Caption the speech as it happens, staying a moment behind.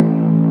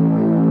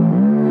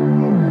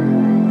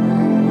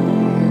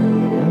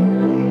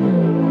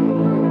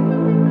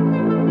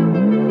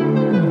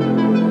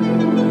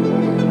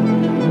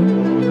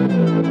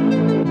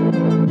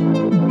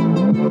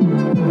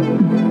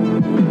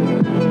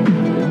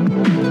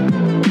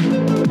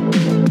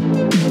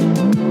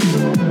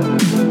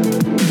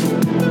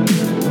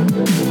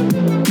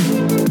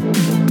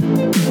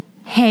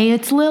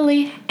it's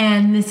Lily.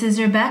 And this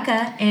is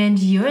Rebecca, and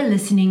you're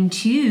listening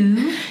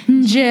to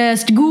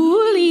Just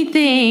Ghouly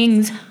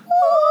Things.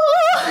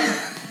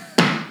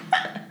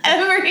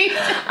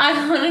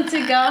 I wanted to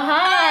go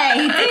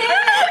high.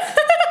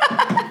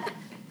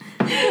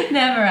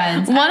 Never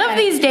ends. One of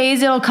these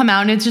days it'll come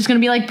out and it's just going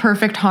to be like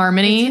perfect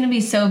harmony. It's going to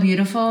be so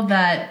beautiful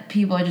that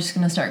people are just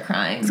going to start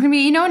crying. It's going to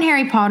be, you know in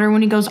Harry Potter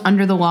when he goes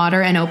under the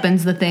water and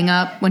opens the thing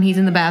up when he's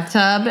in the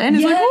bathtub? And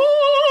it's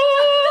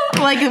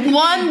like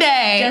one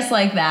day. Just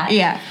like that.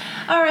 Yeah.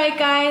 All right,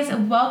 guys.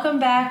 Welcome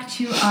back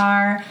to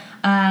our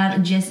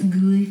Just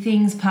Ghouly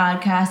Things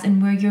podcast.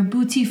 And we're your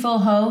beautiful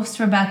hosts,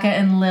 Rebecca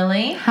and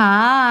Lily.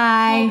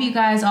 Hi. Hope you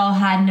guys all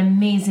had an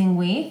amazing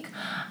week.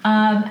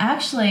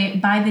 Actually,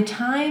 by the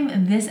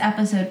time this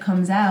episode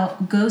comes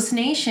out, Ghost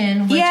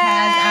Nation, which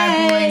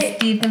has our boys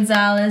Steve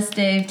Gonzalez,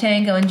 Dave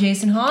Tango, and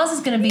Jason Hawes,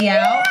 is going to be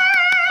out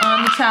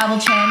on the Travel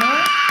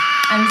Channel.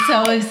 I'm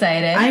so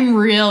excited. I'm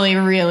really,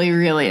 really,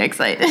 really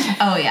excited.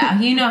 Oh, yeah.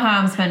 You know how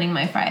I'm spending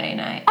my Friday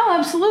night. Oh,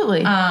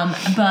 absolutely.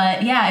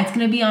 But, yeah, it's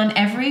going to be on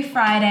every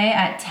Friday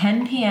at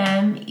 10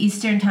 p.m.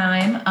 Eastern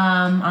Time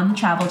on the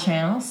Travel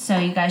Channel. So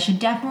you guys should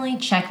definitely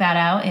check that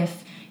out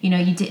if, you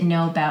didn't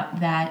know about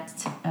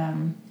that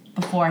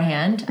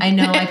beforehand. I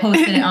know I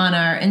posted it on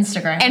our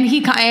Instagram.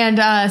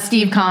 And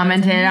Steve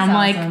commented. I'm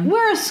awesome. Like,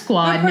 we're a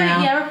squad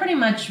now. Yeah, we're pretty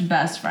much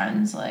best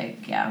friends.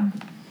 Like, yeah,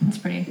 it's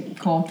pretty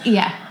cool.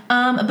 Yeah.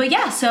 But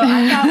yeah, so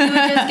I thought we would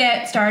just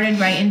get started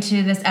right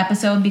into this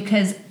episode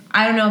because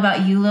I don't know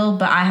about you, Lil,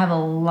 but I have a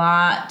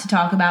lot to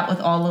talk about with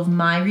all of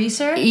my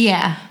research.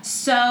 Yeah.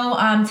 So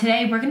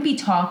today we're going to be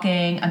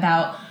talking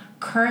about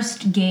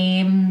cursed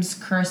games,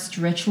 cursed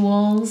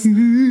rituals.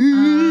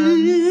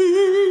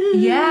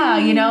 Yeah,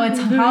 it's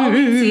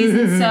Halloween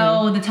season,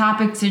 so the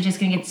topics are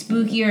just going to get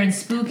spookier and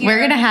spookier. We're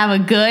going to have a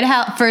good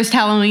first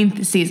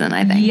Halloween season,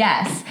 I think.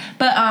 Yes.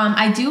 But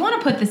I do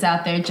want to put this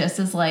out there just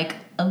as, like,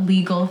 a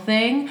legal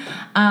thing.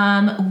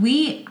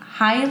 We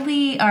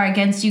highly are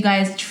against you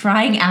guys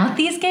trying out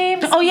these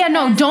games. Oh, yeah,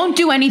 no, don't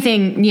do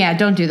anything. Yeah,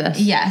 don't do this.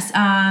 Yes.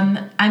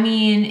 I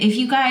mean, if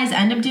you guys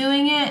end up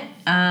doing it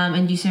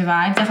and you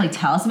survive, definitely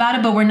tell us about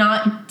it. But we're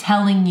not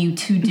telling you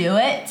to do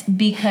it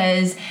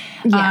because,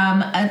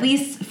 at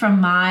least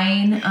from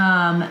mine,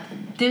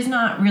 there's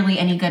not really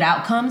any good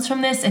outcomes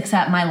from this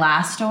except my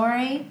last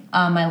story,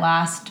 my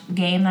last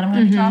game that I'm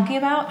going to be talking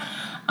about.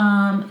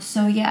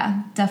 So,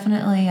 yeah,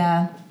 definitely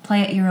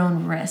play at your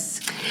own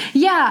risk.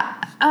 Yeah.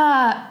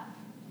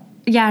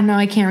 Yeah, no,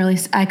 I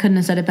couldn't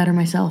have said it better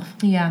myself.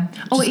 Yeah.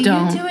 Are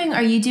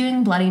you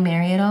doing Bloody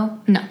Mary at all?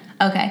 No.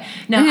 Okay.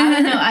 No, I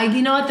don't know.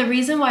 You know what? The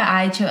reason why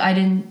I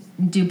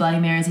didn't do Bloody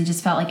Marys, I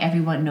just felt like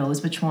everyone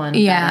knows which one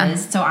that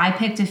is. So I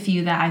picked a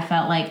few that I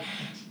felt like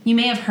you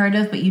may have heard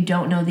of, but you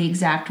don't know the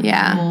exact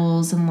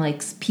rules and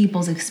like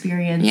people's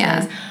experiences.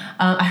 Yeah.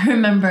 I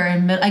remember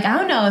I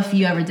don't know if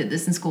you ever did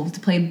this in school to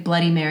play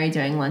Bloody Mary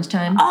during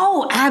lunchtime.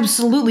 Oh,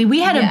 absolutely. We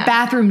had a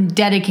bathroom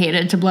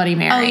dedicated to Bloody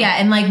Mary. Oh yeah,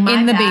 and like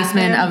in the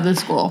basement of the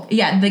school.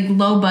 Yeah, the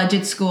low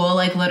budget school,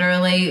 like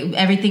literally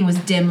everything was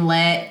dim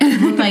lit. It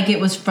looked like it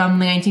was from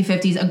the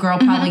 1950s. A girl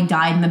probably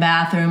died in the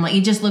bathroom. Like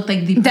it just looked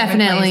like the perfect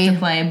place to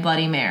play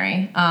Bloody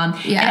Mary. And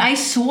I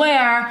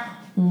swear,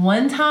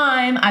 one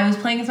time I was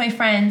playing with my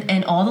friend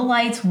and all the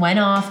lights went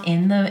off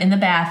in the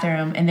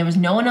bathroom and there was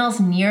no one else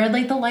near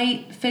like the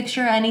light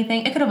fixture or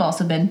anything. It could have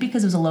also been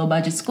because it was a low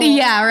budget school.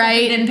 Yeah,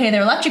 right. They didn't pay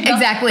their electric bill.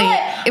 Exactly.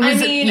 But, it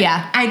was.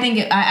 I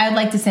think I'd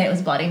like to say it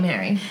was Bloody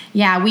Mary.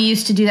 Yeah, we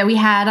used to do that. We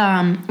had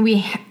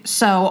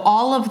so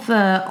all of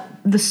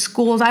the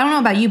schools. I don't know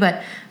about you,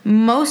 but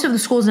most of the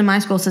schools in my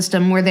school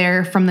system were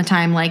there from the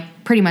time like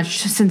pretty much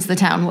since the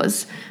town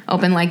was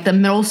open. Like the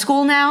middle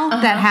school now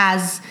that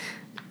has.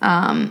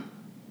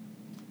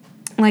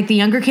 Like the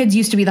younger kids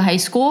used to be the high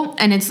school,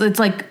 and it's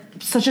like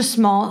such a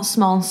small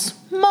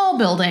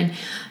building.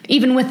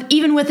 Even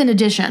with an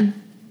addition,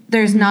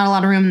 there's not a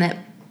lot of room in it.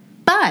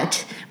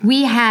 But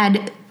we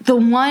had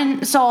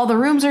so all the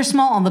rooms are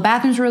small, all the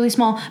bathrooms are really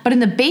small. But in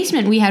the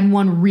basement, we had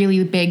one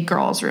really big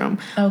girls' room.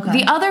 Okay.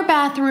 The other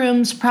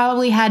bathrooms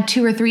probably had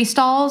 2 or 3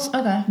 stalls.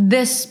 Okay.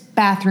 This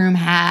bathroom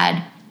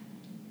had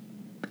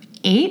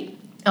 8.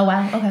 Oh,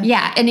 wow. Okay.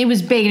 Yeah, and it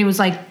was big, and it was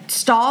like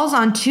stalls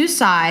on 2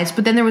 sides,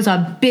 but then there was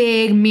a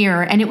big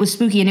mirror, and it was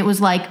spooky, and it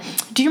was like,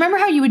 do you remember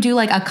how you would do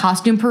like a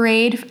costume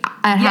parade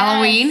at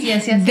Halloween?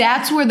 Yes.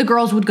 That's where the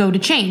girls would go to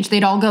change.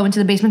 They'd all go into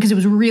the basement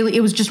because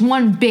it was just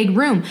one big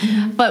room.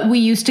 Mm-hmm. But we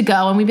used to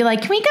go, and we'd be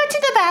like, can we go to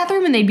the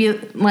bathroom? And they'd be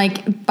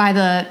like by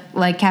the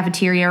like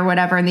cafeteria or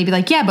whatever, and they'd be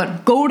like, yeah,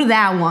 but go to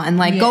that one.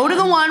 Like go to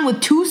the one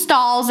with 2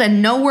 stalls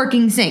and no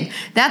working sink.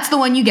 That's the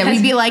one you get.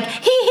 We'd be like,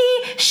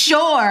 hee,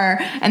 sure.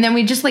 And then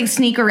we'd just like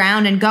sneak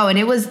around and go, and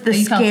it was the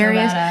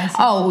scariest.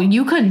 Oh,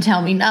 you couldn't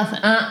tell me nothing.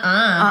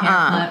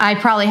 I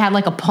probably had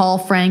like a Paul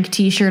Frank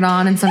t-shirt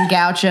on and some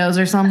gauchos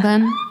or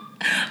something.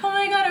 Oh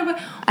my god!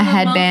 A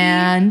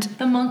headband.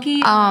 The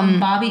monkey.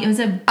 Bobby. It was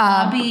a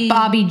Bobby.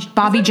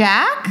 Bobby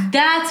Jack.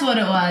 That's what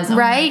it was. Oh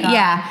right?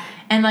 Yeah.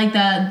 And like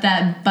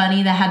that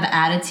bunny that had the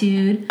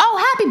attitude.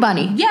 Oh Happy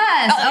Bunny.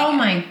 Yes. Oh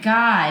my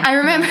God. I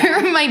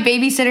remember my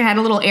babysitter had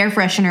a little air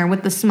freshener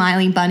with the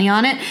smiling bunny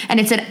on it, and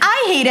it said,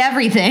 "I hate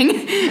everything."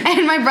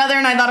 And my brother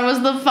and I thought it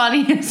was the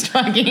funniest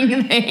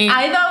fucking thing.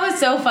 I thought it was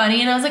so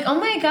funny, and I was like, "Oh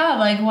my God!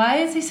 Like, why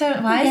is this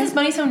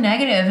bunny so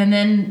negative?" And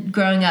then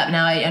growing up,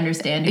 now I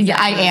understand.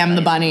 Exactly I am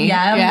the bunny.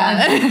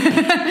 Yeah.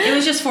 It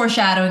was just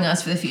foreshadowing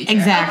us for the future.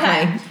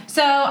 Exactly. Okay.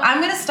 So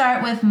I'm going to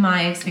start with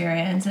my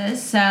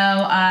experiences. So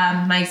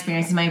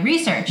my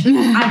research.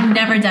 I've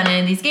never done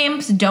any of these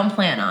games. Don't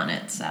plan on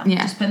it. So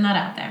just putting that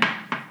out there.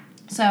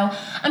 So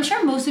I'm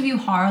sure most of you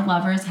horror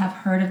lovers have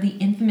heard of the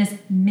infamous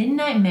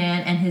Midnight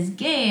Man and his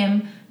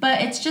game,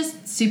 but it's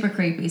just super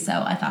creepy.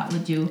 So I thought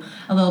we'd do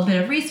a little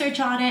bit of research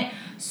on it.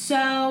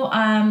 So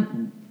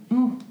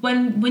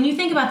when you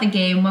think about the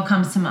game, what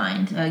comes to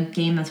mind? A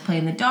game that's played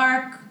in the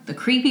dark, the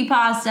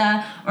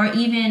creepypasta, or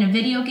even a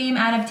video game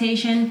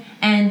adaptation.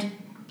 And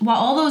while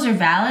all those are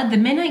valid, the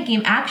Midnight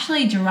Game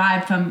actually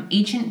derived from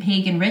ancient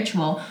pagan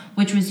ritual,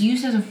 which was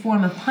used as a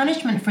form of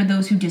punishment for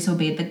those who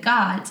disobeyed the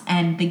gods.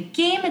 And the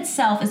game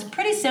itself is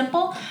pretty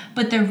simple,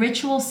 but the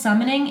ritual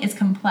summoning is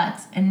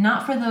complex, and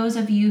not for those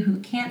of you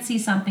who can't see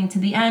something to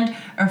the end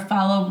or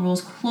follow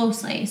rules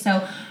closely.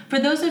 So for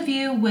those of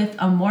you with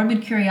a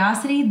morbid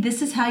curiosity,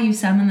 this is how you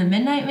summon the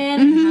Midnight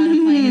Man and how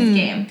to play his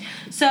game.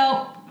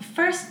 So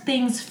first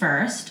things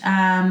first,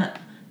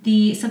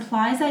 the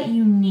supplies that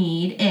you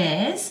need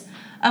is,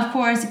 of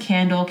course, a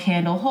candle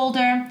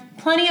holder,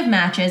 plenty of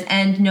matches,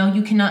 and no,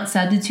 you cannot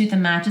substitute the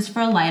matches for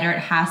a lighter. It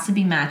has to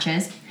be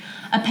matches.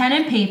 A pen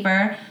and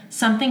paper,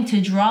 something to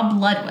draw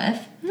blood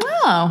with.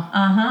 Oh.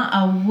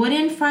 A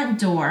wooden front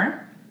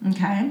door.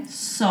 Okay.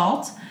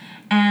 Salt.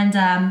 And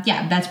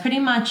that's pretty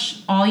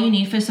much all you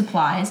need for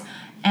supplies.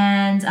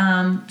 And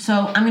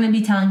so I'm going to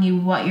be telling you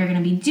what you're going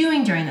to be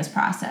doing during this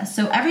process.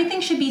 So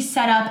everything should be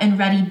set up and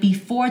ready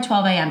before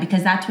 12 a.m.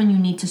 because that's when you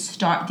need to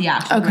start the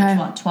actual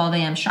ritual at 12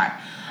 a.m. sharp.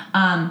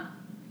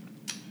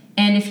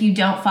 And if you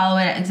don't follow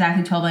it at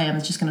exactly 12 a.m.,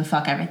 it's just going to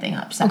fuck everything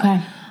up. So,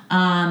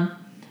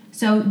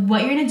 so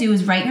what you're going to do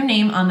is write your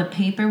name on the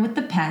paper with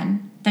the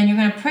pen. Then you're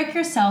going to prick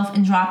yourself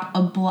and drop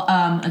a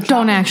drop.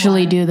 Don't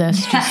actually do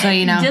this, just so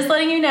you know. Just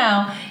letting you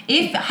know.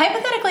 If,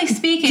 hypothetically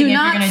speaking, do if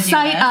not you're going to do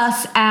cite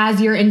us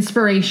as your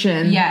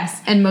inspiration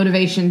and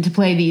motivation to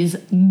play these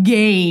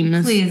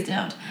games. Please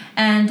don't.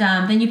 And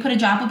then you put a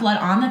drop of blood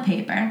on the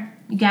paper.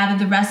 You gather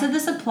the rest of the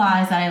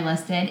supplies that I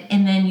listed,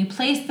 and then you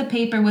place the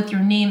paper with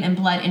your name and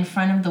blood in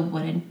front of the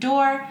wooden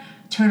door.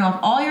 Turn off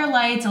all your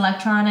lights,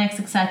 electronics,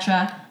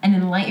 etc., and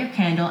then light your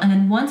candle. And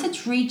then once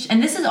it's reached,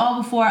 and this is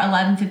all before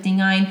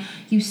 11:59,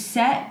 you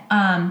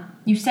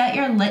set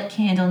your lit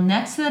candle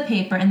next to the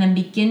paper, and then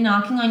begin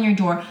knocking on your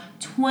door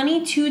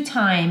 22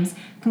 times,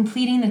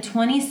 completing the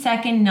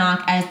 20-second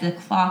knock as the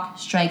clock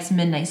strikes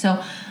midnight.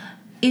 So,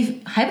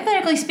 if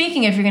hypothetically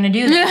speaking, if you're going to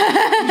do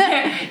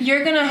this,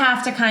 you're going to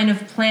have to kind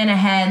of plan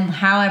ahead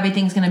how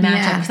everything's going to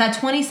match up, because that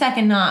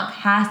 20-second knock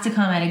has to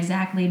come at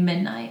exactly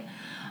midnight.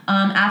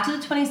 After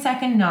the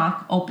 20-second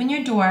knock, open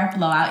your door,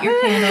 blow out your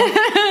candle.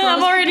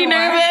 I'm already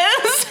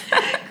nervous.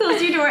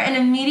 Close your door and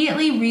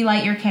immediately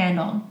relight your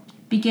candle.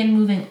 Begin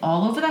moving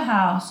all over the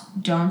house.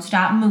 Don't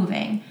stop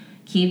moving.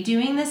 Keep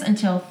doing this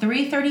until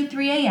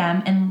 3:33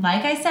 a.m. And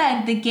like I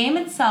said, the game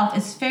itself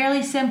is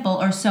fairly simple,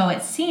 or so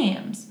it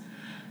seems.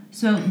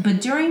 But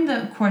during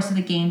the course of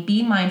the game,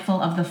 be mindful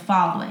of the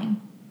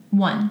following.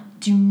 1.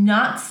 Do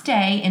not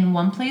stay in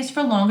one place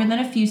for longer than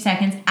a few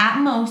seconds at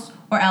most,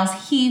 or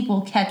else he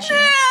will catch you.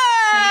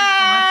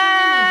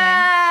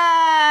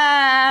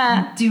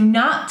 Do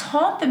not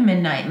taunt the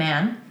Midnight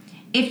Man.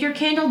 If your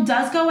candle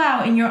does go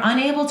out and you're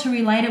unable to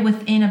relight it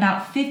within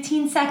about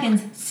 15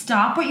 seconds,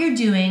 stop what you're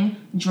doing,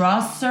 draw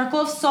a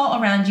circle of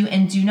salt around you,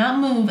 and do not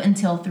move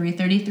until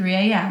 3:33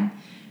 a.m.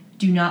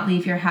 Do not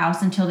leave your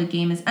house until the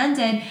game is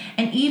ended,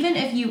 and even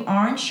if you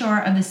aren't sure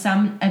of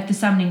if the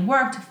summoning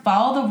worked,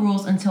 follow the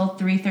rules until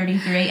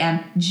 3:33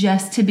 a.m.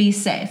 just to be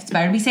safe. It's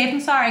better to be safe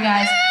than sorry,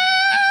 guys.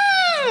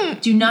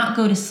 Do not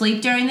go to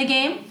sleep during the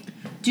game.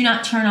 Do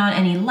not turn on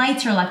any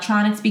lights or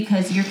electronics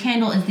because your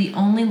candle is the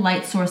only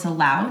light source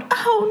allowed.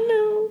 Oh,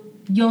 no.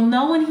 You'll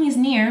know when he's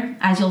near,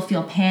 as you'll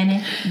feel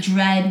panic,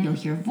 dread, you'll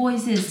hear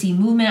voices, see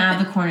movement out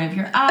of the corner of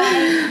your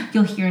eye,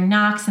 you'll hear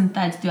knocks and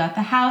thuds throughout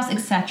the house,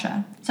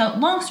 etc. So,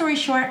 long story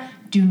short,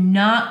 do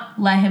not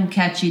let him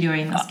catch you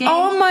during this game.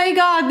 Oh my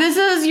God,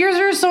 yours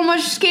are so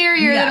much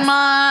scarier than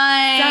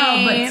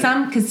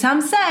mine. Because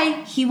some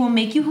say he will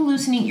make you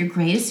hallucinate your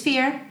greatest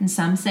fear, and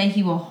some say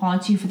he will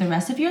haunt you for the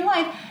rest of your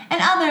life, and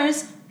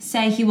others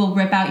say he will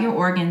rip out your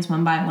organs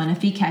one by one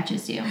if he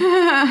catches you.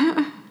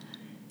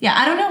 Yeah,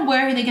 I don't know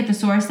where they get the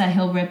source that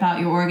he'll rip out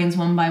your organs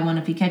one by one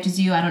if he catches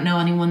you. I don't know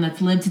anyone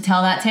that's lived to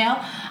tell that tale.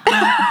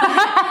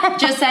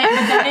 Just saying,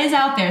 but that is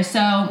out there,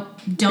 so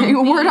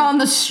don't. Word on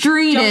the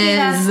street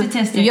is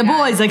statistic. Your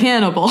boy's a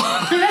cannibal. So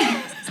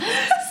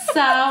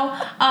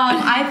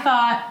I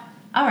thought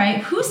all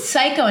right, who's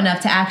psycho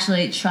enough to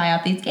actually try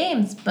out these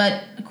games?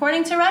 But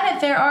according to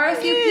Reddit, there are a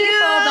few people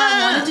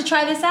that wanted to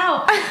try this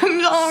out.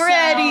 I'm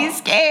already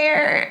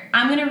scared.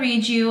 I'm going to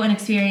read you an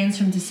experience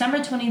from December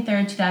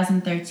 23rd,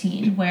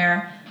 2013,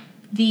 where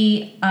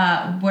the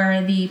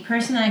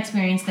person that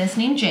experienced this,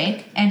 named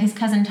Jake, and his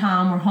cousin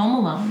Tom were home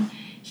alone.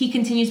 He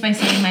continues by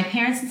saying, my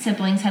parents and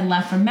siblings had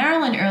left from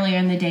Maryland earlier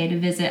in the day to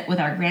visit with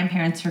our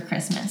grandparents for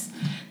Christmas.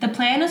 The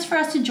plan was for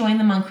us to join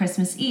them on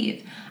Christmas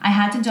Eve. I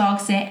had to dog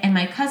sit, and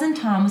my cousin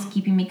Tom was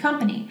keeping me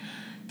company.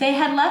 They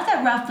had left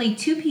at roughly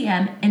 2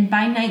 p.m., and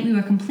by night we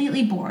were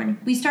completely bored.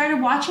 We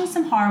started watching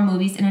some horror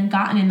movies and had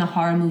gotten in the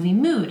horror movie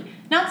mood.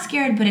 Not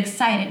scared, but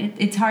excited.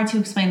 It's hard to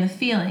explain the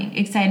feeling.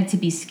 Excited to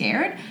be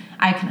scared?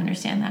 I can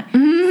understand that. So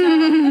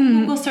a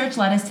Google search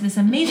led us to this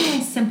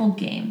amazingly simple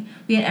game.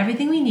 We had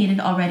everything we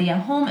needed already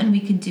at home, and we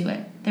could do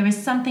it. There was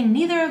something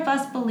neither of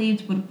us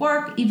believed would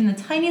work, even the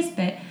tiniest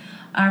bit.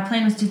 Our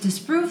plan was to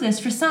disprove this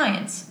for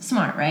science.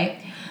 Smart, right?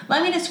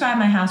 Let me describe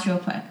my house real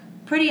quick.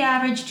 Pretty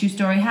average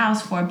 2-story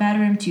house,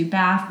 4-bedroom,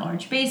 2-bath,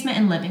 large basement,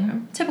 and living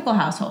room. Typical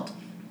household.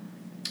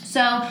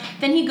 So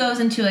then he goes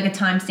into like a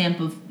timestamp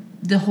of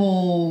the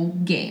whole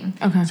game.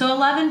 Okay. So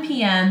 11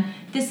 p.m.,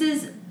 this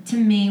is to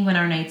me when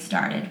our night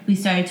started. We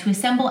started to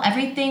assemble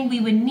everything we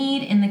would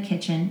need in the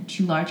kitchen.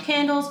 2 large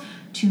candles,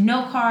 2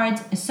 note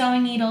cards, a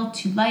sewing needle,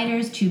 2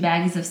 lighters, 2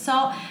 baggies of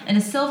salt, and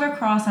a silver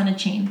cross on a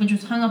chain, which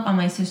was hung up on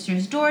my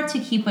sister's door to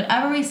keep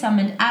whatever we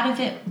summoned out of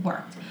it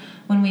worked.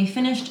 When we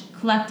finished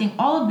collecting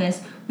all of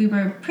this, we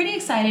were pretty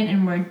excited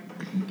and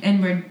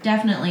we're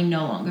definitely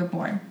no longer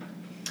bored.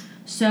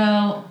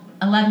 So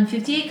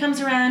 11:58 comes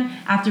around.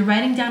 After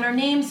writing down our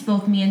names,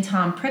 both me and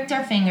Tom pricked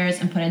our fingers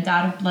and put a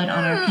dot of blood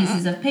on our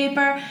pieces of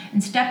paper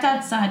and stepped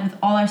outside with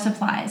all our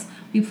supplies.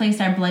 We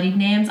placed our bloodied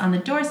names on the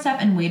doorstep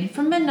and waited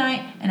for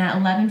midnight, and at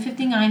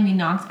 11:59 we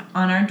knocked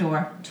on our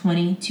door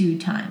 22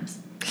 times.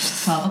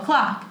 12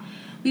 o'clock.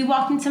 We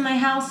walked into my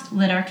house,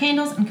 lit our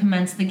candles, and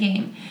commenced the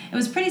game. It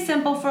was pretty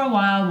simple for a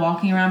while,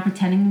 walking around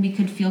pretending we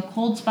could feel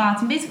cold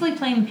spots and basically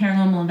playing the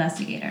paranormal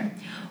investigator.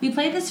 We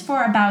played this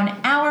for about an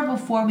hour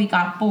before we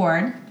got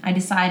bored. I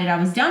decided I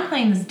was done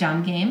playing this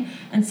dumb game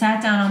and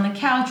sat down on the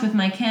couch with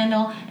my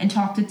candle and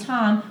talked to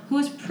Tom, who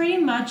was pretty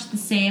much the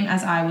same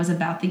as I was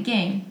about the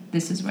game.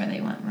 This is where they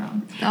went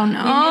wrong. Oh, no.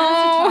 We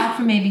managed to talk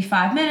for maybe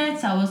 5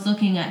 minutes. I was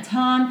looking at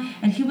Tom,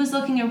 and he was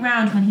looking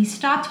around when he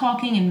stopped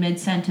talking in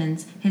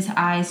mid-sentence, his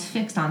eyes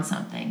fixed on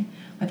something.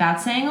 Without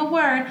saying a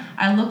word,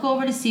 I look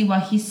over to see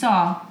what he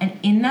saw, and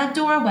in that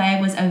doorway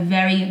was a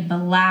very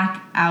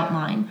black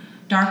outline,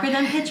 darker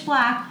than pitch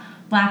black,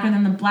 blacker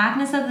than the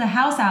blackness of the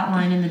house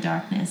outline in the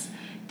darkness.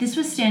 This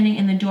was standing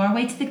in the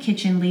doorway to the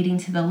kitchen leading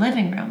to the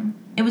living room.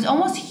 It was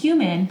almost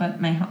human, but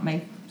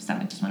my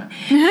stomach just went up.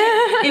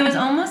 It was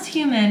almost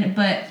human,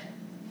 but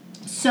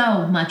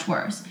so much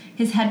worse.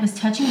 His head was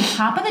touching the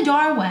top of the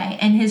doorway,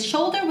 and his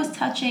shoulder was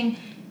touching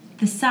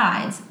the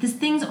sides. This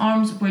thing's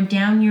arms were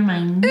down near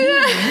my knees.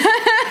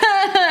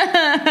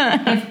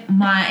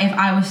 If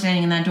I was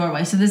standing in that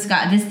doorway. So this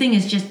thing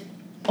is just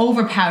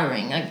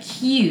overpowering, like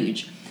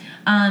huge.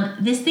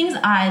 This thing's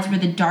eyes were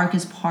the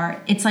darkest part.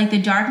 It's like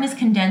the darkness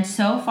condensed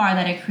so far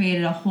that it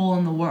created a hole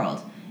in the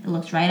world. It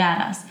looked right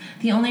at us.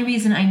 The only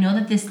reason I know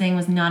that this thing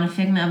was not a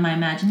figment of my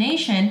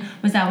imagination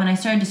was that when I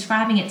started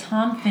describing it,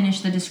 Tom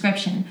finished the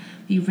description.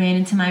 We ran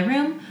into my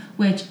room,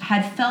 which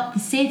had felt the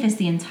safest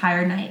the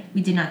entire night. We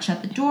did not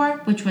shut the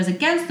door, which was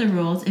against the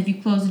rules. If you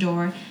close the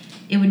door,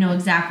 it would know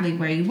exactly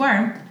where you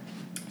were.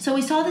 So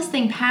we saw this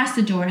thing pass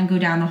the door and go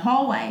down the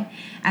hallway.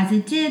 As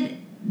it did,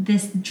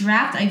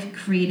 it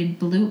created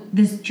blew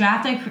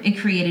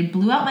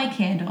out my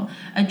candle.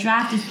 A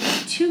draft is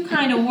too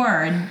kind of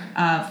word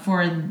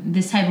for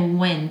this type of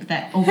wind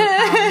that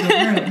overpowered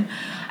the room.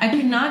 I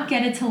could not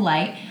get it to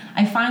light.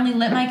 I finally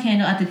lit my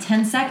candle at the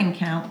 10-second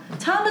count.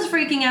 Tom was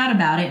freaking out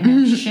about it,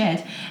 no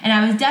shit, and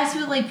I was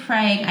desperately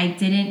praying I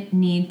didn't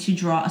need to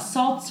draw a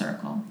salt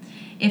circle.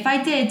 If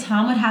I did,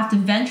 Tom would have to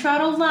venture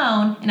out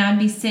alone, and I'd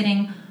be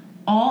sitting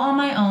all on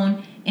my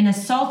own in a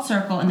salt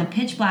circle in the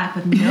pitch black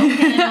with no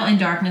candle and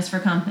darkness for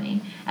company.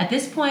 At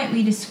this point,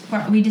 we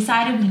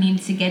decided we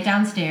needed to get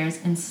downstairs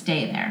and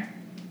stay there.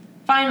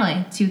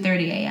 Finally,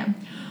 2:30 a.m.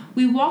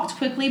 We walked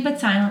quickly but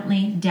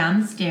silently down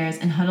the stairs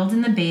and huddled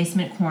in the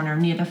basement corner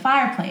near the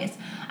fireplace.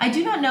 I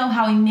do not know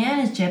how we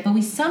managed it, but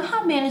we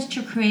somehow managed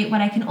to create what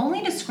I can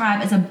only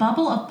describe as a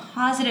bubble of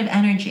positive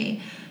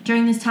energy.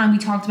 During this time, we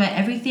talked about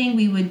everything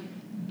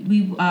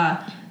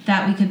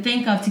that we could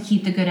think of to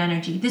keep the good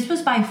energy. This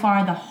was by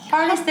far the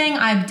hardest thing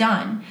I've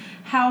done.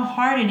 How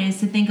hard it is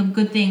to think of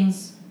good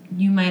things,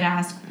 you might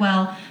ask.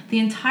 Well, the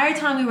entire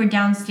time we were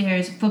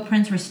downstairs,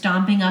 footprints were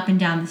stomping up and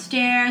down the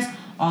stairs,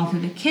 all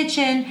through the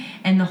kitchen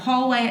and the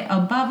hallway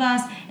above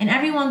us, and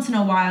every once in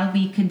a while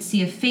we could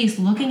see a face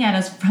looking at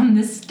us from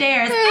the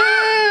stairs.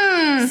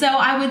 So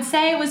I would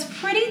say it was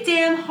pretty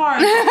damn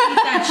hard to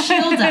keep that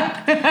shield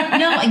up.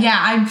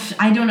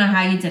 I don't know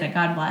how you did it,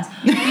 God bless.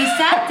 We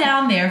sat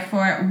down there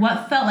for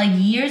what felt like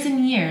years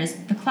and years.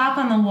 The clock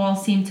on the wall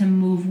seemed to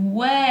move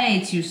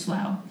way too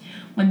slow.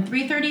 When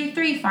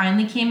 3:33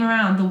 finally came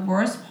around, the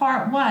worst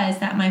part was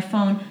that my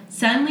phone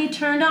suddenly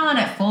turned on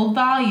at full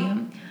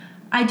volume.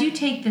 I do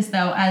take this,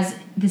 though, as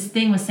this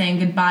thing was saying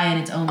goodbye in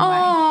its own way.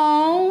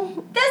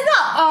 Oh. That's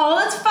not all.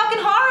 That's fucking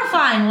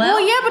horrifying, Lil. Well,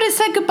 yeah, but it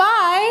said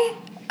goodbye.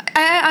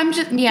 I'm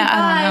just, yeah,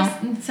 I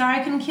don't know. Sorry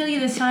I couldn't kill you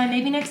this time.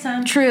 Maybe next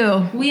time.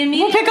 True.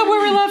 We'll pick up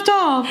where we left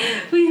off.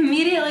 We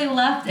immediately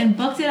left and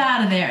booked it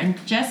out of there and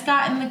just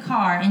got in the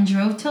car and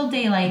drove till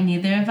daylight.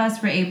 Neither of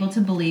us were able to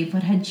believe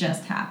what had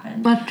just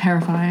happened. That's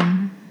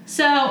terrifying.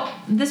 So,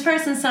 this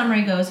person's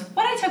summary goes,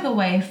 what I took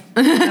away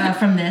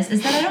from this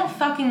is that I don't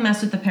fucking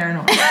mess with the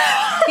paranormal.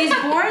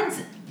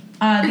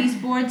 These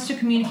boards to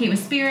communicate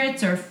with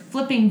spirits or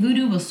flipping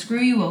voodoo will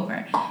screw you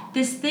over.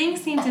 This thing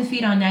seems to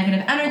feed on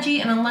negative energy,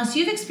 and unless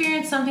you've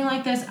experienced something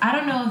like this, I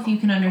don't know if you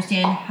can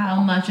understand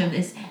how much of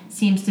this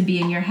seems to be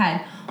in your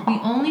head. We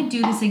only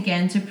do this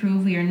again to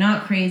prove we are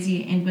not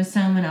crazy and with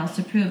someone else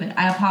to prove it.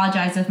 I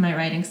apologize if my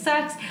writing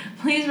sucks.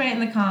 Please write in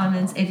the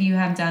comments if you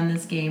have done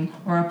this game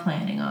or are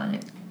planning on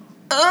it.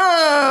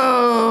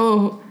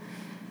 Oh!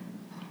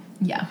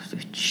 Yeah.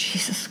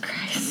 Jesus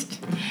Christ.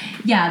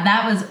 Yeah,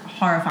 that was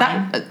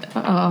horrifying.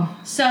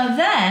 So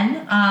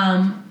then,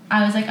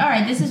 I was like, all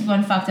right, this is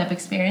one fucked up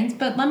experience,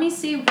 but let me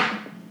see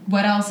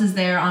what else is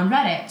there on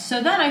Reddit.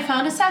 So then I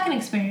found a second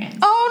experience.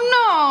 Oh,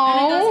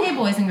 no. And it goes, hey,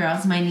 boys and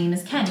girls, my name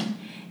is Kenny.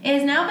 It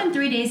has now been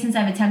 3 days since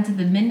I've attempted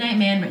the Midnight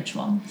Man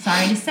ritual.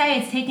 Sorry to say,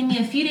 it's taken me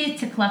a few days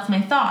to collect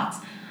my thoughts.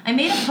 I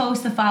made a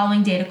post the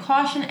following day to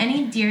caution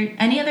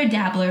any other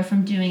dabbler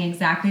from doing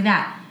exactly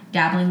that,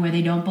 dabbling where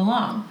they don't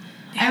belong.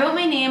 I wrote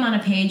my name on a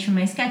page from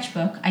my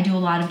sketchbook. I do a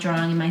lot of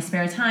drawing in my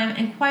spare time,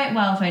 and quite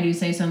well if I do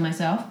say so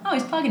myself. Oh,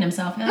 he's plugging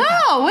himself. Way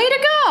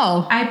to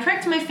go! I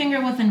pricked my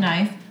finger with a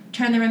knife,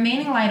 turned the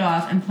remaining light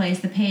off, and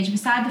placed the page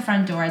beside the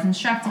front door as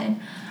instructed.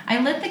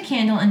 I lit the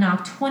candle and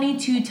knocked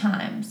 22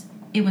 times.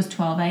 It was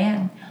 12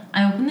 a.m.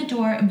 I opened the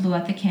door and blew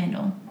out the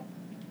candle.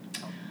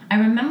 I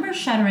remember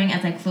shuddering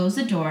as I closed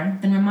the door,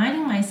 then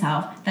reminding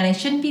myself that I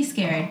shouldn't be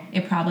scared.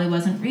 It probably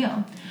wasn't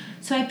real.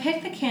 So I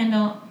picked the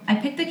candle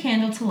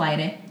to light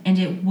it, and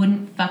it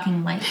wouldn't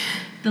fucking light.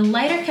 The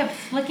lighter kept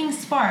flicking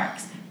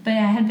sparks, but it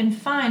had been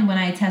fine when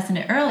I had tested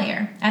it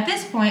earlier. At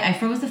this point, I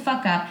froze the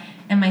fuck up,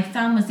 and my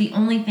thumb was the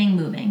only thing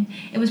moving.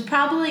 It was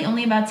probably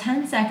only about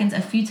 10 seconds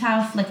of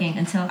futile flicking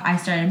until I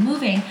started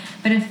moving,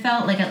 but it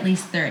felt like at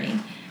least 30.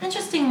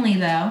 Interestingly,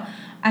 though,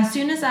 as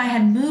soon as I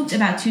had moved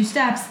about 2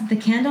 steps, the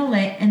candle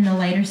lit and the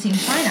lighter seemed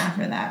fine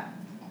after that.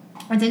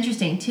 What's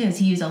interesting, too, is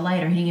he used a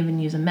lighter. He didn't even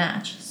use a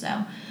match,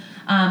 so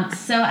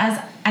as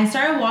I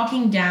started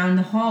walking down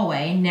the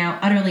hallway, now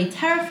utterly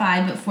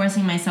terrified but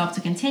forcing myself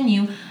to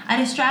continue, I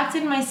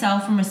distracted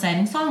myself from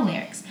reciting song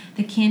lyrics.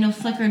 The candle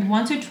flickered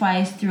once or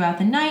twice throughout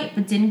the night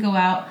but didn't go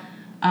out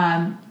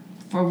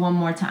for one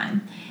more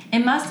time.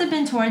 It must have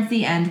been towards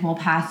the end, well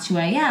past 2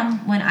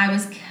 a.m., when I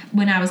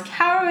was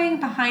cowering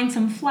behind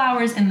some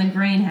flowers in the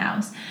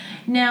greenhouse.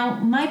 Now,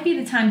 might be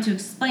the time to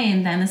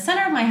explain that in the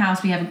center of my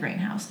house we have a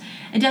greenhouse.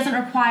 It doesn't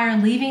require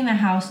leaving the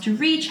house to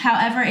reach,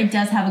 however, it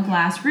does have a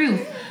glass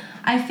roof.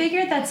 I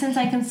figured that since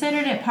I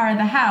considered it part of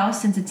the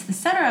house, since it's the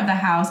center of the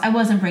house, I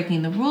wasn't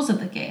breaking the rules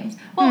of the games.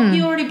 Well,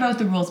 you already broke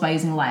the rules by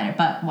using a lighter,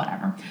 but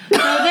whatever. So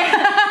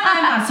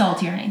I'm not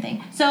salty or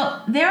anything.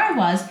 So there I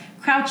was,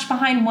 crouched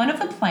behind one of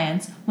the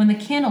plants when the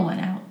candle went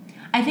out.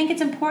 I think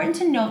it's important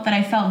to note that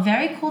I felt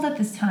very cold at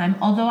this time,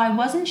 although I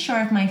wasn't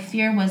sure if my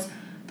fear was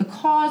the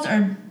cause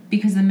or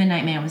because the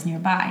Midnight Man was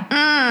nearby.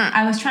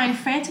 I was trying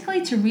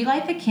frantically to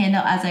relight the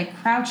candle as I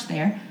crouched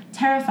there,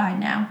 terrified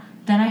now.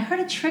 Then I heard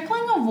a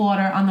trickling of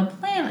water on the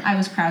plant I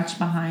was crouched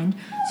behind,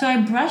 so I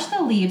brushed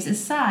the leaves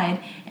aside,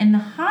 and the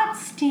hot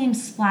steam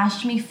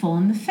splashed me full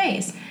in the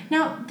face.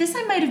 Now, this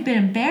I might have been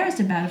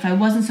embarrassed about if I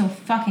wasn't so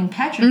fucking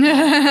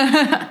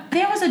petrified.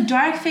 There was a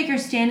dark figure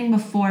standing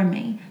before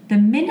me. The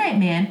Midnight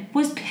Man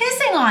was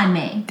pissing on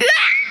me.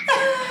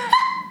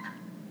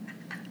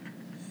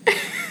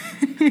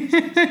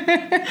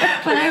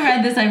 When I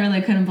read this, I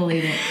really couldn't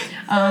believe it.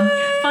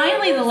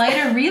 Finally, the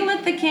lighter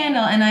relit the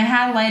candle, and I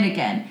had light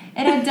again.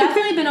 It had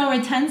definitely been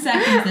over 10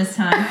 seconds this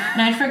time,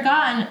 and I'd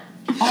forgotten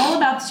all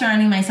about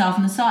surrounding myself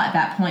in the salt at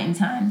that point in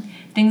time.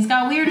 Things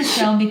got weirder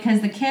still because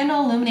the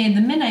candle illuminated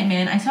the Midnight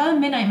Man. I saw the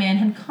Midnight Man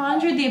had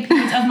conjured the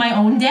appearance of my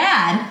own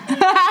dad.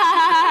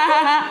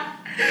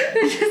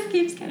 It just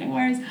keeps getting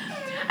worse.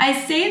 I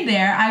stayed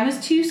there. I was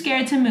too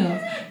scared to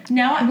move.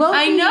 Now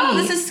I know,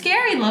 this is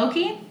scary,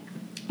 Loki.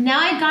 Now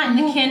I'd gotten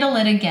the candle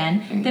lit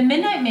again. The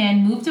Midnight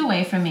Man moved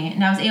away from me,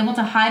 and I was able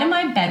to hide in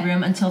my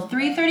bedroom until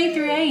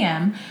 3:33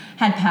 a.m.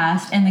 had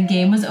passed, and the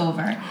game was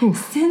over.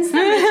 Since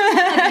then,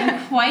 I've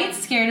been quite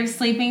scared of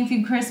sleeping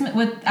through Christmas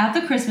without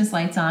the Christmas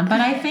lights on, but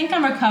I think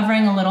I'm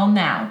recovering a little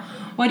now.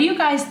 What do you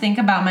guys think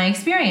about my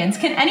experience?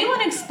 Can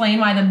anyone explain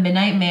why the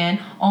Midnight Man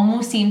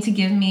almost seemed to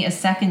give me a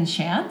second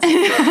chance?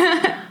 He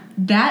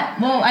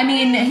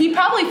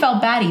probably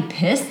felt bad he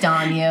pissed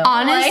on you.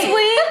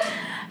 Honestly...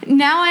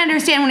 Now I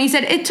understand when he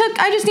said,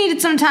 I just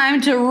needed some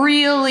time to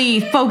really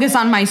focus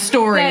on my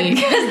story.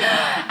 Because,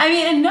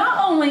 and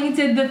not only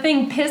did the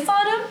thing piss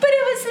on him, but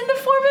it was in the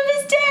form of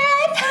his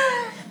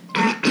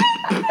dad.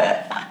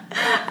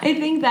 I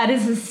think that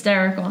is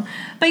hysterical.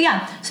 But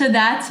yeah, so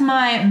that's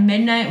my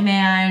Midnight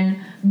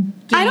Man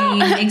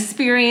game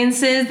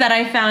experiences that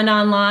I found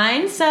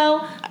online.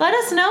 So let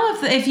us know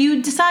if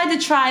you decide to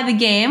try the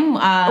game.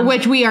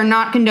 Which we are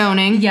not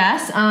condoning.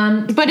 Yes.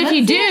 But if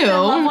you do... If your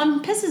loved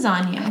one pisses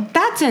on you.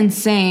 That's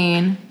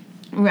insane.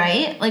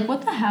 Right? Like,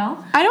 what the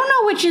hell? I don't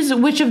know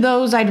which of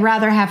those I'd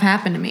rather have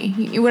happen to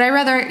me. Would I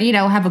rather,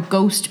 have a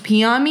ghost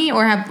pee on me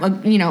or have,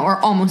 or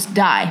almost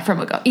die from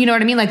a ghost? You know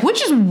what I mean? Like,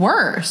 which is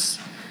worse?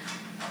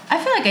 I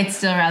feel like I'd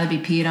still rather be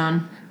peed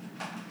on.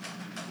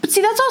 But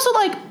see, that's also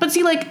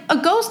like a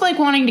ghost, like,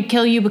 wanting to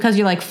kill you because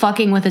you're, like,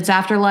 fucking with its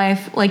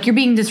afterlife. Like, you're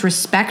being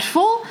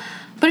disrespectful.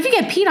 But if you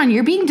get peed on,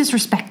 you're being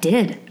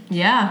disrespected.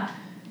 Yeah.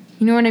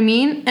 You know what I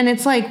mean? And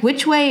it's like,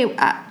 which way?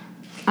 I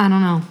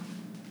don't know.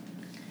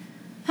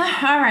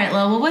 All right,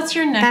 Lo. Well, what's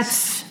your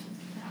next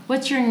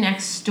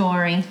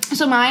story?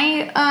 So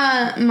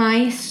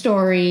my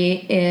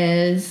story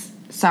is,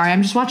 sorry,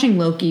 I'm just watching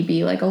Loki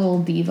be like a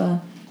little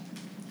diva.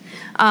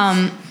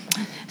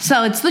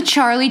 So it's the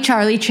Charlie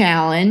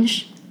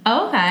Challenge.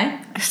 Oh, okay.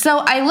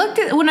 So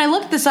when I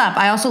looked this up,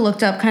 I also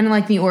looked up kind of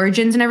like the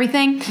origins and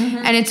everything. Mm-hmm.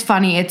 And it's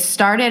funny. It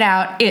started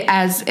out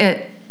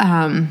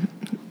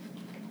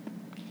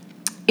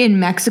in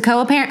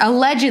Mexico, apparently.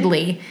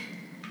 Allegedly,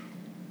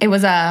 it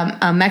was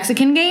a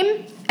Mexican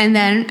game, and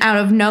then out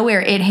of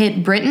nowhere, it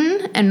hit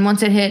Britain, and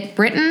once it hit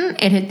Britain,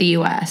 it hit the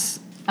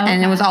U.S.,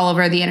 and it was all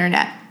over the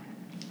internet.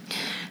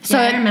 So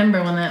I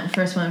remember when that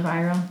first went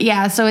viral.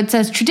 Yeah, so it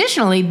says,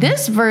 traditionally,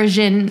 this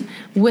version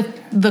with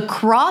the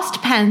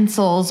crossed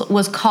pencils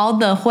was called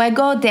the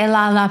Juego de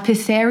la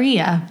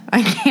Lapiceria.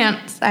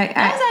 That's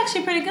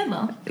actually pretty good,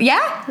 though.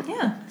 Yeah?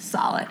 Yeah.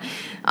 Solid.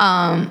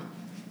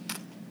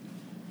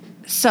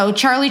 So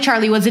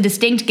Charlie was a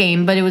distinct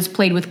game, but it was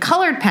played with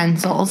colored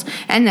pencils,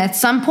 and at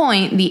some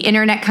point, the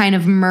internet kind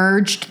of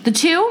merged the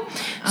two.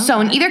 Okay.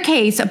 So in either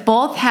case,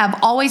 both have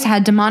always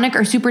had demonic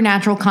or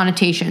supernatural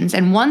connotations,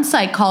 and one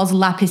site calls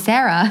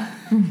Lapicera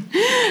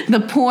the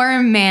poor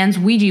man's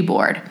Ouija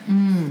board.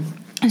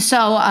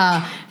 So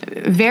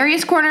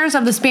various corners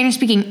of the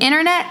Spanish-speaking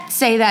internet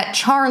say that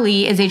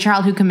Charlie is a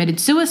child who committed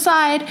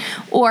suicide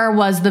or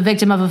was the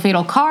victim of a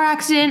fatal car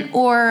accident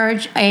or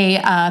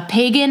a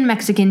pagan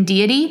Mexican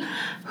deity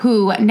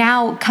who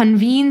now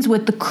convenes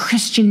with the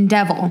Christian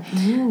devil.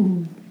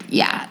 Ooh.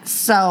 Yeah,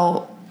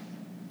 so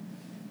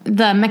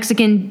the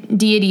Mexican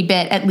deity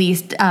bit, at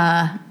least,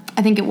 I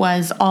think it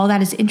was All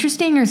That Is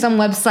Interesting, or some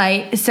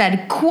website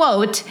said,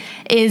 quote,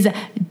 is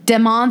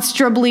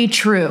demonstrably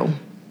true.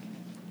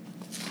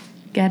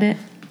 Get it?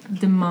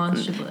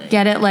 Demonstrably.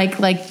 Get it?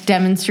 Like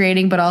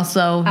demonstrating, but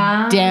also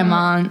I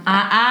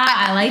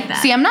like that.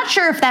 See, I'm not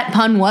sure if that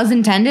pun was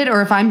intended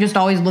or if I'm just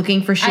always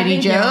looking for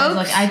shitty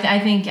jokes. I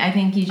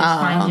think you just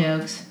find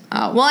jokes.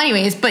 Well,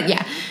 anyways, but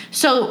yeah.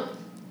 So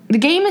the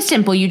game is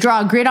simple. You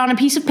draw a grid on a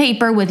piece of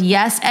paper with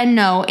yes and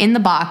no in the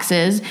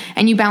boxes,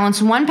 and you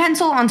balance one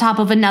pencil on top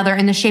of another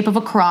in the shape of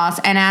a cross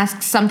and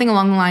ask something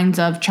along the lines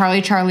of,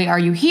 Charlie, Charlie, are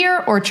you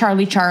here? Or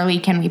Charlie, Charlie,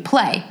 can we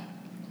play?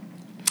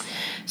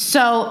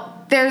 So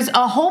there's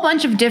a whole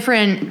bunch of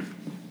different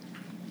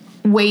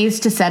ways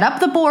to set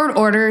up the board,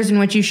 orders in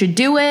which you should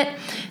do it.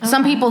 Okay.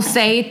 Some people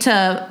say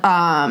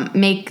to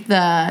make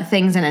the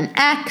things in an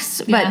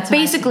X, but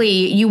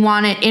basically you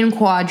want it in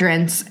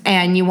quadrants,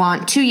 and you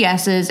want 2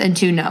 yeses and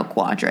 2 no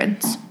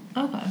quadrants.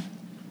 Okay.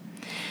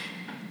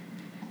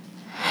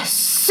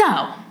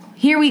 So,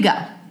 here we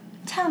go.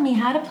 Tell me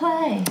how to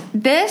play.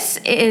 This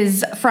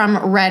is from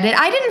Reddit.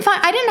 I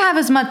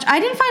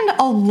didn't find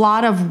a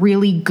lot of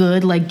really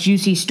good, like,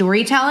 juicy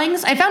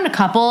storytellings. I found a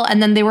couple,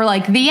 and then they were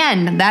like, the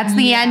end. That's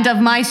the end of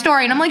my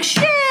story. And I'm like,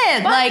 shit!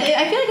 But like,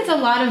 I feel like it's a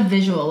lot of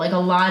visual. Like, a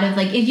lot of,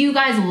 like, if you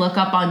guys look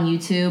up on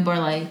YouTube or,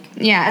 like...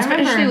 Yeah,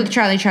 especially with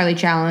Charlie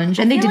Challenge.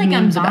 And they did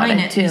memes about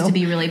it, too. Used to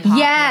be really popular.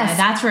 Yes!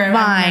 That's where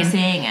everyone was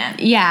saying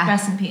it. Yeah.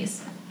 Rest in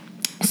peace.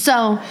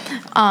 So,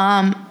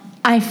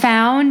 I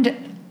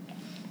found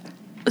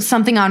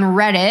something on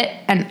Reddit,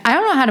 and I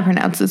don't know how to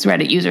pronounce this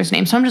Reddit user's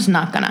name, so I'm just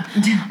not gonna.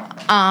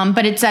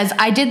 But it says,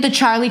 I did the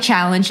Charlie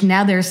Challenge,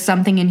 now there's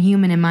something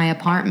inhuman in my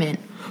apartment.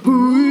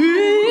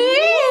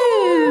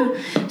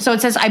 So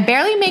it says, I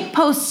barely make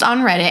posts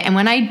on Reddit, and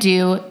when I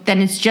do,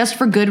 then it's just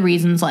for good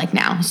reasons like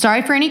now.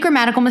 Sorry for any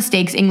grammatical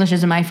mistakes, English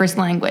isn't my first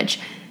language.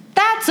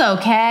 That's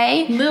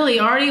okay. Lily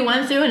already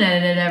went through and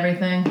edited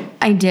everything.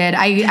 I did.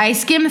 I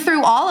skimmed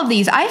through all of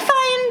these. I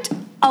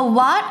find a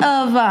lot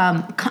of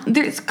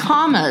there's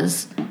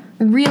commas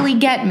really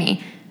get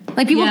me.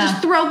 Like, people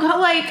just throw,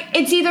 like,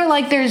 it's either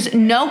like there's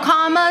no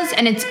commas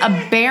and it's a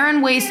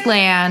barren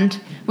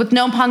wasteland with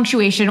no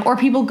punctuation, or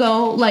people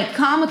go like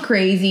comma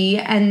crazy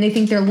and they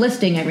think they're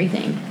listing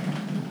everything.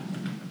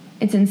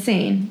 It's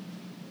insane.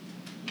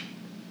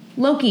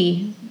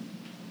 Loki.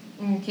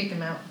 I'm gonna kick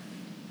him out.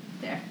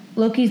 There.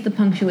 Loki's the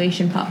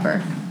punctuation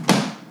popper.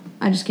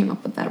 I just came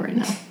up with that right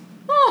now.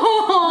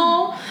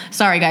 Oh,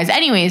 sorry guys.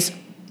 Anyways,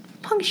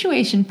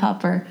 punctuation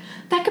popper.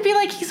 That could be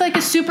like, he's like a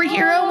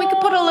superhero. We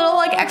could put a little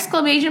like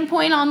exclamation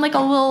point on like a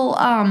little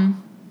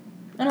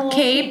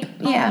cape.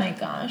 Oh my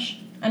gosh.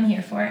 I'm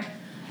here for it.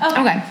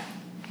 Okay.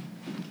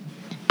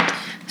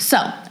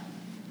 So,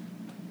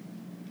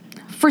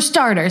 for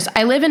starters,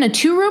 I live in a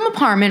 2-room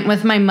apartment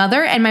with my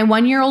mother and my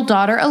 1-year-old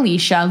daughter,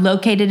 Alicia,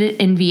 located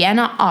in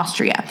Vienna,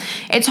 Austria.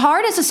 It's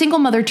hard as a single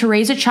mother to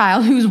raise a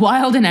child who's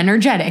wild and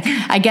energetic.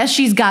 I guess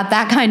she's got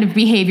that kind of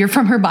behavior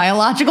from her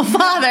biological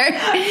father.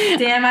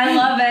 Damn, I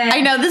love it. I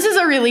know, this is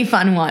a really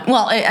fun one.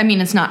 Well, I mean,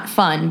 it's not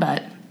fun,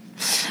 but...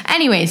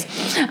 Anyways,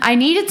 I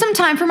needed some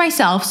time for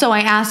myself, so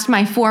I asked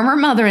my former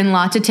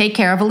mother-in-law to take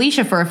care of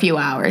Alicia for a few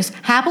hours.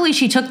 Happily,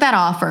 she took that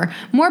offer,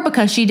 more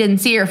because she didn't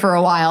see her for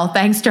a while,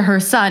 thanks to her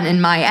son and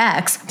my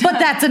ex. But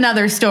that's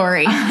another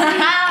story.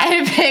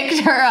 I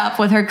picked her up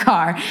with her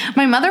car.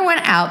 My mother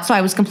went out, so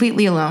I was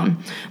completely alone.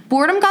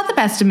 Boredom got the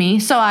best of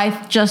me, so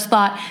I just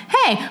thought,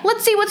 hey,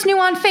 let's see what's new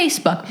on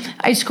Facebook.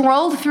 I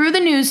scrolled through the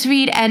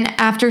newsfeed, and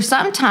after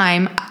some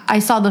time, I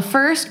saw the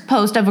first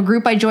post of a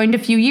group I joined a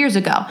few years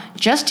ago.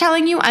 Just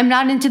telling you, I'm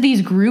not into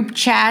these group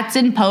chats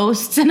and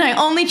posts, and I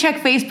only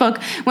check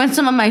Facebook when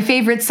some of my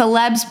favorite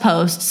celebs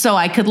post so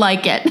I could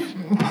like it.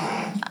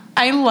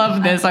 I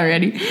love this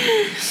already.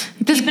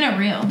 Keeping it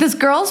real. This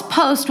girl's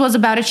post was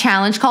about a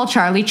challenge called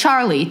Charlie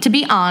Charlie. To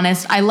be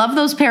honest, I love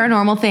those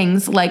paranormal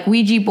things like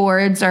Ouija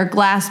boards or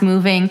glass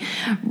moving.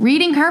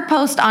 Reading her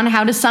post on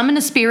how to summon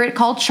a spirit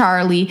called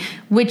Charlie,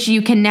 which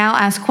you can now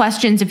ask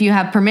questions if you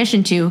have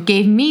permission to,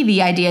 gave me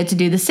the idea to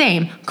do the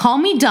same. Call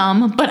me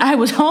dumb, but I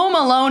was home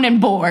alone and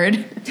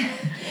bored.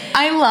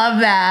 I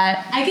love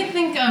that. I can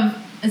think of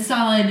a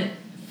solid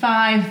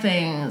 5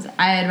 things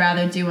I'd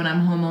rather do when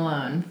I'm home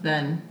alone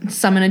than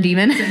Summon a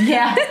demon?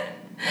 Yeah.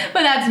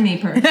 But that's me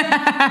personally.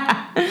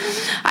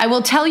 I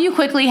will tell you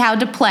quickly how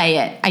to play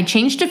it. I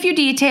changed a few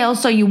details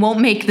so you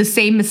won't make the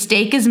same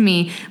mistake as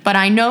me, but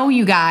I know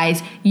you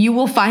guys, you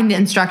will find the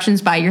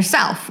instructions by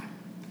yourself.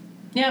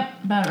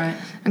 Yep, about right.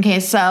 Okay,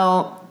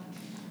 so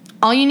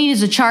all you need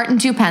is a chart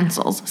and 2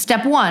 pencils.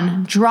 Step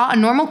 1, draw a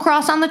normal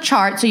cross on the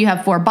chart so you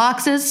have 4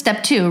 boxes.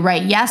 Step 2,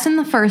 write yes in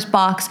the first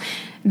box,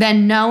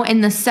 then no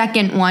in the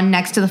second one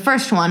next to the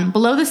first one.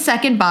 Below the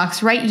second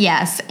box, write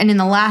yes, and in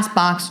the last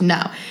box,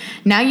 no.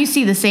 Now you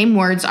see the same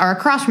words are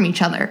across from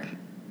each other.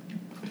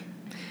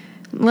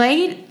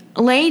 Lay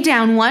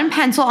down 1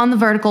 pencil on the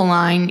vertical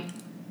line.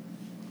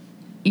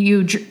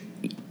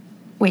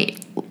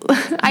 Wait,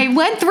 I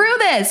went through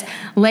this.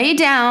 Lay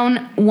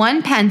down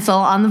 1 pencil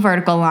on the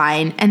vertical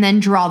line and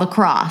then draw the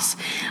cross.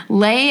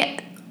 Lay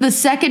the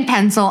second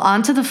pencil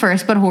onto the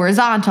first but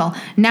horizontal.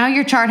 Now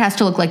your chart has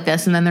to look like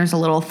this, and then there's a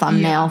little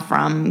thumbnail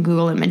from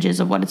Google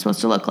Images of what it's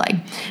supposed to look like.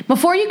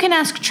 Before you can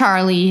ask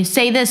Charlie,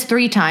 say this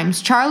 3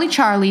 times. Charlie,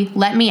 Charlie,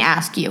 let me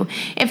ask you.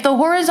 If the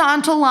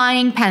horizontal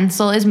lying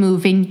pencil is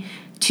moving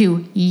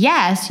to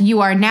yes,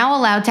 you are now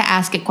allowed to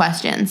ask it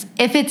questions.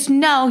 If it's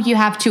no, you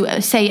have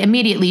to say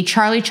immediately,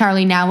 Charlie,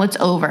 Charlie, now it's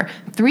over.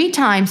 3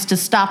 times to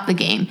stop the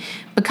game,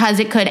 because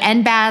it could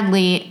end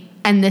badly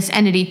and this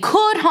entity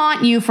could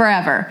haunt you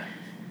forever.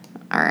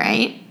 All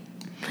right.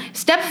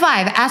 Step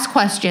 5, ask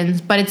questions,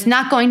 but it's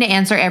not going to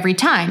answer every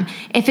time.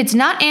 If it's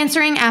not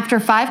answering after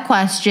 5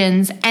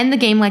 questions, end the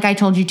game like I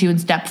told you to in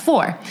step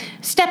 4.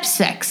 Step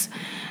 6,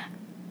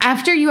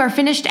 after you are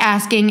finished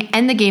asking,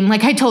 end the game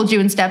like I told you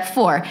in step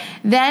 4.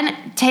 Then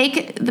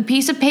take the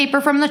piece of paper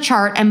from the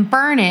chart and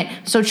burn it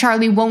so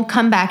Charlie won't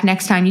come back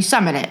next time you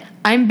summon it.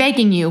 I'm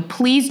begging you,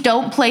 please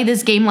don't play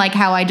this game like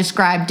how I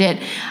described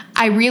it.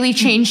 I really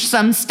changed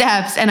some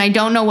steps and I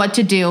don't know what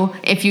to do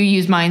if you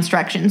use my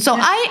instructions. So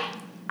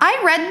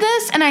I read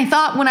this and I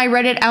thought when I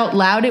read it out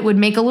loud it would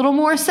make a little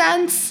more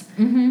sense.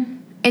 Mm-hmm.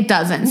 It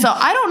doesn't. So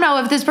I don't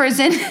know if this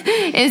person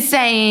is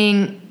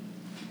saying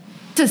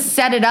to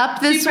set it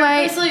up this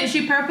way.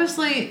 She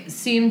purposely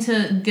seemed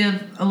to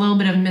give a little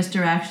bit of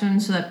misdirection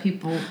so that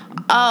people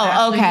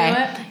Oh, okay. Do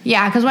it.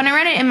 Yeah, because when I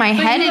read it in my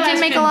head, it didn't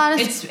make a lot of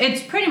sense.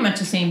 It's pretty much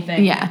the same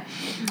thing. Yeah.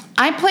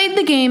 I played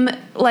the game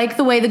like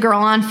the way the girl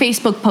on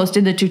Facebook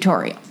posted the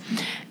tutorial.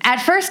 At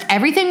first,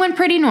 everything went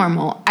pretty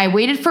normal. I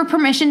waited for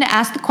permission to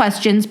ask the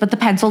questions, but the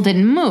pencil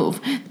didn't move.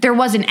 There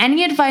wasn't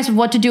any advice of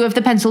what to do if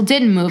the pencil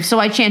didn't move, so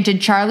I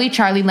chanted, Charlie,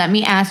 Charlie, let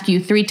me ask you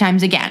 3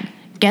 times again.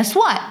 Guess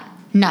what?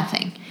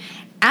 Nothing.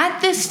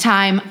 At this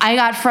time, I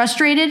got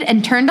frustrated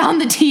and turned on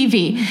the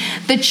TV.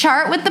 The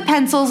chart with the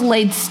pencils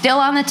laid still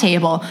on the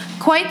table.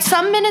 Quite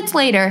some minutes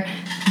later,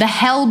 the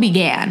hell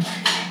began.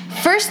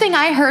 First thing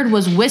I heard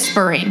was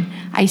whispering.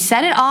 I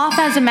set it off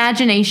as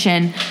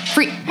imagination.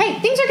 Hey,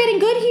 things are getting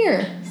good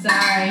here.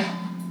 Sorry.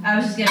 I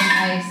was just getting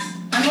ice.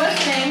 I'm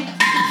listening.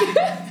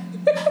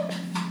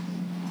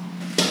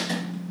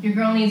 Your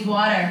girl needs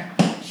water.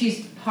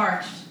 She's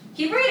parched.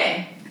 Keep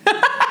reading.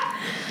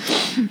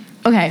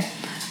 Okay.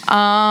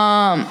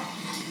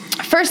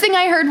 First thing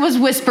I heard was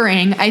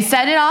whispering. I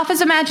set it off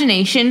as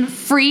imagination,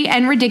 free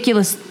and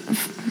ridiculous.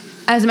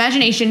 As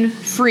imagination,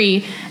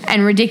 free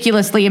and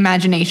ridiculously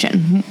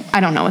imagination. I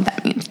don't know what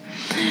that means.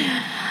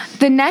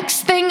 The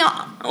next thing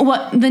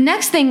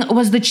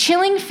was the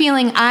chilling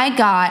feeling I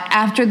got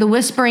after the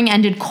whispering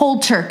ended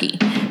cold turkey.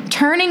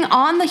 Turning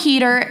on the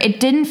heater, it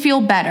didn't feel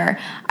better.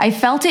 I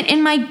felt it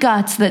in my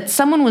guts that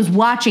someone was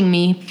watching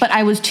me, but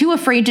I was too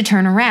afraid to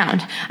turn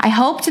around. I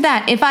hoped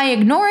that if I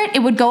ignore it, it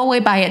would go away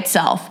by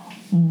itself.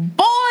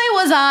 Boy,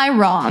 was I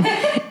wrong.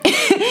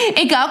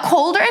 It got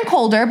colder and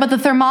colder, but the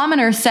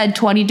thermometer said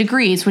 20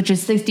 degrees, which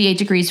is 68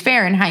 degrees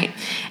Fahrenheit,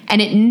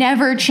 and it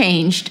never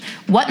changed.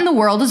 What in the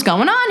world is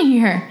going on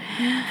here?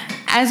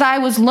 As I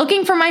was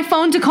looking for my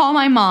phone to call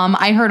my mom,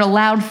 I heard a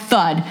loud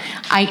thud.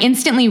 I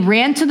instantly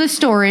ran to the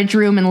storage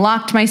room and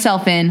locked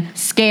myself in,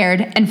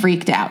 scared and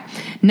freaked out.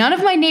 None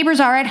of my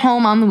neighbors are at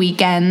home on the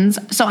weekends,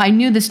 so I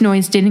knew this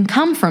noise didn't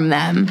come from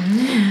them.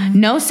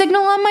 No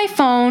signal on my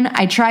phone.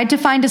 I tried to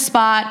find a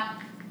spot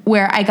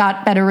where I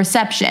got better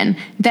reception.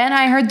 Then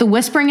I heard the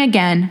whispering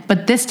again,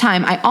 but this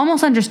time I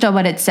almost understood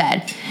what it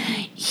said.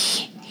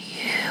 You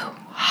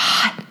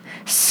hot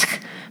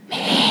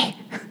me.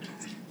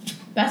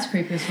 That's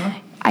creepy as fuck.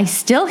 I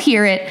still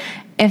hear it.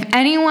 If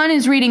anyone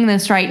is reading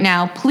this right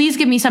now, please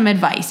give me some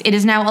advice. It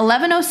is now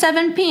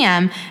 11:07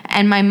 p.m.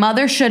 and my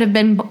mother should have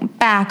been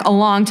back a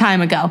long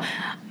time ago.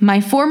 My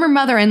former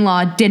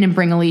mother-in-law didn't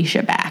bring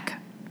Alicia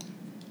back.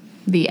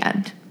 The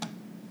end.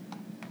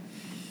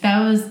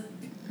 That was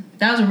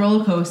a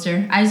roller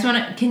coaster. I just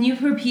want to. Can you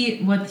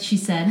repeat what she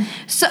said?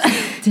 So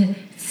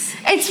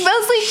it's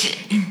mostly.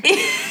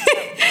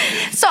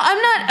 So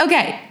I'm not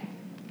okay.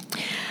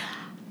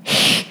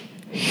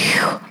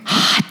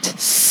 Hot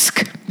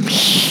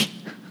me.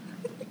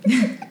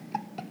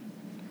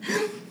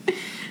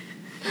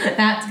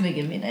 That's gonna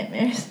give me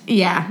nightmares.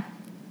 Yeah.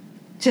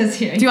 Just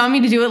hearing. Do you want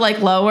me to do it like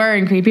lower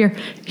and creepier?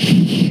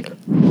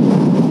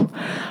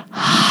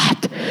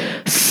 Hot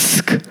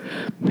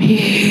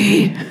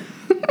me.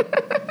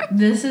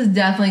 This is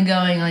definitely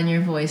going on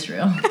your voice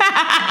reel.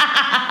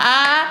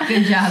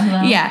 Good job,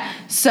 Lo. Yeah.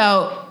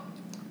 So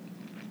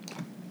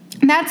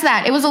that's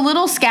that. It was a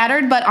little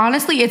scattered, but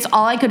honestly, it's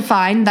all I could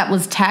find that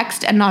was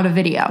text and not a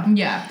video.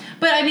 Yeah.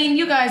 But I mean,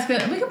 you guys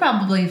we could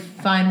probably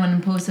find one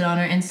and post it on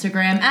our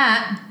Instagram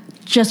at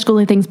Just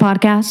Schooly Things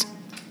Podcast.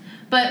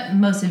 But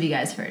most of you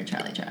guys heard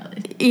Charlie.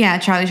 Yeah,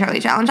 Charlie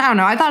Challenge. I don't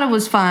know. I thought it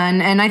was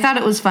fun, and I thought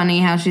it was funny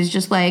how she's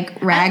just like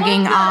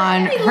ragging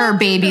on her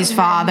baby's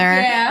father.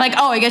 Yeah. Like,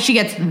 oh, I guess she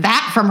gets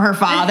that from her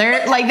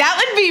father. Like, that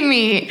would be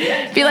me.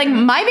 Be like,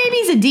 my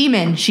baby's a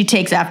demon. She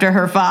takes after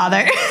her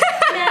father.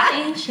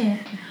 That ain't shit.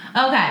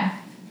 Okay.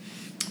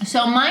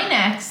 So my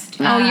next.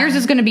 Yours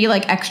is going to be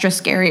like extra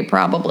scary,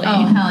 probably.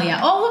 Oh, hell yeah.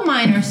 All of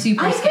mine are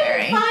super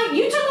scary.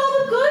 You took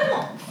all the good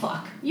ones.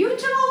 Fuck. You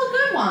took all the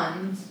good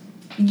ones.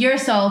 You're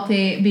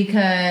salty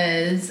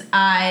because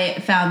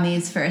I found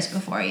these first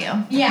before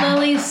you. Yeah.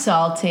 Lily's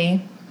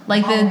salty.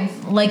 Like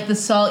the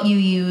salt you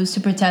use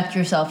to protect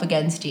yourself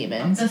against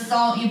demons. The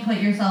salt you put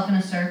yourself in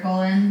a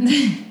circle in.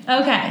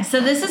 Okay, so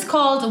this is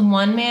called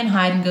One Man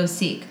Hide and Go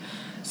Seek.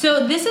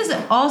 So this is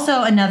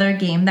also another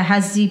game that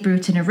has deep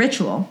roots in a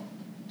ritual.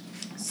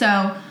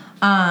 So,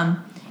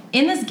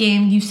 in this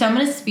game, you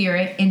summon a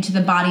spirit into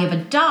the body of a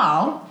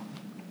doll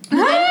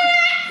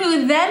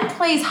who then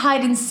plays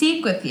hide and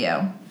seek with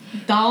you.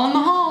 Doll in the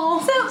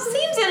hall. So,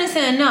 seems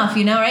innocent enough,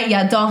 you know, right?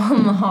 Yeah, doll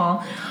in the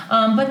hall.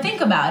 But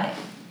think about it.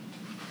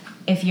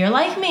 If you're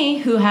like me,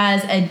 who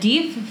has a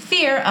deep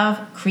fear of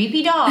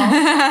creepy dolls,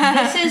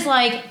 this is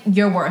like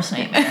your worst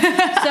nightmare.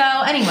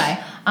 So, anyway,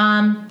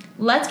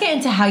 let's get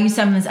into how you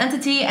summon this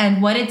entity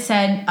and what's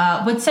said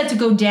to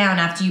go down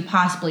after you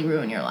possibly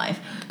ruin your life.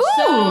 Ooh.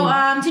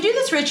 So, to do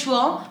this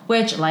ritual,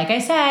 which, like I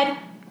said,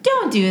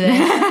 don't do this,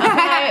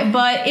 okay?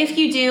 But if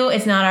you do,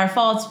 it's not our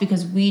fault. It's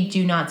because we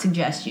do not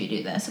suggest you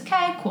do this,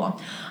 okay? Cool.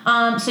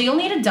 So you'll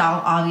need a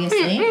doll,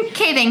 obviously.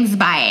 Okay, thanks,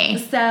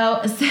 bye.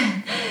 So,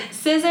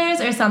 scissors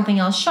or something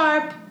else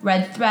sharp,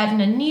 red thread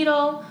and a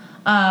needle,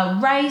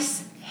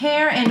 rice,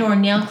 hair and or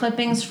nail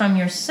clippings from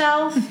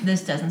yourself.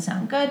 This doesn't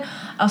sound good.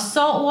 A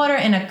salt water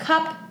in a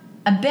cup,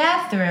 a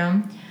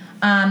bathroom.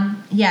 Yeah,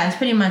 that's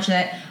pretty much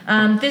it.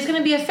 There's going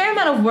to be a fair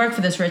amount of work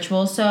for this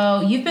ritual, so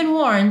you've been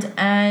warned.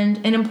 And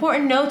an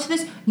important note to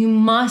this: you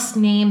must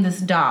name this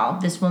doll.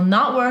 This will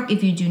not work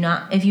if you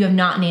have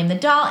not named the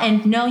doll.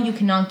 And no, you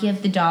cannot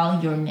give the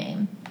doll your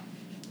name.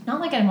 Not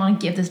like I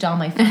want to give this doll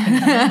my fucking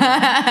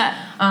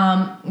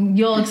name.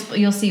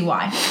 You'll see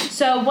why.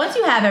 So once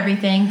you have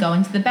everything, go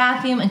into the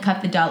bathroom and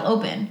cut the doll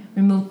open.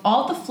 Remove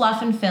all the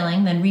fluff and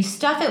filling, then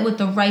restuff it with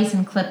the rice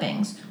and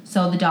clippings.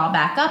 Sew the doll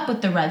back up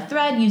with the red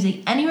thread,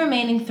 using any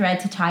remaining thread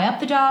to tie up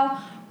the doll.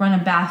 Run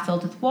a bath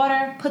filled with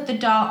water. Put the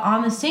doll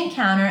on the sink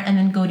counter and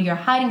then go to your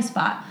hiding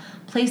spot.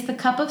 Place the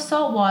cup of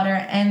salt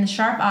water and the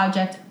sharp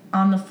object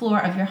on the floor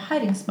of your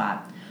hiding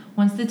spot.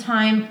 Once the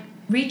time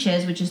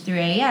reaches, which is 3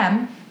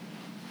 a.m.,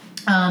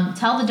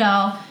 tell the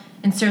doll,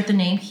 insert the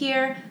name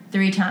here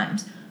 3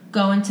 times.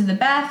 Go into the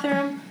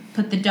bathroom,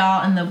 put the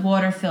doll in the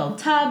water-filled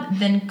tub,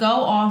 then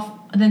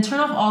turn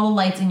off all the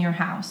lights in your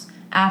house.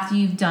 After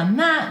you've done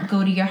that,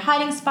 go to your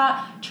hiding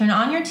spot, turn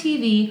on your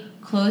TV,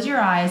 close your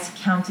eyes,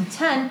 count to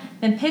 10,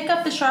 then pick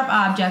up the sharp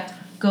object,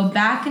 go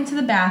back into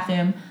the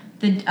bathroom.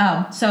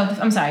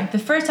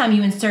 The first time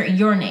you insert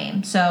your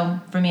name. So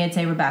for me, I'd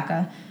say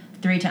Rebecca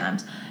 3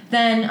 times.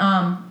 Then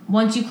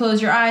once you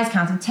close your eyes,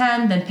 count to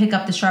 10, then pick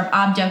up the sharp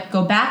object,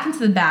 go back into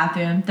the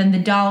bathroom. Then the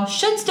doll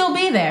should still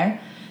be there.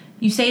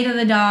 You say to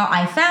the doll,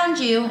 I found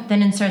you,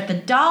 then insert the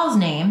doll's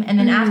name, and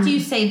then after you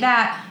say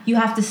that, you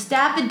have to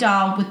stab the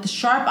doll with the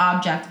sharp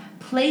object,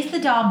 place the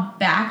doll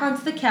back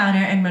onto the counter,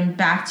 and run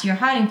back to your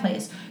hiding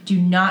place. Do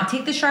not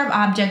take the sharp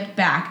object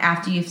back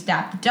after you've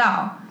stabbed the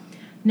doll.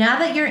 Now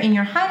that you're in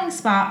your hiding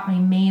spot,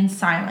 remain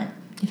silent.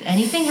 If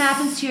anything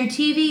happens to your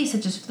TV,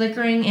 such as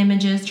flickering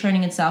images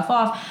turning itself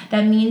off,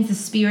 that means the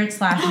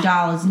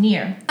spirit/doll is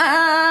near.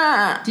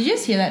 Did you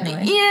just hear that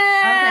noise? Yeah.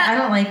 Okay, I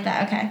don't like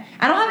that. Okay.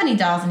 I don't have any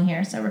dolls in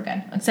here, so we're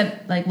good.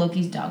 Except, like,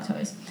 Loki's dog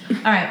toys.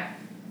 All right.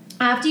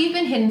 After you've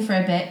been hidden for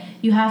a bit,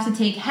 you have to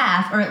take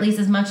half, or at least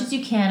as much as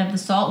you can, of the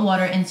salt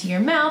water into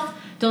your mouth.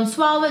 Don't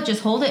swallow it,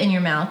 just hold it in your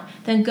mouth.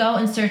 Then go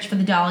and search for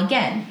the doll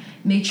again.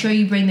 Make sure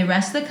you bring the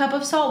rest of the cup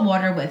of salt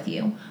water with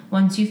you.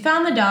 Once you've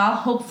found the doll,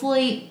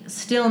 hopefully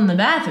still in the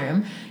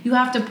bathroom, you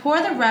have to pour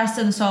the rest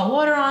of the salt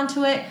water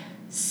onto it,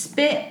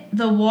 spit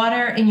the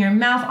water in your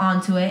mouth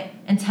onto it,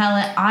 and tell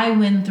it, I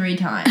win 3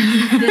 times.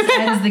 This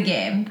ends the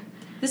game.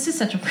 This is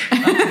such a weird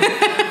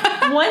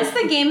Once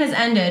the game has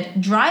ended,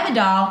 dry the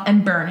doll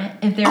and burn it.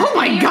 If there Oh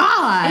my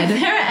God! If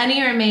there are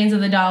any remains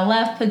of the doll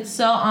left, put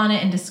salt on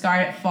it and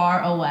discard it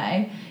far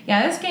away.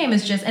 Yeah, this game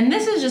is just, and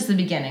this is just the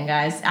beginning,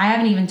 guys. I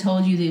haven't even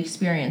told you the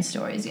experience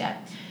stories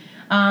yet.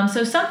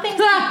 So something... What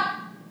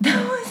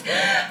was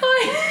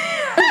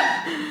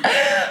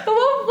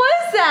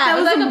that? That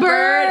was like a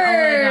bird.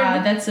 Oh my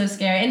God, that's so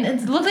scary. And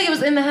it looked like it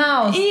was in the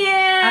house.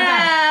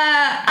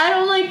 Yeah. I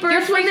don't like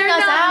birds You're when they're freaking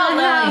us not out, in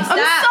the Lily. house. Stop.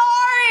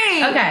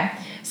 I'm sorry. Okay,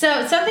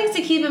 so some things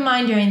to keep in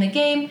mind during the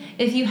game.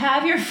 If you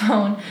have your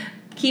phone,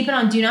 keep it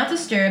on Do Not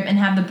Disturb and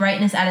have the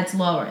brightness at its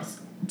lowest.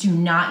 Do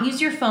not use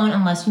your phone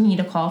unless you need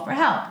a call for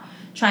help.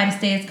 Try to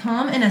stay as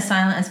calm and as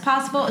silent as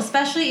possible,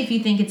 especially if you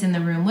think it's in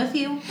the room with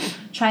you.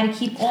 Try to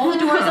keep all the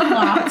doors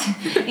unlocked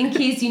in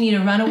case you need to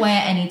run away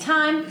at any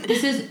time.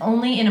 This is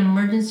only an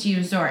emergency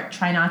resort.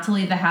 Try not to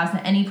leave the house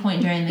at any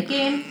point during the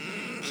game.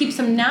 Keep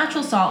some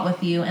natural salt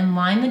with you and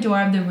line the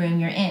door of the room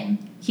you're in.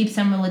 Keep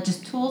some religious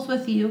tools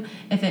with you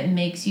if it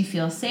makes you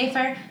feel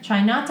safer.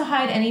 Try not to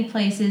hide any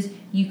places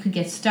you could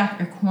get stuck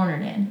or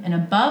cornered in. And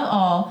above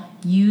all,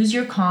 use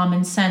your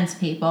common sense,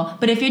 people.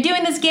 But if you're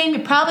doing this game, you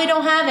probably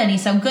don't have any,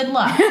 so good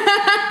luck.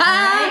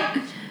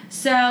 Alright?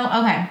 So,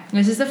 okay,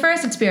 this is the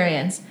first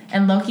experience,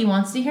 and Loki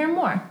wants to hear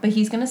more, but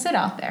he's going to sit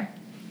out there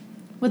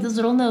with his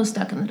little nose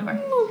stuck in the door.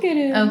 Look at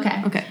him.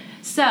 Okay.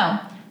 So,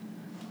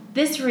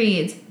 this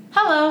reads,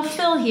 Hello,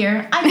 Phil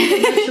here. I do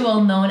a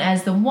ritual known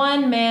as the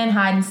one-man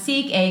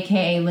hide-and-seek,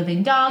 a.k.a.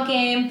 living doll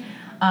game,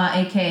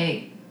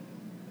 a.k.a.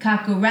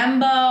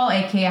 Kakurembo,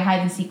 a.k.a.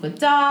 hide-and-seek with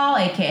doll,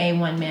 a.k.a.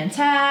 one-man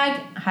tag,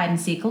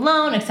 hide-and-seek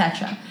alone,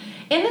 etc.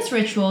 In this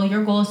ritual,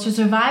 your goal is to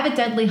survive a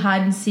deadly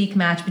hide-and-seek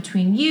match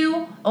between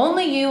you,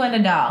 only you, and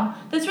a doll.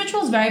 This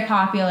ritual is very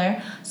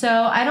popular,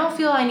 so I don't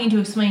feel I need to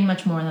explain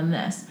much more than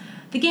this.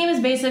 The game is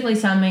basically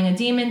summoning a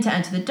demon to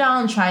enter the doll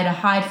and try to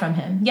hide from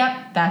him.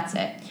 Yep, that's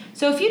it.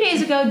 So a few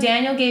days ago,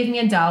 Daniel gave me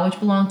a doll which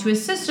belonged to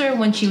his sister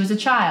when she was a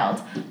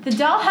child. The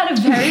doll had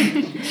a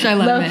very... Should I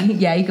let him in?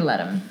 Yeah, you can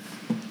let him.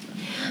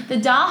 The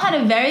doll had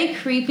a very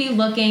creepy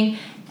looking...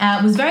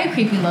 was very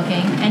creepy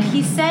looking, and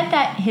he said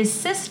that his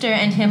sister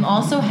and him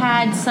also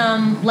had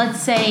some,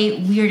 let's say,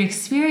 weird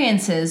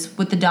experiences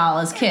with the doll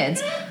as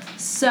kids.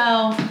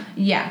 So,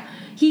 yeah.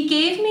 He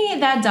gave me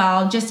that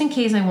doll just in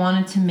case I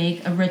wanted to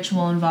make a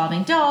ritual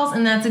involving dolls,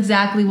 and that's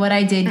exactly what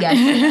I did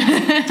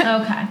yesterday.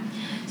 Okay.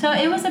 So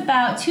it was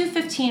about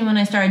 2:15 when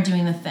I started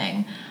doing the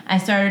thing. I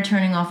started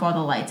turning off all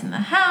the lights in the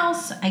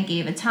house. I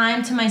gave a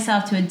time to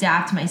myself to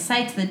adapt my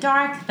sight to the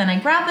dark. Then I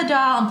grabbed the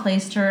doll and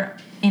placed her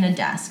in a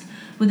desk.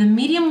 With a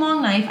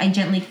medium-long knife, I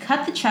gently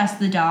cut the chest of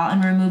the doll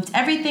and removed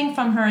everything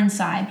from her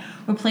inside,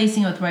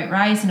 replacing it with white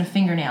rice and a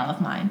fingernail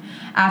of mine.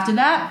 After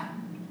that,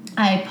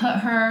 I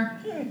put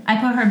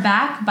her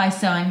back by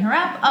sewing her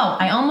up. Oh,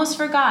 I almost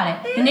forgot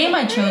it. The name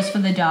I chose for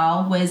the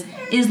doll was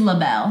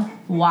Islabelle.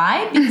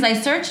 Why? Because I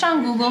searched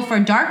on Google for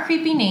dark,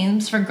 creepy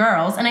names for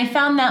girls, and I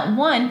found that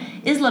one,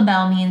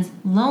 Islabelle, means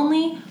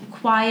lonely,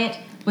 quiet,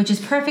 which is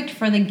perfect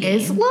for the game.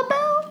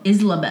 Islabelle?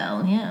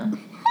 Islabelle, yeah.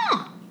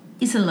 Huh.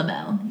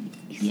 Islabelle.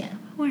 Yeah.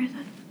 Where is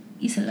that?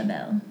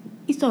 Islabelle.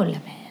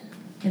 Isolabelle.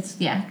 It's,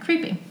 yeah,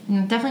 creepy.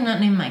 Definitely not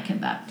naming my kid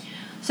that.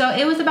 So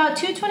it was about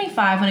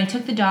 2:25 when I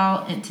took the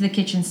doll to the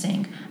kitchen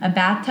sink. A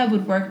bathtub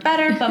would work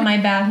better, but my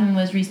bathroom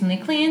was recently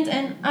cleaned,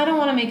 and I don't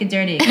want to make it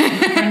dirty again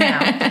for now.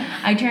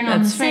 I turned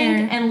on the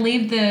sink and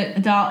leave the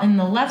doll in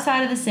the left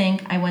side of the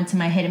sink. I went to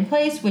my hidden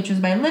place, which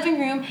was my living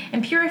room,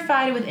 and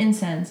purified it with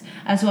incense,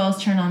 as well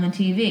as turned on the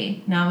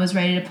TV. Now I was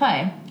ready to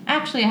play.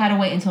 Actually, I had to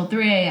wait until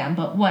 3 a.m.,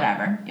 but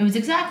whatever. It was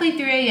exactly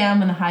 3 a.m.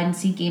 when the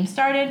hide-and-seek game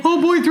started.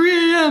 Oh boy,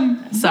 3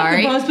 a.m.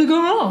 Sorry. What could possibly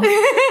go wrong?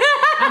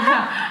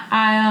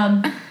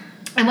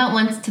 I went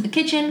once to the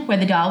kitchen where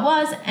the doll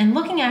was, and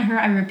looking at her,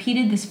 I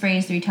repeated this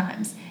phrase 3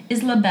 times.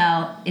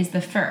 Islabelle is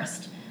the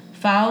first.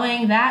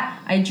 Following that,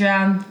 I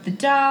drowned the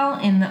doll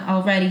in the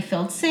already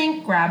filled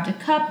sink, grabbed a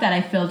cup that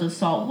I filled with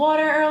salt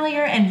water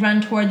earlier, and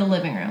run toward the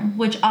living room,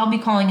 which I'll be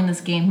calling in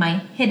this game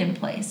my hidden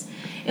place.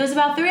 It was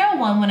about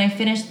 3:01 when I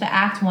finished the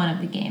Act 1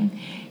 of the game.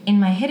 In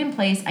my hidden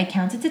place, I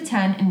counted to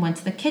 10 and went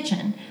to the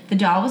kitchen. The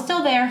doll was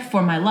still there,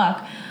 for my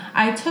luck.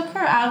 I took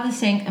her out of the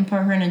sink and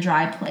put her in a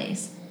dry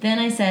place. Then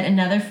I said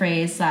another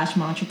phrase /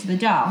 mantra to the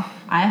doll.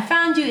 I have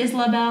found you,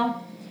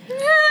 Isabel.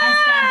 I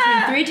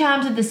stabbed her 3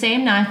 times with the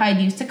same knife I'd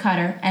used to cut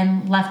her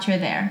and left her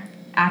there.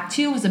 Act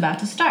 2 was about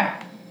to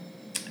start.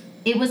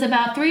 It was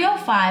about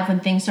 3:05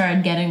 when things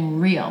started getting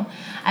real.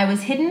 I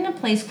was hidden in a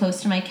place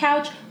close to my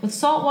couch with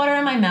salt water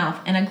in my mouth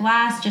and a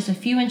glass just a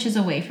few inches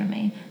away from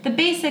me. The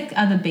basic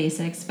of the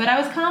basics, but I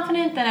was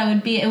confident that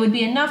it would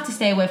be enough to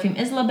stay away from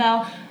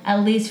Isabel, at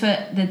least for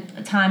the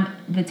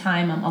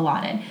time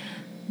allotted.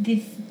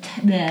 The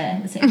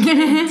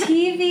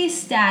TV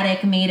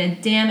static made a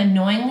damn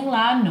annoyingly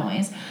loud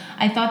noise.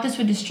 I thought this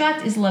would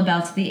distract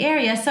Isabel to the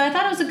area, so I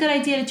thought it was a good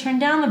idea to turn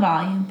down the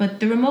volume, but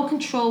the remote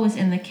control was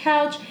in the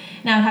couch,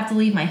 and I would have to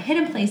leave my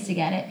hidden place to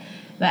get it.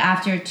 But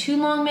after 2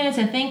 long minutes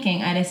of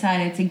thinking, I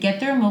decided to get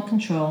the remote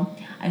control.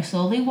 I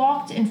slowly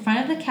walked in front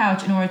of the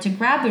couch in order to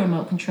grab the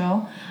remote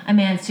control. I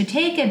managed to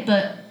take it,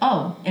 but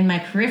in my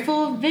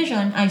peripheral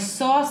vision, I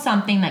saw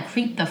something that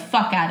creeped the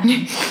fuck out of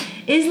me.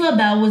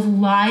 Isabel was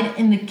lying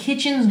in the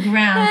kitchen's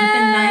ground with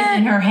a knife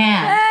in her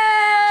hand.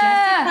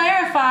 Just to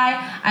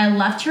clarify, I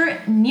left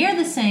her near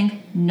the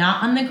sink,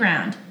 not on the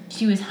ground.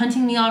 She was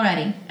hunting me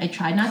already. I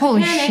tried not to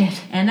panic,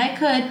 and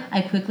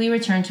I quickly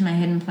returned to my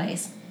hidden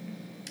place.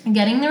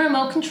 Getting the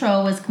remote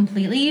control was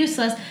completely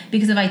useless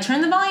because if I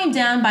turned the volume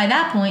down, by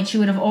that point she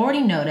would have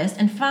already noticed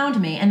and found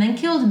me and then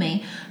killed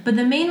me. But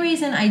the main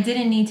reason I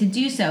didn't need to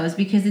do so is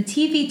because the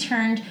TV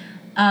turned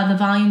the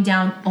volume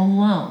down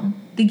alone.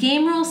 The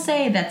game rules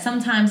say that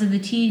sometimes if the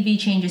TV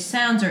changes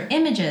sounds or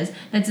images,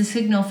 that's a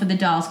signal for the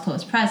doll's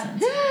close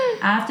presence.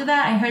 After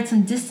that, I heard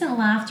some distant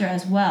laughter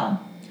as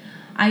well.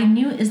 I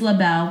knew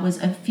Isabel was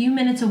a few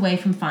minutes away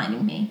from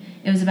finding me.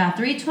 It was about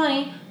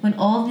 3:20 when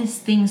all these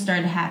things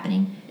started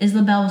happening.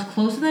 Isabel was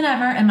closer than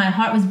ever, and my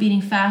heart was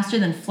beating faster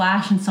than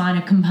Flash and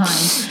Sonic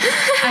combined.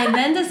 I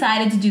then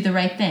decided to do the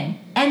right thing.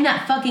 End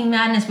that fucking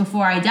madness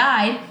before I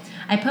died.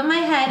 I put my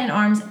head and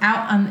arms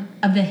out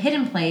of the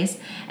hidden place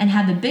and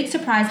had the big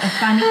surprise of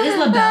finding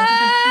Isabel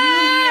just a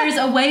few meters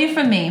away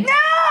from me.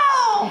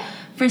 No!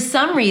 For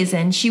some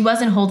reason, she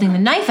wasn't holding the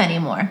knife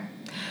anymore.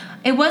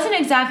 It wasn't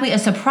exactly a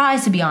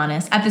surprise, to be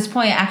honest. At this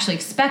point, I actually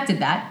expected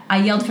that. I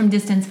yelled from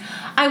distance,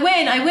 I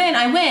win, I win,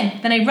 I win.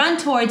 Then I run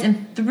towards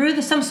and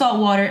threw some salt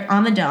water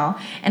on the doll,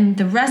 and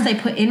the rest I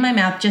put in my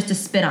mouth just to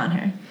spit on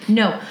her.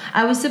 No,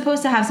 I was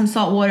supposed to have some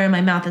salt water in my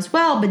mouth as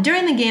well, but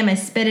during the game I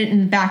spit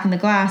it back in the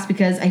glass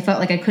because I felt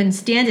like I couldn't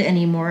stand it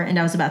anymore and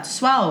I was about to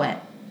swallow it.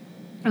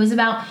 It was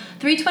about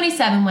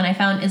 3:27 when I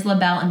found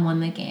Isabel and won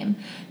the game.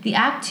 The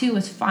Act 2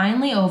 was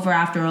finally over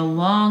after a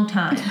long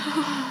time.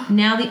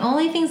 Now the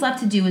only things left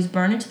to do was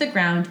burn it to the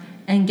ground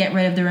and get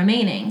rid of the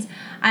remainings.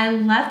 I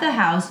left the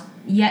house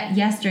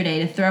yesterday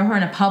to throw her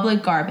in a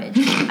public garbage.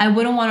 I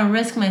wouldn't want to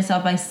risk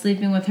myself by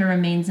sleeping with her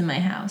remains in my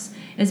house.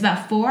 It was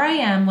about 4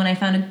 a.m. when I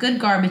found a good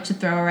garbage to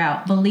throw her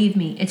out. Believe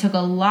me, it took a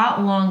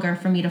lot longer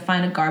for me to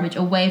find a garbage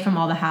away from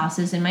all the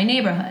houses in my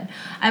neighborhood.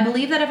 I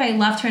believe that if I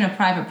left her in a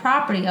private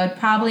property, I would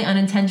probably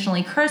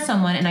unintentionally curse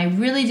someone, and I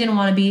really didn't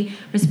want to be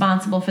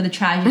responsible for the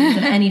tragedies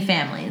of any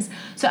families.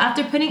 So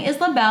after putting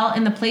Isabel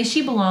in the place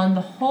she belonged,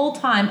 the whole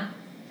time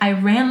I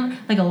ran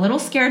like a little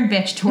scared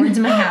bitch towards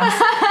my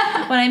house.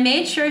 When I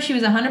made sure she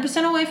was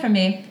 100% away from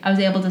me, I was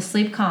able to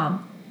sleep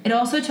calm. It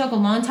also took a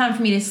long time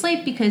for me to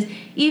sleep because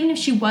even if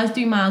she was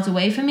 3 miles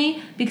away from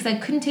me, because I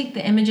couldn't take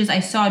the images I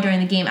saw during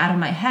the game out of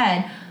my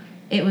head,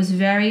 it was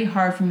very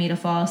hard for me to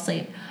fall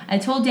asleep. I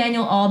told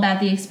Daniel all about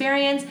the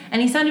experience,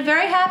 and he sounded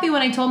very happy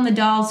when I told him the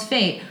doll's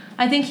fate.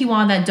 I think he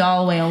wanted that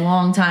doll away a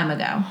long time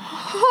ago.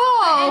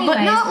 Oh,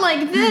 but not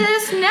like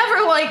this.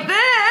 Never like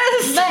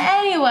this. But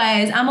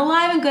anyways, I'm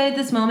alive and good at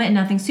this moment, and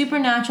nothing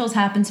supernatural has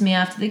happened to me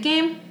after the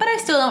game, but I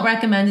still don't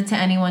recommend it to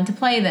anyone to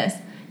play this.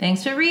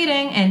 Thanks for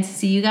reading, and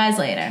see you guys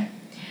later.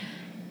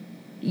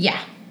 Yeah.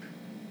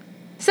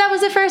 So that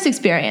was the first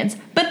experience.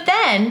 But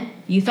then,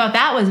 you thought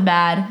that was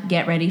bad.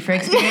 Get ready for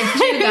experience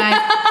 2, guys.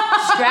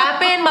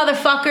 Strap in,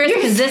 motherfuckers,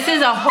 because this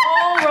is a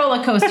whole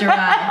roller coaster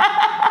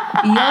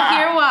ride. You'll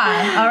hear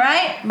why. All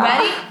right?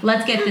 Ready?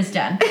 Let's get this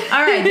done.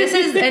 All right, this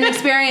is an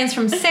experience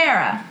from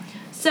Sarah.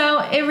 So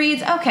it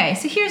reads, okay,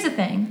 so here's the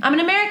thing. I'm an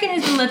American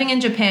who's been living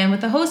in Japan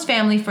with a host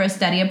family for a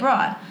study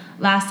abroad.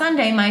 Last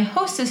Sunday, my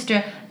host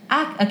sister,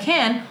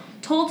 Akan,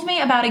 told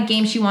me about a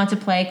game she wanted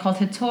to play called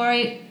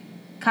Hitori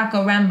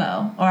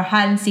Kakorembo, or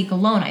Hide and Seek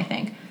Alone, I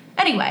think.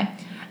 Anyway,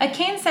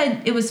 Akan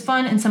said it was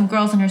fun and some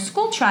girls in her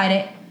school tried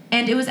it,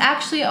 and it was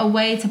actually a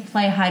way to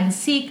play hide and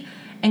seek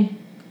and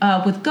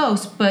with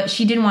ghosts, but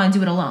she didn't want to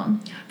do it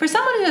alone. For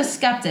someone who's a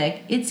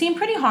skeptic, it seemed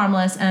pretty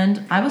harmless,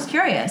 and I was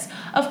curious.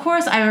 Of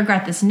course, I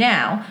regret this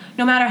now.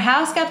 No matter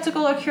how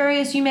skeptical or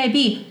curious you may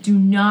be, do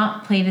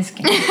not play this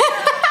game.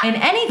 In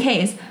any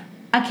case,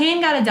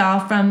 Akan got a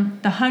doll from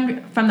the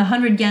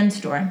 100 yen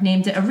store,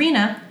 named it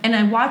Arena, and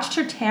I watched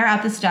her tear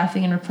out the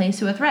stuffing and replace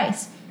it with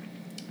rice.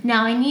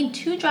 Now I need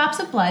 2 drops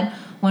of blood,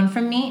 One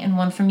from me and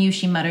one from you,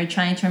 she muttered,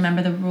 trying to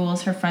remember the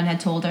rules her friend had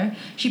told her.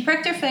 She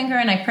pricked her finger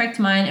and I pricked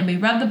mine, and we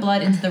rubbed the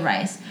blood into the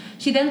rice.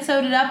 She then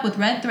sewed it up with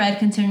red thread,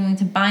 continuing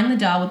to bind the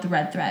doll with the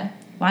red thread.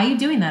 Why are you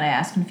doing that? I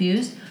asked,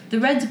 confused. The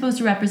red's supposed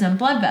to represent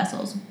blood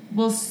vessels.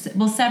 We'll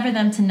sever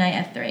them tonight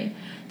at 3.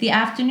 The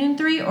afternoon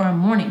 3 or a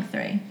morning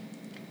 3?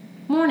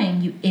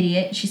 Morning, you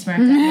idiot, she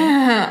smirked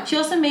at me. She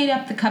also made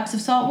up the cups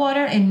of salt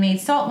water and made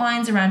salt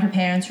lines around her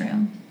parents'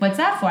 room. What's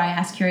that for? I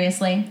asked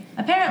curiously.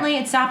 Apparently,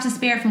 it stops a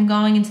spirit from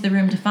going into the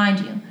room to find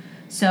you.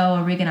 So,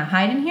 are we gonna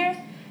hide in here?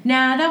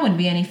 Nah, that wouldn't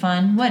be any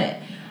fun, would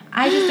it?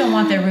 I just don't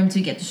want their room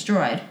to get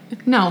destroyed.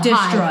 No,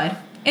 destroyed.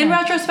 In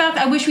retrospect,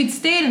 I wish we'd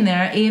stayed in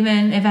there,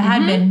 even if it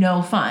had been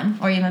no fun.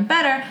 Or even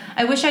better,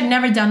 I wish I'd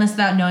never done this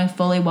without knowing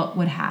fully what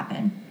would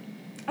happen.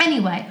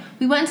 Anyway,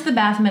 we went into the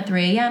bathroom at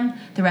 3 a.m.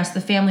 The rest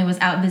of the family was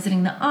out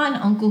visiting the aunt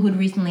and uncle who'd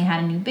recently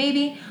had a new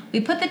baby.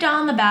 We put the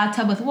doll in the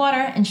bathtub with water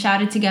and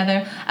shouted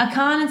together,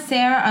 Akan and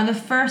Sarah are the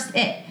first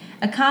it.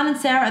 Akan and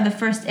Sarah are the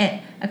first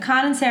it.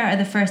 Akan and Sarah are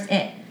the first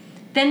it.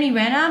 Then we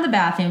ran out of the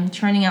bathroom,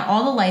 turning out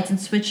all the lights and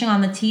switching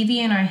on the TV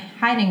in our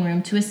hiding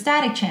room to a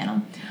static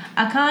channel.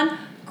 Akan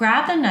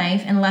grabbed a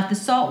knife and left the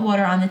salt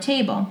water on the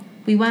table.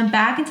 We went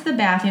back into the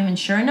bathroom, and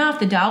sure enough,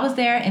 the doll was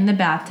there in the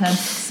bathtub,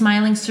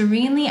 smiling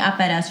serenely up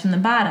at us from the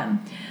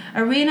bottom.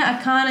 Arena,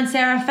 Akan, and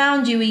Sarah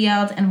found you, we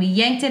yelled, and we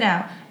yanked it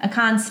out.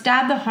 Akan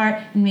stabbed the heart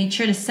and made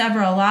sure to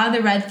sever a lot of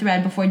the red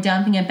thread before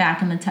dumping it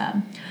back in the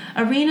tub.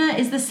 Arena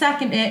is the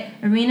second it,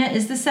 Arena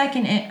is the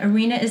second it,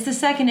 Arena is the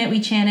second it, we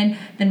chanted,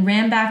 then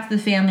ran back to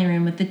the family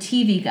room with the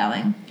TV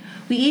going.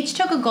 We each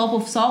took a gulp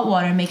of salt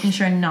water, making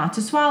sure not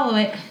to swallow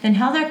it, then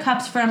held our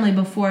cups firmly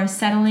before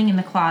settling in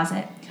the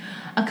closet.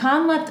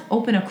 Akan left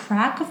open a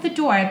crack of the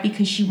door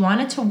because she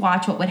wanted to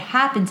watch what would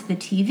happen to the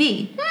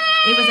TV.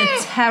 It was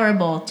a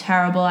terrible,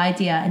 terrible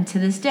idea, and to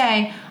this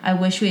day, I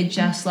wish we had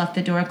just left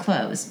the door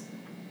closed.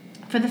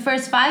 For the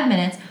first 5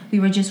 minutes, we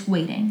were just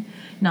waiting.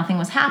 Nothing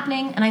was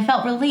happening, and I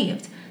felt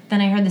relieved.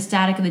 Then I heard the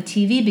static of the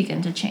TV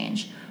begin to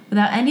change.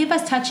 Without any of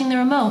us touching the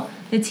remote,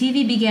 the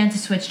TV began to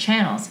switch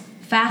channels.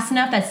 Fast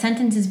enough that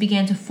sentences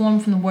began to form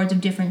from the words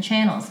of different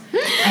channels.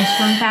 I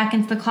shrunk back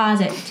into the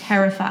closet,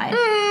 terrified.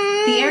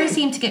 The air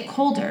seemed to get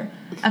colder.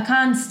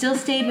 Akan still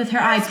stayed with her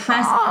eyes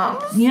pressed.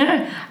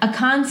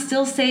 Akan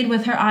still stayed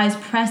with her eyes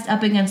pressed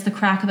up against the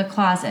crack of the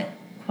closet.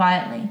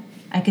 Quietly,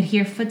 I could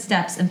hear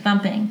footsteps and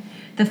thumping.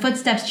 The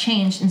footsteps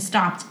changed and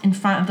stopped in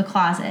front of the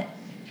closet.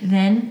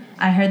 Then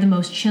I heard the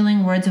most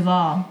chilling words of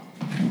all.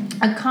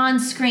 Akan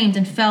screamed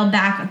and fell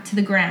back to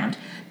the ground.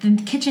 The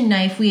kitchen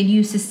knife we had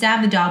used to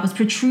stab the doll was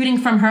protruding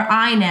from her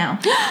eye now.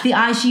 The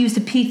eye she used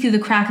to peek through the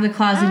crack of the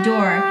closet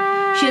door.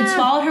 She had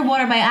swallowed her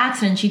water by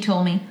accident, she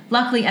told me.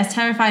 Luckily, as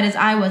terrified as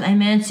I was, I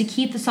managed to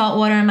keep the salt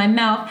water in my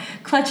mouth,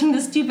 clutching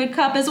the stupid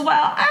cup as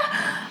well.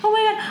 Oh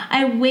my God.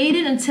 I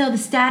waited until the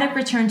static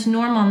returned to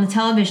normal on the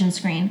television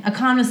screen.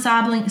 Akan was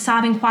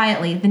sobbing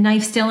quietly, the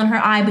knife still in her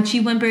eye, but she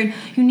whimpered,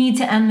 "You need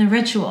to end the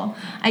ritual."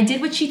 I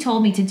did what she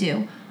told me to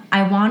do.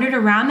 I wandered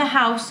around the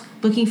house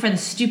looking for the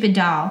stupid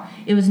doll.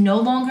 It was no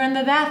longer in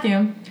the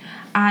bathroom.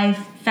 I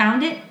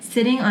found it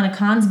sitting on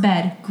Akan's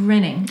bed,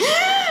 grinning.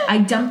 I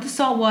dumped the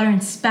salt water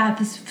and spat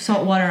the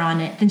salt water on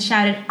it, then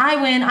shouted, "I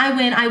win, I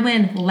win, I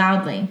win,"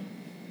 loudly.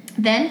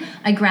 Then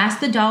I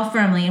grasped the doll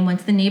firmly and went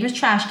to the neighbor's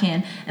trash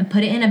can and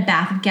put it in a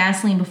bath of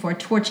gasoline before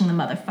torching the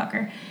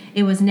motherfucker.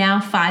 It was now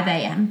 5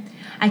 a.m.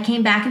 I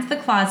came back into the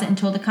closet and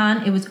told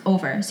Akan it was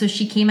over, so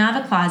she came out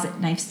of the closet,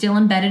 knife still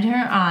embedded in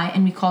her eye,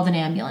 and we called an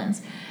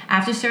ambulance.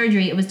 After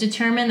surgery, it was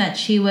determined that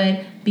she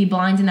would be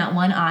blind in that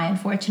one eye,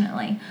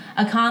 unfortunately.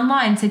 Akan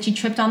lied and said she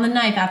tripped on the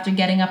knife after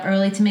getting up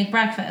early to make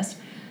breakfast.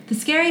 The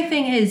scary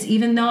thing is,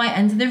 even though I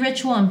ended the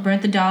ritual and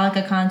burnt the doll like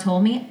Akan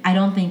told me, I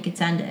don't think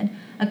it's ended.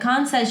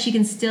 Akan says she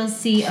can still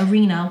see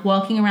Arena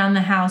walking around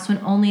the house when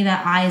only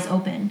that eye is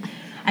open.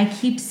 I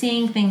keep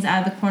seeing things out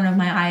of the corner of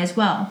my eye as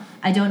well.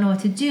 I don't know what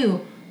to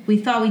do. We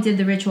thought we did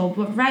the ritual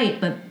right,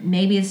 but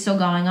maybe it's still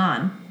going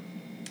on.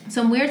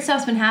 Some weird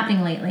stuff's been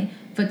happening lately.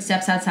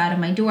 Footsteps outside of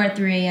my door at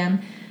 3 a.m.,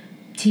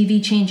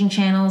 TV changing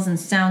channels and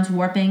sounds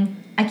warping.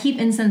 I keep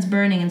incense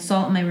burning and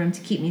salt in my room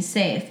to keep me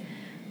safe.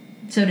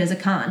 So does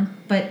Akan.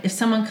 But if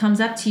someone comes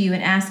up to you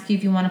and asks you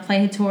if you want to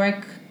play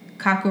Hattori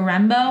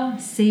Kakurembo,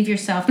 save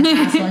yourself the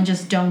hassle and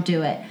just don't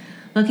do it.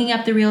 Looking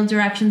up the real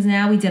directions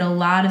now, we did a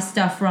lot of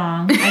stuff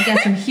wrong. I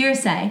guess from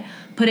hearsay,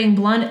 putting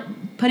blood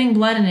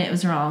in it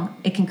was wrong.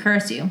 It can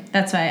curse you.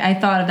 That's why I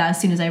thought of that as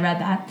soon as I read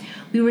that.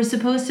 We were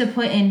supposed to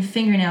put in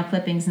fingernail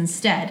clippings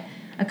instead.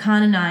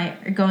 Akan and I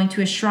are going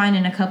to a shrine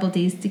in a couple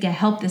days to get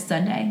help this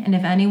Sunday. And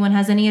if anyone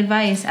has any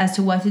advice as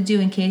to what to do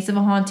in case of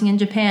a haunting in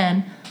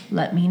Japan,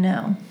 let me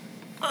know.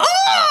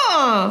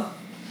 Oh!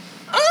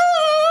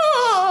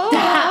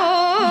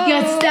 Stop! You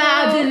got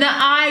stabbed in the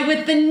eye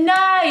with the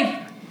knife!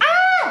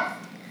 Ah!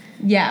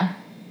 Yeah.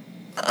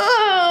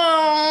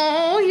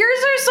 Oh,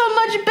 yours are so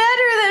much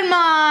better than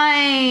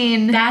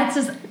mine. That's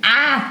just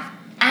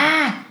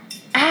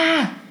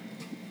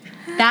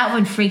That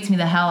one freaked me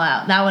the hell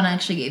out. That one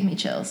actually gave me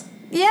chills.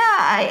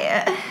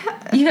 Yeah,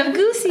 You have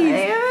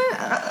goosies.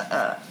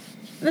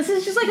 This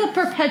is just like a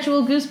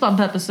perpetual Goosebump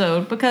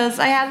episode because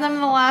I had them in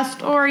the last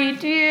story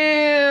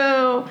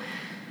too.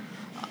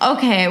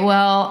 Okay,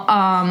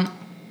 well,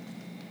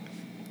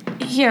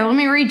 here, let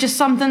me read just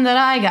something that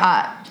I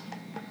got.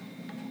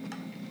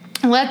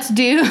 Let's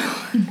do...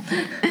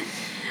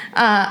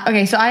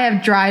 okay, so I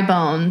have Dry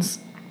Bones.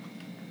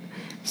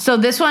 So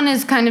this one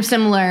is kind of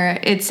similar.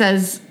 It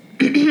says...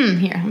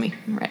 here, let me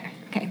write it.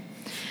 Okay.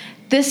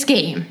 This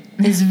game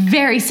is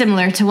very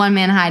similar to One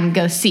Man Hide and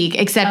Go Seek,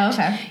 except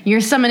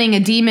you're summoning a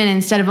demon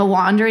instead of a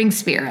wandering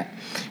spirit.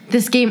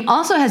 This game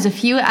also has a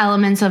few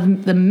elements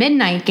of the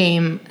Midnight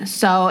game,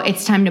 so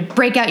it's time to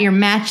break out your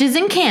matches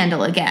and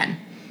candle again.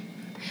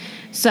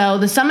 So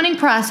the summoning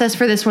process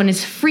for this one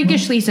is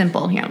freakishly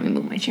simple. Here, let me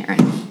move my chair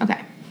in.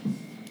 Okay.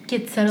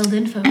 Get settled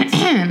in, folks.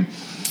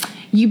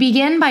 You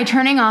begin by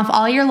turning off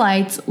all your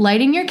lights,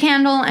 lighting your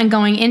candle, and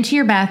going into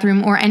your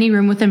bathroom or any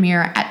room with a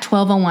mirror at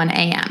 12:01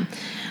 a.m.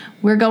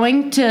 We're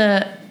going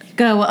to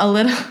go a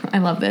little... I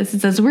love this.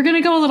 It says, we're going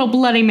to go a little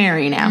Bloody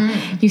Mary now.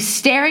 You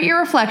stare at your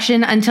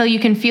reflection until you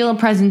can feel a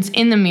presence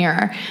in the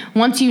mirror.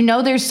 Once you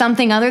know there's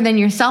something other than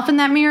yourself in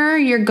that mirror,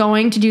 you're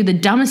going to do the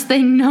dumbest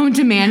thing known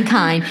to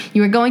mankind.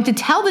 You are going to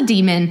tell the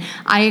demon,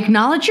 I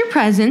acknowledge your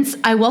presence.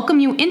 I welcome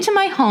you into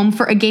my home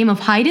for a game of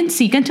hide and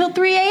seek until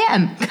 3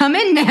 a.m. Come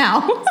in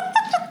now.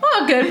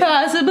 What could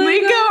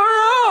possibly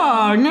go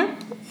wrong?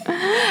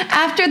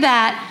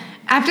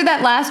 After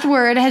that last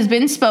word has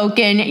been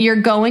spoken,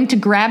 you're going to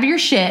grab your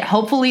shit.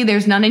 Hopefully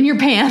there's none in your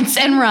pants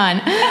and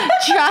run.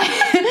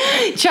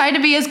 Try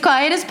to be as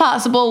quiet as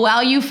possible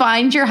while you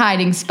find your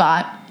hiding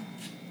spot.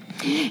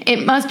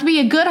 It must be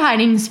a good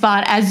hiding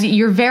spot as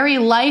your very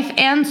life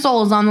and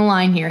soul is on the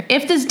line here.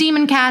 If this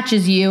demon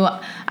catches you,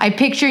 I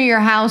picture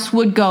your house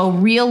would go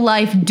real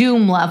life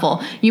Doom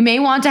level. You may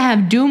want to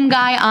have Doom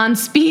Guy on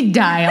speed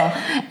dial.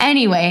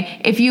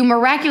 Anyway, if you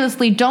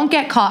miraculously don't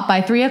get caught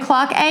by 3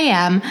 o'clock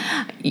a.m.,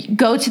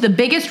 go to the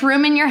biggest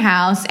room in your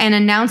house and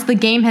announce the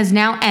game has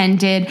now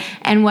ended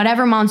and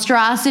whatever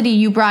monstrosity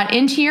you brought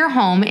into your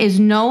home is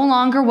no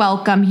longer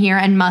welcome here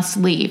and must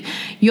leave.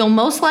 You'll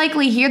most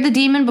likely hear the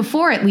demon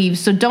before it leaves,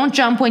 so don't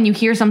jump when you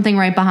hear something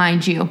right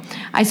behind you.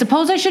 I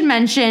suppose I should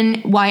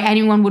mention why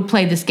anyone would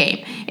play this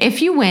game.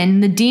 If you win,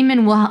 the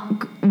demon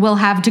will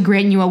have to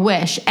grant you a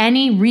wish.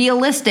 Any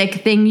realistic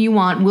thing you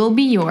want will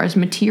be yours,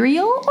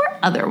 material or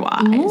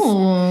otherwise.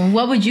 Ooh,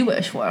 what would you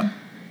wish for?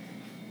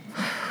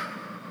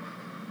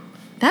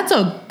 That's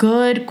a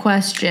good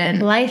question.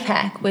 Life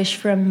hack, wish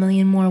for 1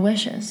 million more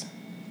wishes.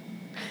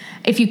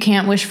 If you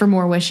can't wish for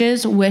more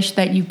wishes, wish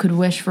that you could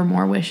wish for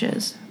more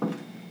wishes.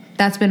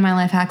 That's been my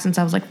life hack since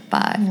I was like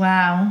 5.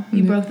 Wow.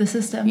 You broke the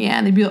system.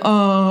 Yeah, they'd be like,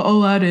 oh,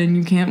 Aladdin,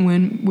 you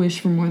can't wish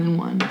for more than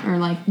one. Or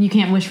like, you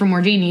can't wish for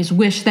more genies.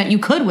 Wish that you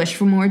could wish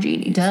for more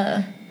genies.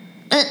 Duh.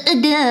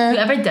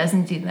 Whoever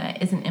doesn't do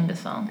that is an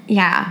imbecile.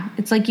 Yeah.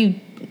 It's like you...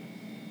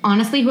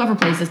 Honestly, whoever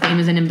plays this game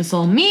is an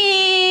imbecile.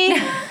 Me!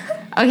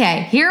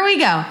 Okay, here we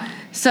go.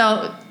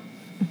 So,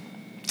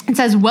 it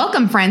says,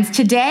 welcome, friends.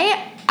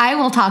 Today, I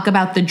will talk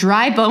about the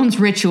Dry Bones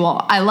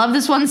ritual. I love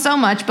this one so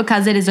much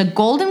because it is a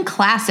golden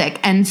classic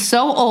and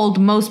so old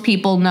most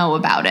people know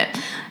about it.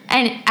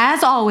 And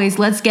as always,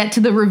 let's get to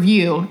the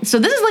review. So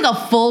this is like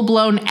a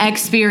full-blown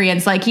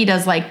experience. Like he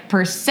does like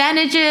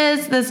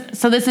percentages.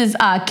 This is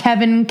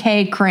Kevin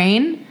K.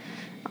 Crane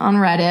on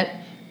Reddit.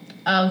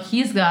 Oh,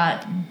 he's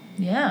got,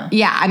 yeah.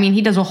 Yeah, I mean,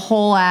 he does a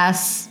whole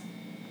ass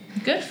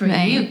good for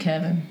thing. you,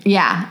 Kevin.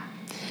 Yeah.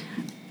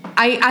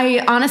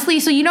 I honestly,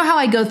 so you know how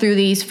I go through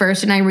these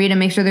first and I read and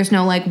make sure there's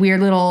no like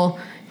weird little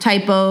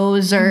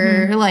typos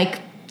or like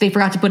they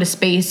forgot to put a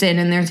space in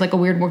and there's like a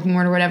weird working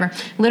word or whatever.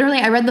 Literally,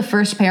 I read the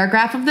first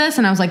paragraph of this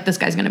and I was like, this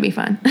guy's gonna be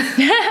fun.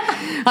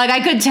 Like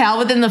I could tell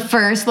within the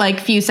first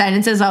like few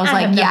sentences, I was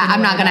I'm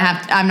not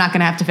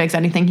gonna have to fix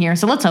anything here.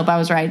 So let's hope I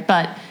was right,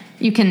 but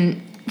you can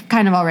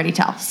kind of already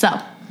tell. So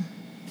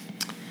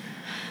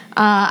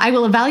I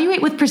will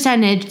evaluate with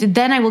percentage,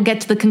 then I will get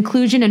to the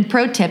conclusion and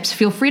pro tips.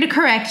 Feel free to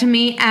correct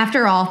me.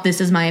 After all,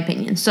 this is my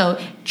opinion. So,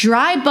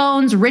 Dry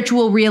Bones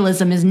ritual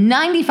realism is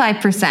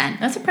 95%.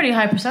 That's a pretty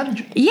high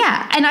percentage.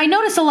 Yeah, and I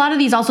noticed a lot of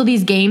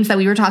these games that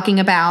we were talking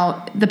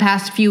about, the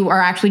past few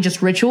are actually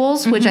just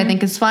rituals, which I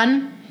think is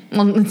fun.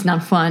 Well, it's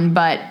not fun,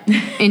 but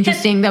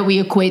interesting that we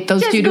equate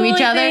those two to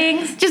each other.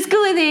 Just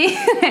gooey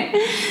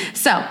things.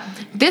 So,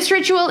 this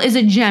ritual is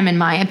a gem in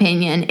my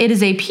opinion. It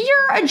is a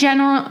pure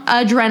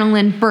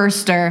adrenaline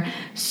burster.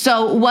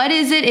 So what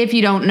is it if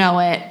you don't know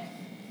it?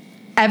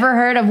 Ever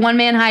heard of One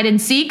Man Hide and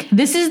Seek?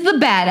 This is the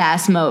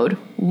badass mode.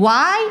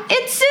 Why?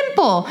 It's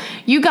simple.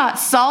 You got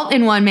salt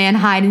in One Man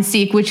Hide and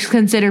Seek, which is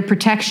considered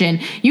protection.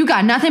 You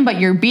got nothing but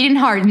your beating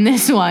heart in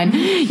this one.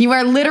 You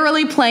are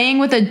literally playing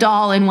with a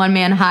doll in One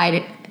Man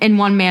Hide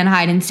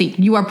and Seek.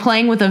 You are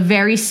playing with a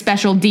very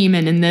special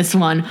demon in this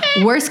one.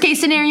 Worst case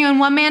scenario in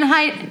One Man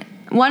Hide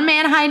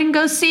and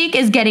Go Seek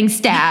is getting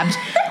stabbed.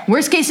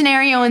 Worst case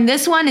scenario in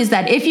this one is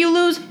that if you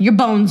lose, your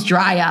bones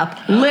dry up.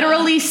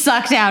 Literally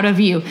sucked out of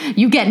you.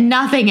 You get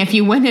nothing if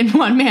you win in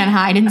One Man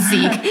Hide and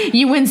Seek.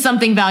 You win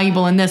something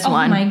valuable in this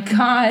one. Oh my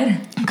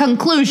God.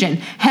 Conclusion.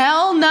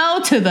 Hell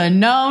no to the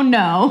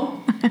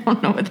no. I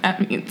don't know what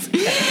that means.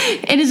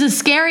 It is a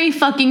scary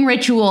fucking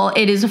ritual.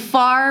 It is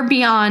far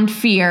beyond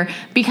fear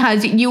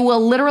because you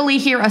will literally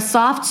hear a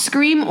soft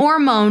scream or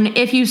moan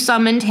if you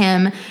summoned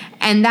him,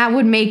 and that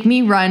would make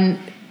me run.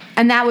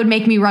 And that would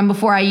make me run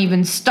before I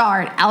even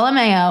start.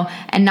 LMAO.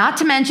 And not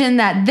to mention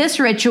that this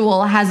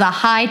ritual has a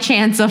high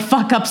chance of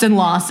fuck-ups and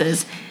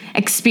losses.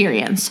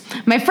 Experience.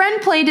 My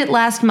friend played it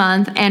last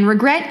month, and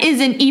regret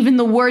isn't even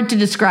the word to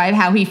describe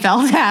how he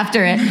felt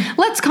after it.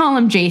 Let's call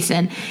him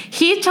Jason.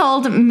 He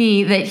told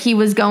me that he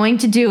was going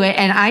to do it,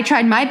 and I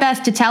tried my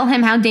best to tell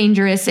him how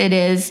dangerous it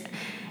is.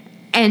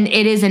 And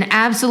it is an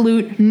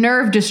absolute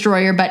nerve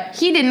destroyer, but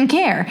he didn't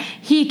care.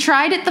 He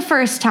tried it the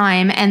first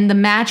time, and the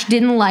match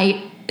didn't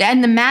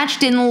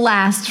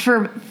last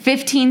for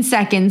 15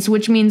 seconds,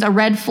 which means a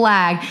red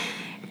flag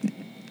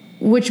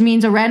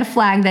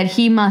that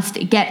he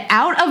must get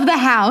out of the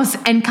house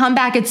and come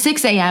back at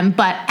 6 a.m.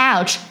 But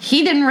ouch,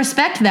 he didn't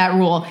respect that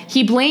rule.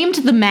 He blamed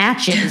the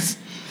matches.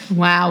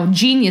 Wow,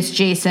 genius,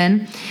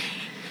 Jason.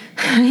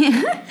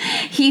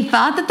 He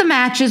thought that the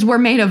matches were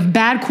made of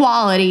bad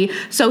quality,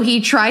 so he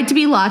tried to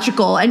be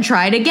logical and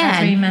tried again. That's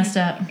where you messed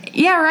up.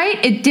 Yeah,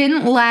 right? It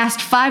didn't last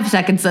 5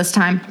 seconds this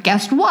time.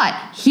 Guess what?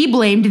 He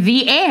blamed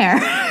the air.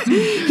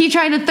 He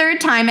tried a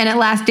third time, and it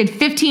lasted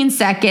 15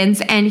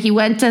 seconds, and he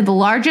went to the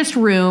largest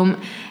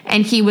room,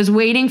 and he was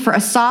waiting for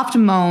a soft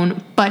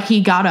moan, but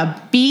he got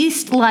a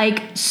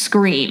beast-like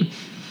scream.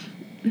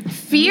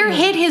 Fear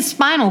hit his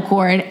spinal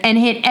cord and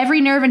hit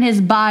every nerve in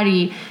his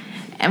body,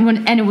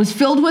 and it was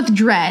filled with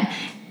dread.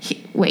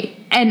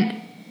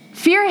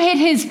 Fear hit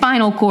his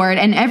spinal cord,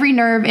 and every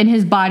nerve in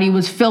his body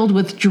was filled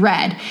with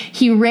dread.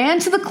 He ran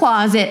to the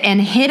closet and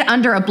hid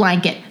under a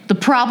blanket. The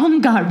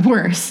problem got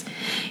worse.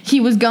 He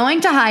was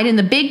going to hide in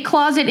the big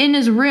closet in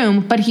his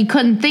room, but he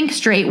couldn't think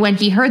straight when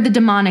he heard the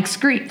demonic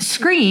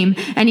scream,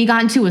 and he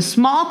got into a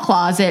small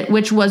closet,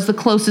 which was the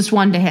closest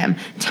one to him.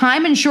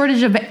 Time and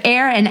shortage of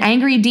air and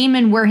angry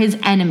demon were his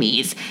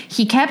enemies.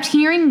 He kept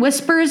hearing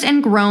whispers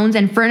and groans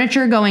and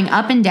furniture going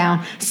up and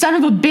down. Son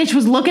of a bitch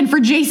was looking for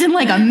Jason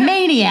like a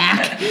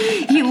maniac.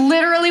 He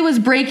literally was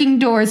breaking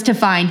doors to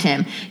find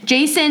him.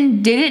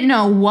 Jason didn't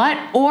know what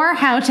or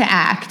how to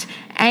act.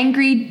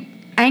 Angry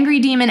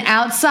demon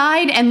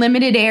outside and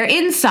limited air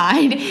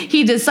inside.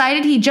 He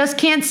decided he just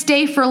can't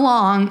stay for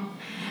long,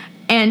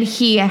 and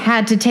he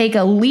had to take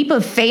a leap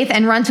of faith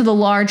and run to the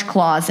large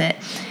closet.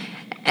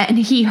 And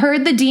he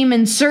heard the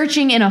demon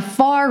searching in a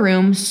far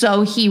room,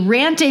 so he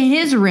ran to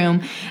his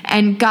room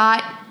and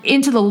got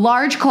into the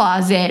large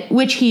closet, in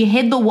which he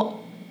hid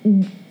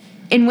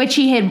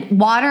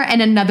water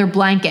and another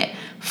blanket.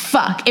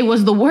 Fuck, it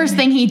was the worst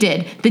thing he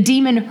did. The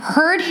demon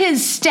heard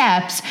his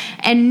steps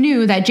and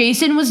knew that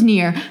Jason was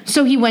near,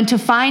 so he went to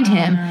find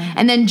him.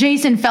 And then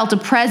Jason felt a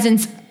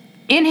presence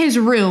in his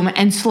room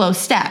and slow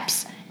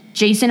steps.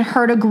 Jason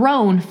heard a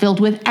groan filled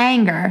with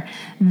anger.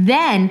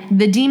 Then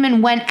the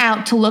demon went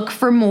out to look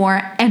for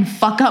more and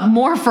fuck up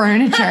more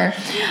furniture.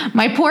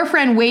 My poor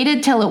friend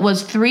waited till it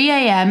was 3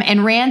 a.m.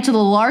 and ran to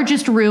the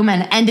largest room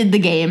and ended the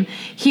game.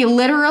 He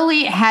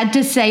literally had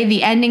to say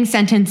the ending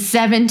sentence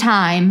 7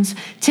 times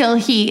till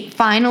he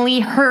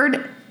finally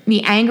heard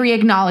the angry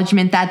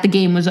acknowledgement that the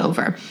game was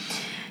over.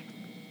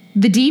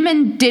 The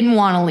demon didn't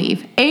want to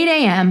leave. 8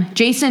 a.m.,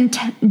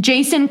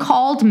 Jason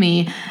called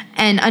me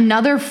and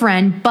another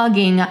friend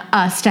bugging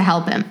us to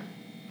help him.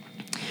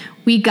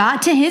 We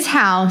got to his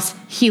house.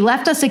 He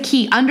left us a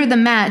key under the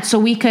mat so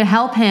we could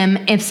help him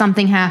if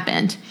something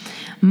happened.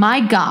 My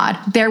God,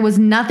 there was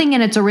nothing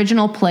in its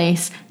original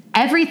place.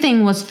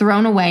 Everything was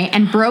thrown away,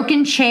 and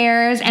broken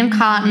chairs and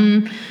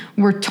cotton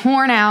were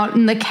torn out,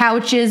 and the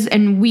couches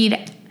and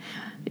we'd...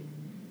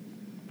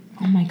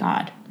 Oh my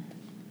God.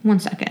 1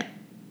 second.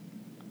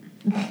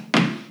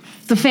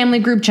 The family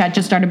group chat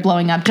just started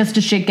blowing up just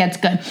as shit gets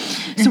good.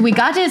 So we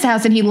got to his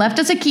house and he left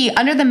us a key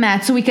under the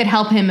mat so we could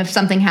help him if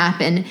something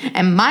happened.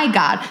 And my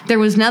God, there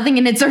was nothing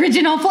in its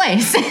original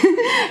place.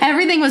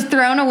 Everything was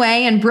thrown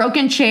away and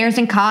broken chairs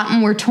and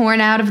cotton were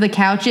torn out of the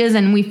couches,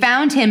 and we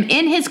found him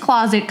in his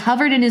closet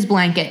covered in his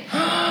blanket.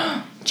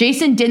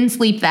 Jason didn't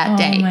sleep that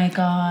day. Oh my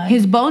God.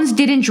 His bones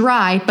didn't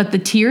dry, but the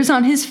tears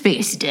on his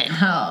face did.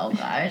 Oh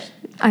gosh.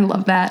 I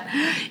love that.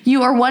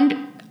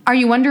 Are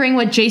you wondering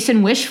what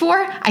Jason wished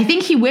for? I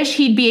think he wished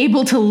he'd be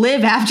able to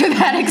live after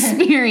that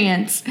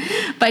experience.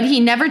 But he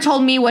never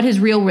told me what his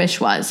real wish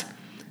was.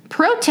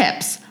 Pro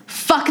tips.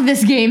 Fuck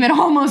this game. It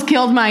almost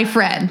killed my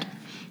friend.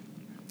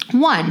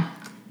 1.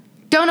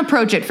 Don't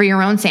approach it for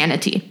your own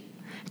sanity.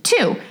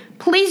 2.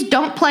 Please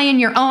don't play in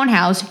your own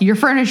house. Your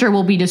furniture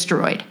will be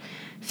destroyed.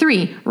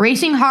 3.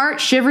 Racing heart,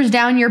 shivers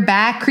down your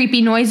back,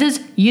 creepy noises.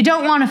 You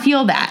don't want to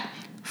feel that.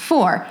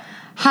 4.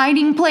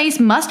 Hiding place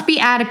must be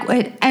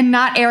adequate and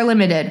not air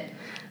limited.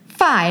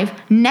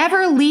 5.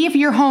 Never leave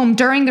your home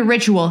during the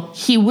ritual.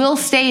 He will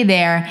stay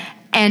there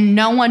and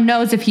no one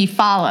knows if he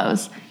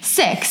follows.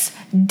 6.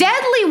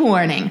 Deadly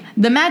warning.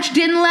 The match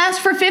didn't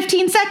last for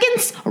 15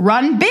 seconds.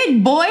 Run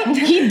big, boy.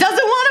 He doesn't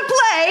want to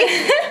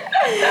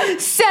play.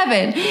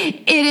 7.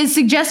 It is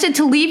suggested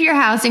to leave your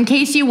house in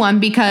case you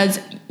won because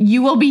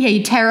you will be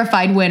a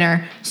terrified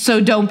winner, so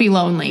don't be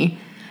lonely.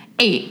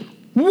 8.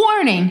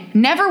 Warning,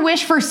 never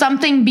wish for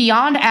something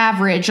beyond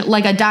average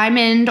like a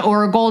diamond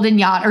or a golden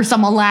yacht or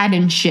some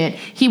Aladdin shit.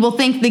 He will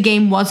think the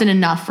game wasn't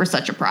enough for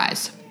such a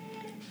prize.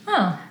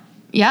 Oh.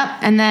 Yep,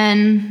 and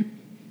then...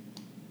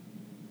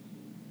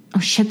 Oh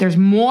shit, there's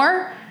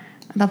more?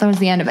 I thought that was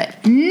the end of it.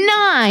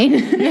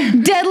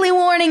 9! Deadly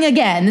warning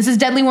again. This is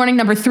deadly warning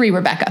number 3,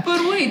 Rebecca.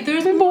 But wait,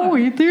 there's more.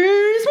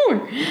 There's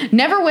more.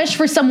 Never wish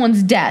for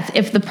someone's death.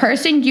 If the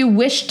person you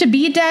wish to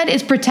be dead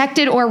is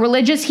protected or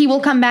religious, he will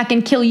come back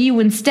and kill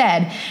you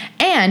instead.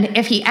 And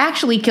if he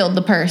actually killed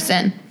the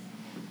person,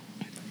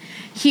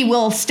 he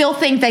will still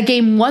think that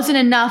game wasn't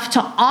enough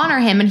to honor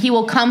him and he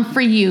will come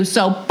for you.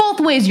 So both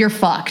ways you're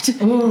fucked.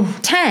 Ooh.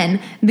 10.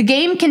 The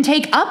game can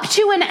take up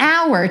to an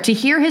hour to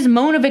hear his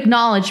moan of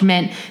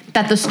acknowledgement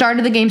that the start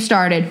of the game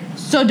started,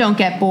 so don't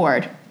get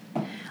bored.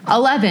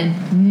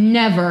 11.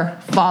 Never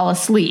fall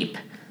asleep.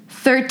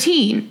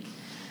 13.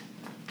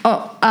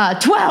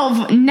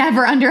 12.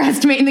 Never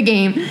underestimate the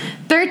game.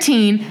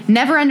 13.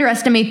 Never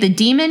underestimate the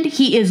demon.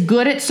 He is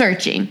good at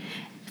searching.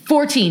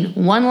 14.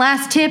 One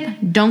last tip,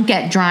 don't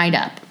get dried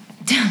up.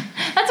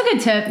 That's a good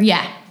tip.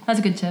 Yeah. That's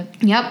a good tip.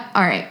 Yep.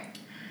 All right.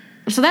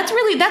 So that's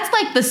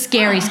like the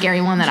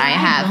scary one that I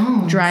have.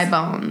 bones. Dry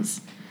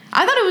bones.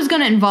 I thought it was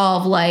going to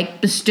involve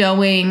like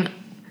bestowing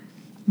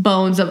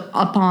bones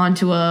up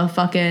onto a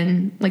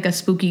fucking like a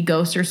spooky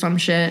ghost or some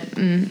shit,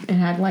 and it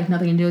had like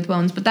nothing to do with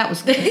bones, but that was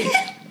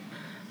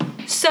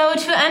So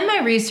to end my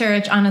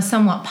research on a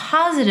somewhat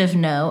positive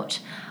note,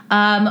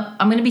 I'm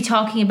going to be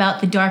talking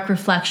about the Dark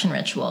Reflection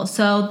Ritual.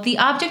 So the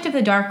object of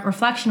the Dark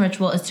Reflection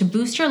Ritual is to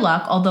boost your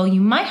luck, although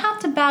you might have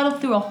to battle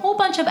through a whole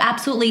bunch of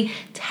absolutely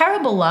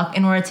terrible luck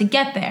in order to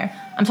get there.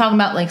 I'm talking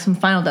about like some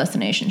Final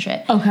Destination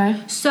shit. Okay.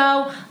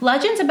 So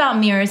legends about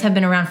mirrors have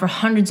been around for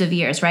hundreds of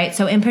years, right?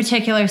 So in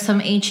particular,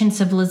 some ancient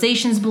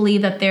civilizations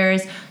believe that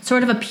there's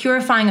sort of a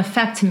purifying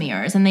effect to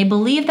mirrors, and they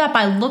believe that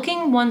by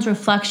looking one's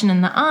reflection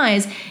in the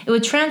eyes, it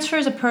would transfer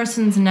a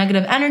person's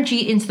negative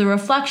energy into the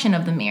reflection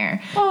of the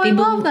mirror. Oh, I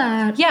love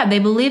that. Yeah, they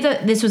believe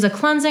that this was a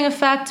cleansing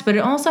effect, but it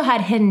also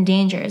had hidden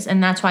dangers,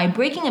 and that's why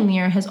breaking a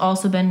mirror has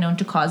also been known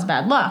to cause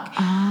bad luck.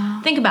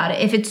 Think about it.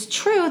 If it's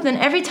true, then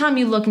every time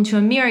you look into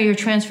a mirror, you're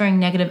transferring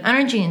negative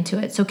energy into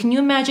it. So can you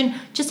imagine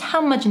just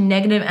how much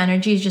negative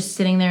energy is just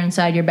sitting there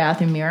inside your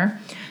bathroom mirror?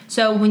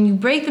 So when you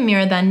break the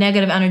mirror, that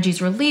negative energy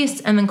is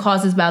released and then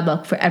causes bad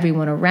luck for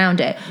everyone around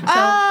it. So you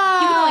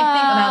can like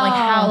think about like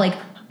how like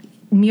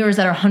mirrors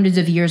that are hundreds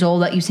of years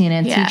old that you see in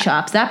antique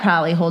shops, that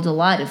probably holds a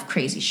lot of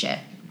crazy shit.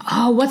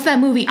 Oh, what's that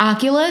movie,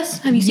 Oculus?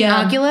 Have you seen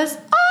Oculus?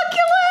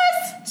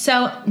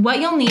 So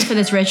what you'll need for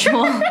this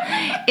ritual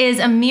is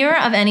a mirror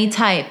of any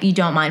type you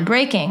don't mind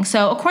breaking.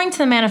 So according to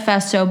the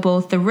manifesto,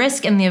 both the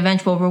risk and the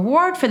eventual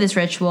reward for this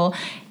ritual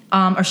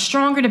are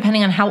stronger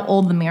depending on how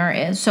old the mirror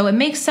is. So it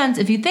makes sense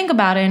if you think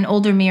about it, an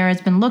older mirror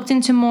has been looked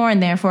into more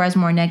and therefore has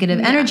more negative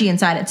energy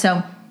inside it.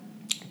 So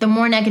the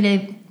more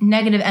negative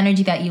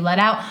energy that you let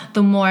out,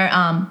 the more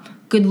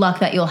good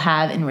luck that you'll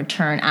have in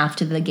return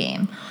after the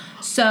game.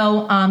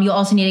 So you'll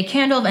also need a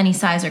candle of any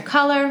size or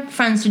color,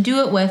 friends to do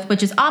it with,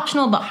 which is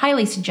optional but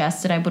highly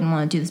suggested. I wouldn't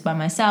want to do this by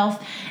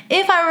myself.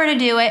 If I were to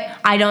do it,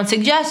 I don't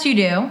suggest you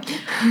do.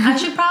 I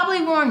should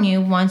probably warn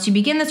you, once you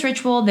begin this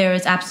ritual, there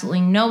is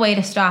absolutely no way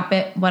to stop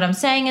it. What I'm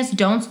saying is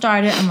don't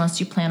start it unless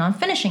you plan on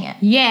finishing it.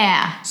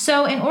 Yeah.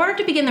 So in order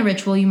to begin the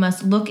ritual, you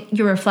must look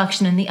your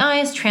reflection in the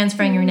eyes,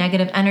 transferring your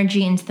negative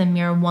energy into the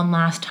mirror one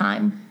last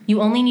time. You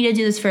only need to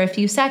do this for a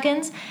few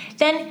seconds.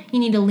 Then you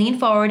need to lean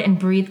forward and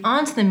breathe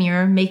onto the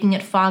mirror, making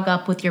it fog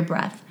up with your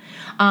breath.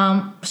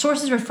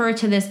 Sources refer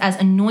to this as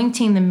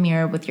anointing the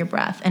mirror with your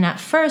breath. And at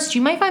first,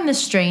 you might find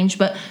this strange,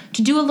 but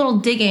to do a little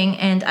digging,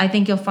 and I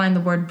think you'll find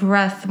the word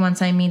breath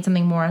once I mean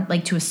something more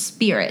like to a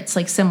spirit. It's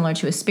like similar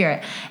to a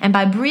spirit. And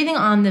by breathing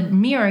on the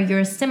mirror,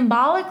 you're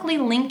symbolically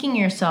linking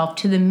yourself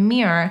to the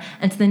mirror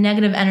and to the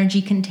negative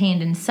energy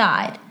contained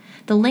inside.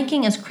 The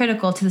linking is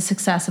critical to the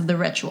success of the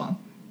ritual.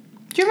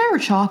 Do you remember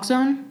Chalk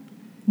Zone?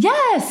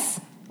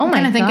 Yes. Oh my god.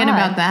 I'm kind of thinking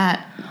about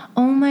that.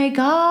 Oh my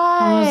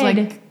god. I was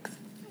like,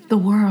 the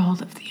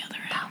world of the other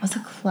end. That was a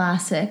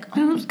classic.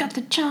 Who's got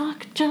the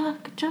chalk?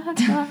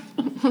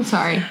 I'm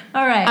sorry.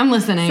 All right. I'm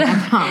listening,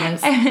 I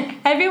promise.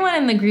 Everyone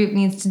in the group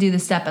needs to do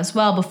this step as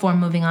well before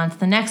moving on to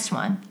the next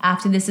one.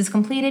 After this is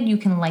completed, you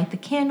can light the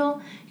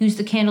candle. Use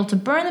the candle to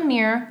burn the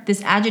mirror.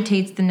 This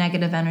agitates the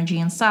negative energy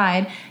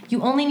inside.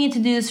 You only need to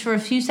do this for a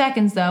few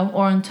seconds, though,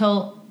 or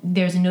until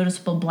there's a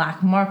noticeable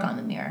black mark on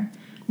the mirror.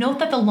 Note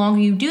that the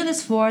longer you do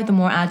this for, the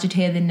more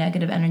agitated the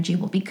negative energy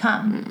will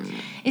become.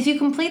 If you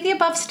complete the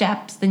above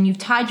steps, then you've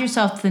tied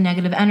yourself to the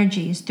negative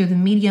energies through the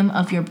medium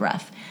of your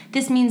breath.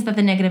 This means that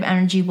the negative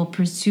energy will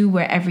pursue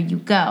wherever you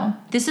go.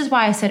 This is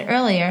why I said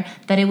earlier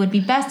that it would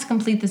be best to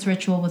complete this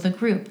ritual with a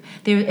group.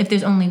 If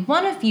there's only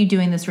one of you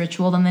doing this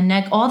ritual,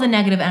 then all the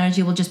negative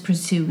energy will just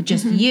pursue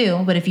just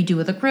you. But if you do it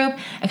with a group,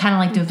 it kind of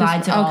like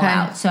divides it all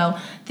out. So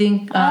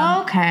think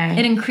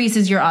it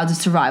increases your odds of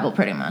survival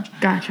pretty much.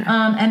 Gotcha.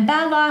 And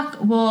bad luck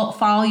will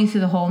follow you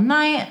through the whole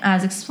night,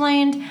 as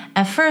explained.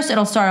 At first,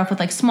 it'll start off with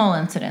like small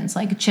incidents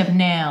like a chipped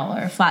nail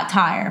or a flat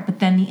tire, but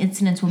then the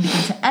incidents will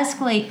begin to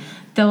escalate,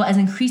 though, as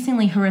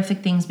increasingly horrific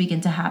things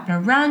begin to happen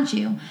around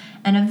you.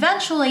 And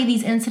eventually,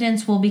 these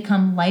incidents will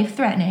become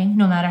life-threatening,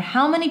 no matter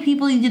how many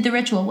people you did the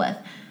ritual with.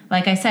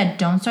 Like I said,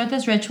 don't start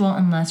this ritual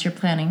unless you're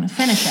planning to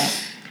finish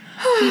it.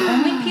 The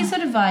only piece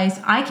of advice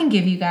I can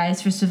give you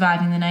guys for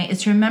surviving the night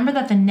is to remember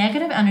that the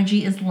negative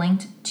energy is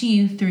linked to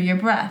you through your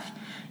breath.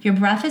 Your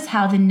breath is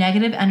how the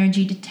negative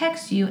energy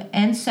detects you,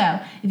 and so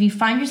if you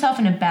find yourself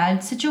in a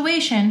bad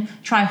situation,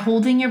 try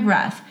holding your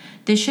breath.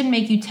 This should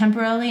make you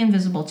temporarily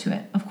invisible to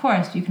it. Of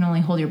course, you can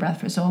only hold your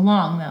breath for so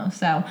long, though,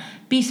 so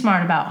be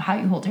smart about how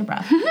you hold your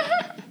breath.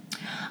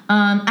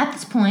 At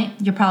this point,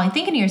 you're probably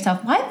thinking to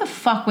yourself, why the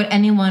fuck would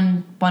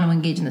anyone want to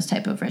engage in this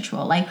type of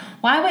ritual? Like,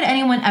 why would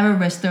anyone ever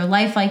risk their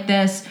life like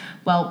this?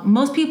 Well,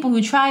 most people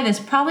who try this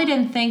probably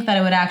didn't think that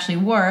it would actually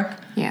work,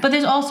 but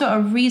there's also a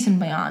reason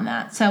beyond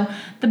that. So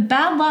the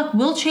bad luck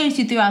will chase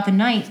you throughout the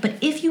night, but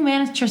if you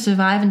manage to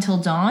survive until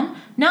dawn,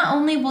 not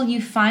only will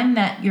you find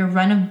that your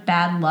run of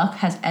bad luck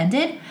has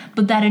ended,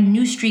 but that a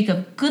new streak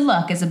of good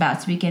luck is about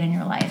to begin in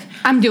your life.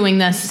 I'm doing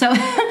this. So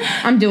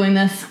I'm doing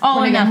this. All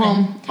or when I get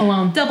nothing. home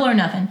alone. Double or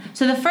nothing.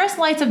 So the first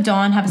lights of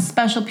dawn have a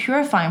special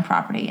purifying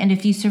property, and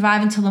if you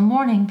survive until the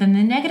morning, then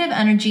the negative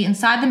energy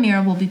inside the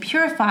mirror will be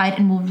purified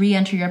and will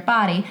re-enter your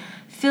body,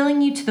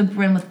 filling you to the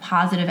brim with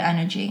positive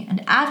energy.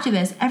 And after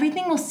this,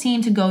 everything will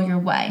seem to go your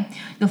way.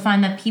 You'll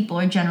find that people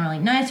are generally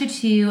nicer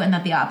to you and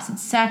that the opposite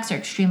sex are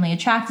extremely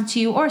attracted to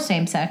you, or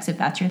same sex if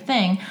that's your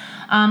thing.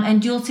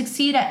 And you'll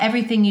succeed at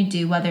everything you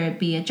do, whether it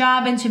be a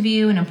job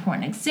interview, an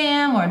important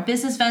exam, or a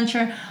business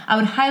venture. I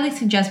would highly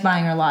suggest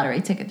buying your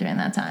lottery ticket during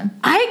that time.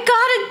 I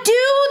gotta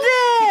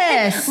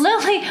do this!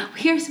 Lily,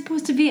 we're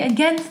supposed to be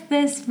against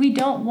this. We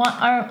don't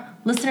want our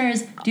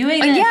listeners doing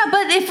this. Yeah,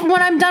 but if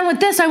when I'm done with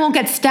this, I won't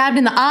get stabbed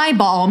in the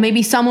eyeball,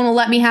 maybe someone will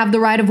let me have the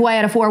right of way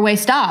at a 4-way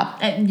stop.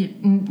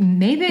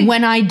 Maybe.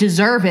 When I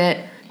deserve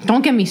it.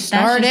 Don't get me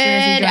started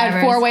Jersey at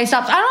drivers. 4-way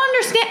stops. I don't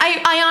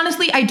understand. I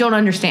honestly, I don't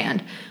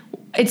understand.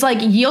 It's like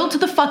yield to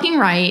the fucking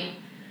right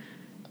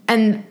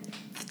and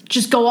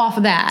just go off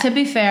of that. To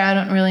be fair, I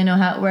don't really know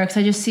how it works.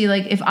 I just see,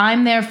 like, if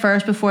I'm there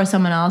first before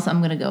someone else, I'm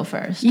going to go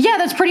first. Yeah,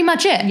 that's pretty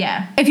much it.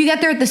 Yeah. If you get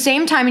there at the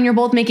same time and you're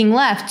both making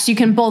lefts, you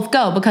can both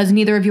go because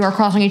neither of you are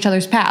crossing each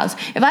other's paths.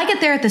 If I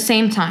get there at the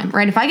same time,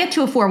 right, if I get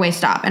to a 4-way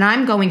stop and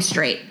I'm going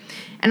straight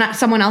and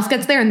someone else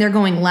gets there and they're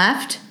going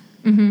left,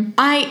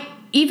 I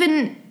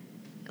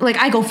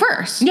go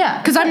first.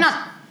 Yeah. Because I'm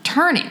not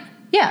turning.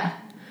 Yeah.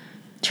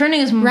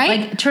 Turning is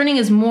turning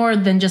is more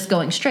than just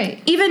going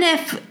straight. Even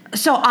if,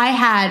 so I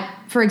had,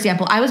 for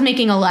example, I was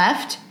making a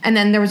left and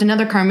then there was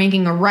another car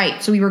making a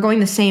right. So we were going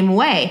the same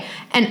way.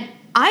 And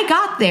I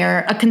got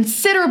there a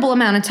considerable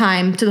amount of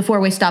time to the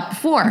 4-way stop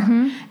before.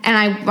 And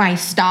I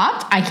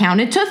stopped. I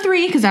counted to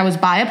 3 because I was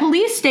by a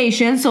police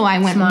station. So I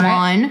went Smart.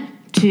 1,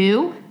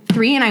 2,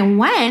 3, and I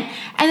went.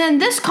 And then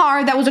this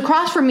car that was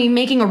across from me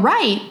making a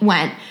right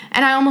went.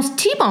 And I almost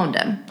T-boned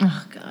him.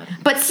 Oh, God.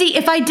 But see,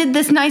 if I did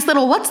this nice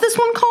little, what's this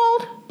one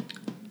called?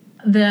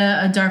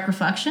 The dark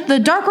reflection? The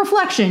dark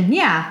reflection,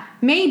 yeah,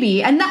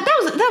 maybe. And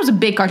that was a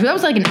big car too. That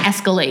was like an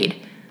Escalade.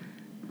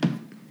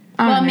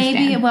 I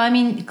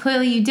mean,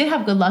 clearly you did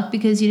have good luck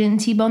because you didn't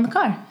T-bone the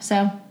car.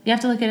 So you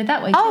have to look at it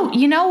that way, too. Oh,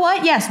 you know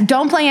what? Yes,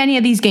 don't play any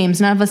of these games.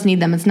 None of us need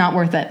them. It's not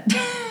worth it.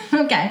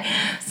 Okay.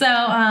 So,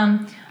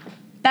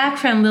 back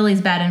from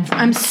Lily's bad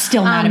influence. I'm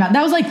still mad about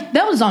it.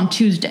 That was on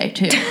Tuesday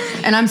too.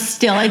 And I'm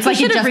still, it's like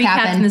it just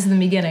happened. This in the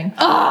beginning.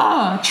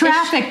 Oh,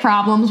 traffic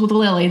problems with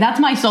Lily. That's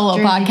my solo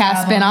Jersey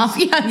podcast problems. spinoff.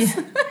 Yes.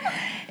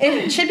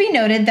 It should be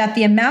noted that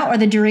the amount or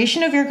the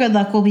duration of your good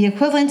luck will be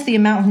equivalent to the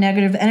amount of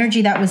negative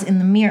energy that was in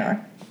the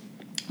mirror.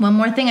 One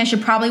more thing I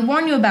should probably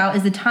warn you about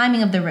is the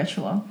timing of the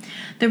ritual.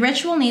 The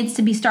ritual needs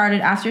to be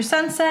started after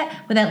sunset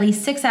with at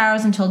least 6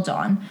 hours until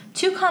dawn.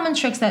 2 common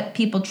tricks that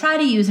people try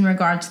to use in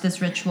regards to this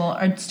ritual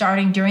are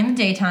starting during the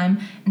daytime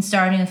and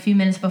starting a few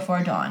minutes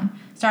before dawn.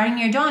 Starting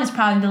near dawn is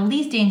probably the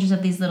least dangerous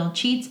of these little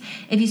cheats.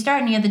 If you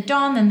start near the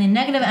dawn, then the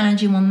negative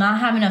energy will not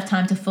have enough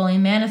time to fully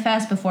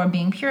manifest before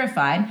being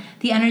purified.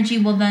 The energy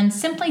will then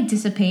simply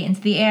dissipate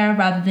into the air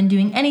rather than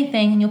doing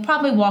anything, and you'll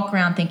probably walk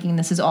around thinking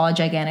this is all a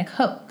gigantic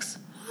hoax.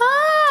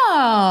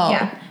 Oh.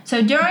 Yeah.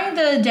 So during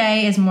the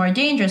day is more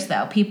dangerous,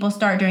 though. People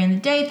start during the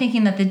day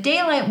thinking that the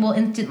daylight will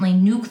instantly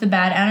nuke the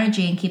bad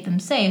energy and keep them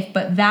safe,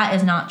 but that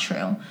is not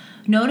true.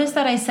 Notice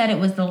that I said it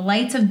was the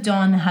lights of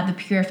dawn that have the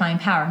purifying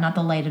power, not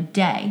the light of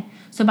day.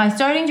 So by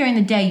starting during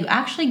the day, you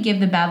actually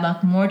give the bad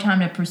luck more time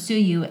to pursue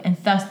you and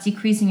thus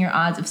decreasing your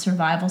odds of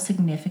survival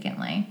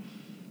significantly.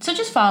 So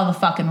just follow the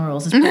fucking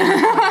rules, is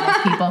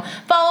people.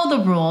 Follow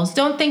the rules.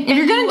 Don't think that If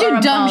you're going to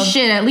do dumb above.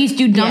 shit, at least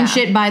do dumb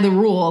shit by the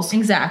rules.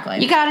 Exactly.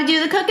 You got to do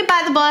the cook it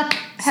by the book.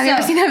 Have you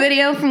ever seen that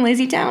video from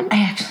Lazy Town? I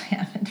actually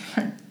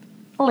haven't.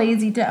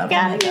 Lazy Town.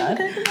 Gotta Oh do my the God.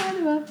 cook it by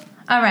the book.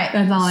 All right.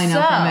 That's all I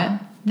know from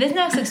it. This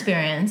next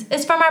experience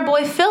is from our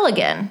boy Phil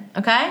again,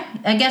 okay?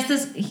 I guess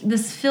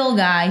this Phil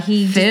guy,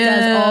 he just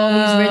does all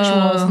these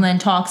rituals and then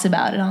talks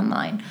about it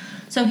online.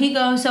 So he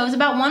goes, so it was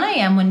about 1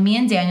 a.m. when me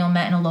and Daniel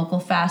met in a local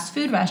fast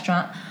food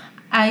restaurant.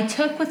 I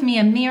took with me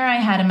a mirror I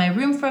had in my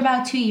room for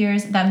about 2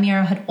 years. That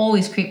mirror had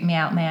always creeped me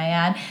out, may I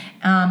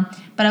add.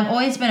 But I've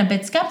always been a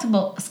bit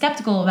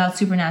skeptical about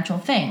supernatural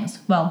things.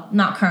 Well,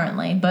 not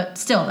currently, but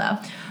still though.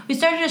 We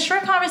started a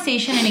short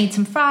conversation and ate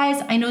some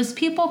fries. I noticed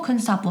people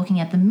couldn't stop looking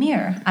at the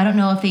mirror. I don't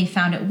know if they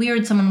found it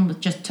weird someone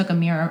just took a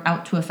mirror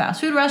out to a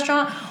fast food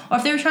restaurant, or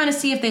if they were trying to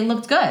see if they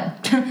looked good.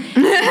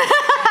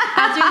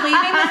 After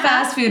leaving the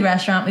fast food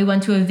restaurant, we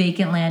went to a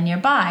vacant land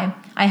nearby.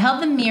 I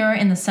held the mirror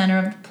in the center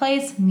of the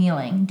place,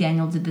 kneeling.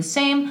 Daniel did the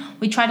same.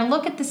 We tried to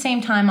look at the same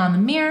time on the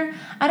mirror.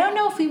 I don't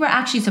know if we were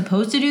actually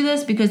supposed to do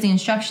this because the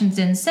instructions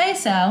didn't say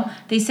so.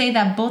 They say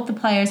that both the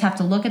players have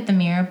to look at the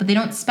mirror, but they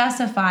don't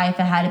specify if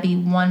it had to be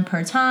one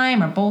per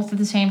time or both at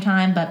the same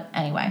time. But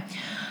anyway,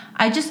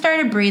 I just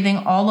started breathing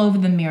all over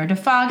the mirror to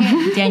fog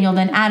it. Daniel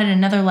then added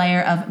another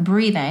layer of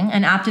breathing,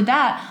 and after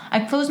that, I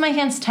closed my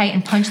hands tight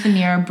and punched the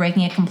mirror,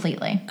 breaking it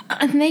completely.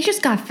 And they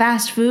just got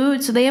fast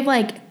food, so they have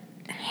like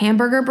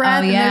hamburger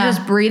breath, and they're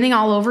just breathing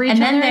all over each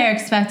other. And then they're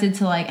expected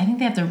to I think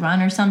they have to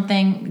run or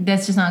something.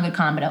 That's just not a good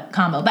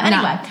combo. But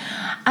anyway,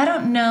 I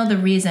don't know the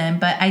reason,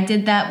 but I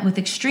did that with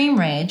extreme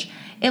rage.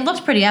 It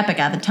looked pretty epic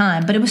at the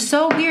time, but it was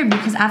so weird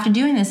because after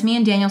doing this, me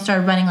and Daniel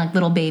started running like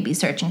little babies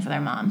searching for their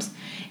moms.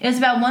 It was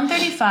about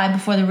 1:35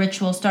 before the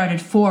ritual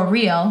started for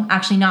real.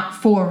 Actually, not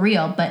for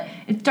real, but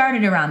it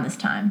started around this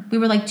time. We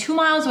were like 2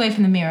 miles away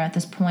from the mirror at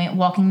this point,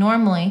 walking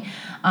normally,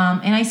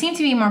 and I seemed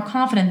to be more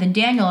confident than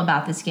Daniel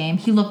about this game.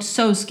 He looked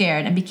so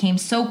scared and became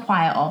so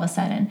quiet all of a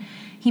sudden.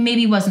 He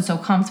maybe wasn't so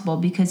comfortable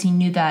because he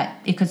knew that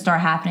it could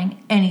start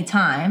happening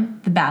anytime,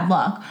 the bad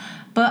luck,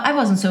 but I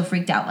wasn't so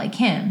freaked out like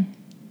him.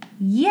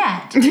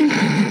 Yet,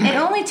 it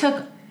only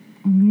took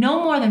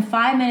no more than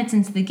 5 minutes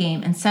into the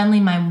game, and suddenly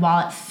my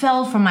wallet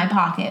fell from my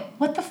pocket.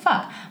 What the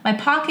fuck? My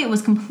pocket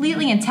was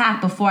completely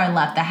intact before I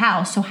left the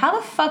house, so how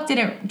the fuck did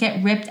it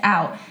get ripped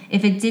out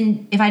if I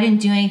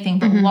didn't do anything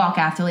but walk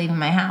after leaving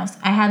my house?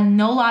 I had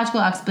no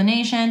logical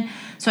explanation,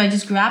 so I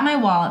just grabbed my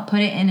wallet,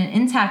 put it in an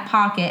intact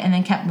pocket, and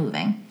then kept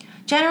moving.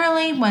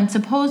 Generally, when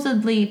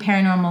supposedly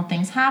paranormal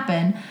things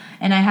happen,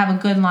 and I have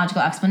a good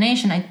logical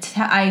explanation,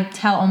 I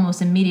tell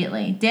almost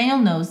immediately. Daniel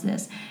knows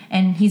this,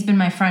 and he's been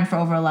my friend for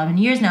over 11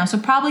 years now, so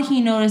probably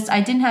he noticed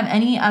I didn't have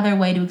any other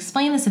way to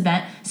explain this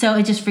event, so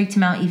it just freaked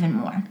him out even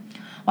more.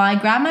 While I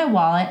grabbed my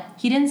wallet,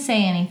 he didn't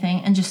say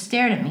anything and just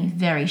stared at me,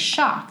 very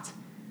shocked.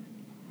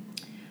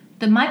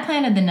 My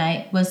plan of the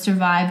night was to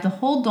survive the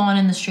whole dawn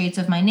in the streets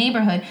of my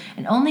neighborhood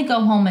and only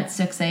go home at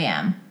 6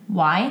 a.m.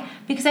 Why?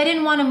 Because I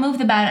didn't want to move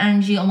the bad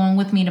energy along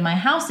with me to my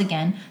house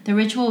again. The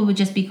ritual would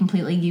just be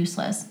completely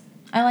useless.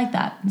 I like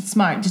that. It's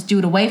smart. Just do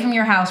it away from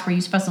your house where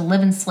you're supposed to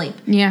live and sleep.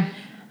 Yeah.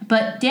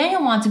 But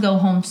Daniel wanted to go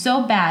home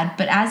so bad,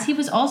 but as he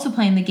was also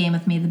playing the game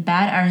with me, the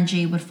bad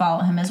energy would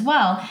follow him as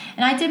well,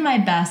 and I did my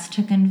best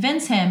to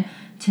convince him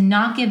to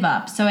not give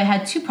up. So I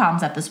had two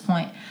problems at this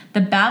point.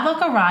 The bad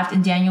luck arrived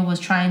and Daniel was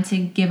trying to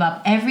give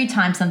up every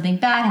time something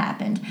bad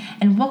happened.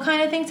 And what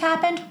kind of things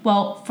happened?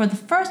 Well, for the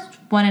first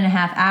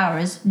 1.5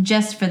 hours,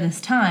 just for this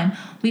time,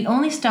 we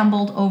only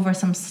stumbled over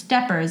some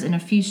steppers in a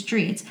few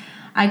streets.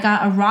 I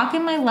got a rock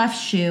in my left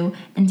shoe,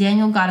 and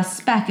Daniel got a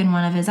speck in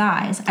one of his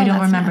eyes. I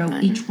don't remember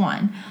each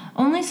one.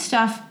 Only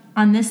stuff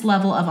on this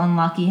level of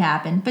unlucky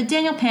happened, but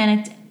Daniel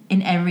panicked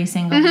in every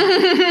single one.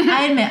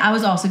 I admit, I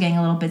was also getting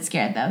a little bit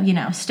scared, though. You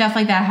know, stuff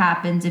like that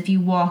happens if you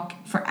walk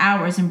for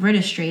hours in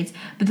British streets,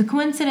 but the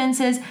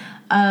coincidences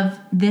of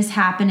this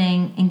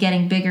happening and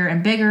getting bigger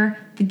and bigger,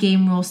 the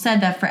game rule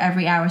said that for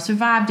every hour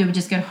survived, it would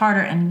just get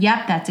harder, and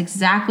yep, that's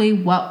exactly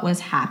what was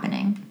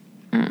happening.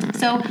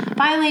 So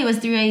finally it was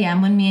 3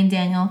 a.m. when me and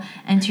Daniel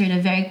entered a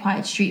very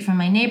quiet street from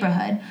my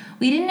neighborhood.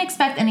 We didn't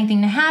expect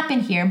anything to happen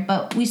here,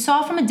 but we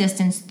saw from a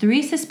distance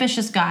 3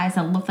 suspicious guys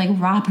that looked like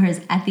robbers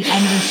at the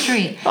end of the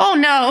street. Oh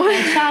no!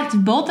 It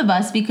shocked both of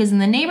us because in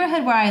the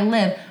neighborhood where I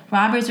live,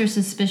 robbers or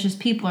suspicious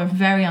people are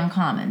very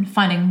uncommon.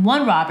 Finding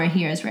one robber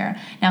here is rare.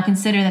 Now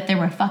consider that there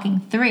were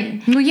fucking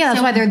 3. Well, yeah,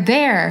 that's why they're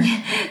there.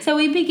 So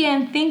we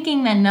began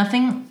thinking that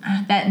nothing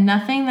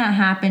that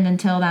happened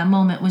until that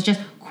moment was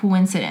just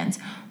coincidence.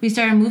 We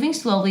started moving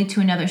slowly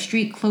to another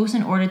street close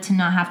in order to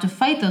not have to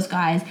fight those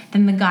guys.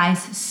 Then the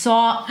guys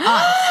saw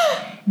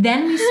us.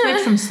 Then we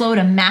switched from slow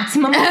to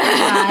maximum speed.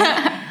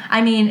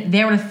 I mean,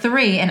 there were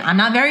 3, and I'm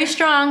not very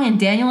strong, and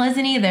Daniel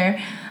isn't either.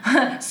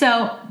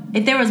 So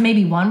if there was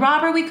maybe 1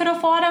 robber, we could have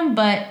fought him,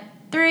 but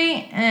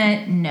 3,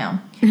 no.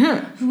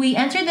 We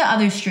entered the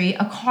other street.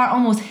 A car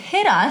almost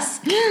hit us.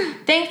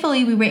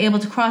 Thankfully, we were able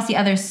to cross the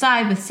other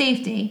side with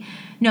safety.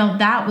 No,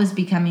 that was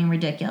becoming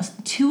ridiculous.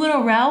 2 in a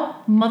row?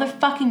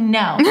 Motherfucking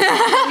no. We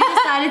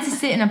decided to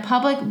sit in a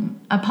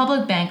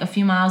public bank a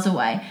few miles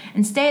away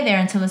and stay there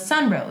until the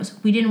sun rose.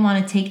 We didn't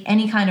want to take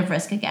any kind of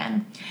risk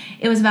again.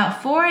 It was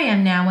about 4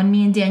 a.m. now when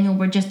me and Daniel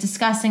were just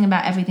discussing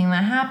about everything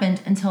that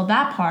happened until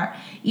that part.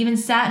 Even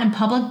sat in a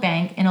public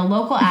bank in a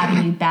local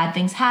avenue, bad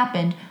things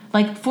happened.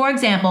 Like, for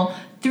example,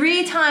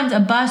 3 times a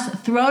bus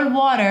throwed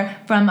water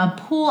from a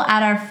pool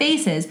at our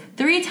faces.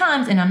 3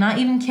 times, and I'm not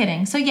even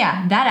kidding. So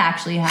yeah, that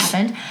actually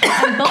happened.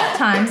 And both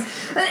times,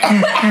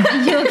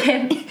 you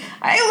okay?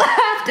 I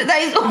laughed.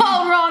 That is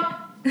all wrong.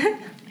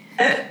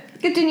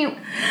 Continue.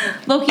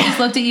 Loki just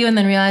looked at you and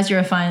then realized you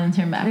were fine and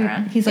turned back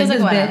around. He's like,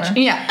 this whatever.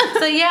 bitch. Yeah.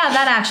 So yeah,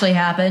 that actually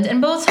happened.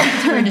 And both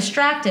sides were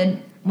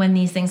distracted when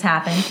these things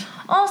happened.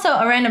 Also,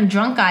 a random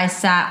drunk guy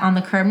sat on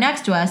the curb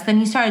next to us. Then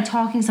he started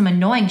talking some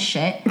annoying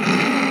shit.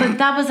 But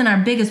that wasn't our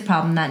biggest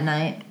problem that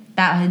night.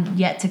 That had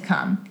yet to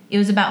come. It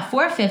was about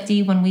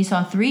 4:50 when we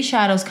saw 3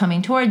 shadows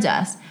coming towards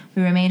us.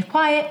 We remained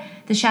quiet.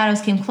 The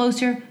shadows came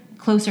closer,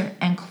 closer,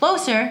 and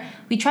closer.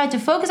 We tried to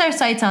focus our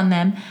sights on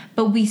them,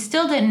 but we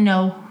still didn't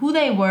know who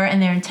they were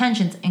and their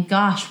intentions. And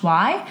gosh,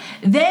 why?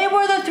 They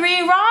were the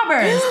 3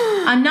 robbers.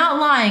 I'm not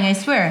lying, I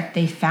swear.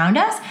 They found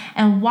us,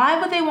 and why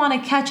would they want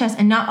to catch us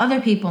and not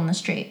other people in the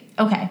street?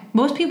 Okay,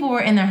 most people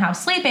were in their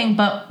house sleeping,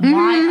 but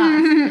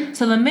why us?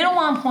 So the middle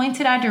one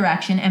pointed our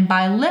direction, and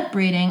by lip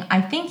reading,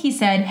 I think he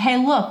said, hey,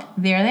 look,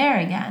 they're there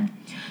again.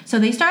 So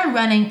they started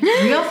running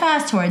real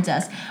fast towards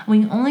us.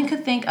 We only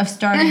could think of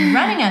starting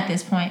running at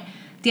this point.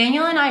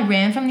 Daniel and I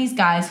ran from these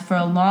guys for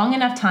a long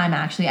enough time,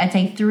 actually. I'd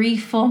say 3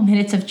 full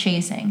minutes of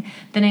chasing.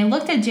 Then I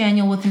looked at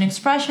Daniel with an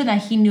expression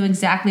that he knew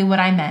exactly what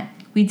I meant.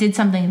 We did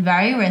something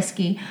very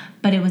risky,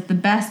 but it was the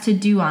best to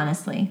do,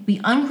 honestly.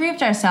 We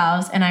ungrouped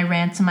ourselves, and I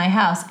ran to my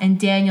house, and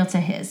Daniel to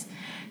his.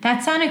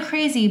 That sounded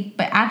crazy,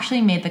 but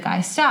actually made the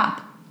guy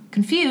stop,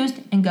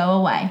 confused, and go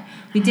away.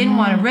 We didn't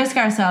want to risk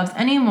ourselves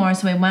anymore,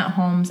 so we went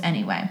home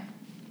anyway.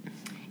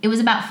 It was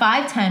about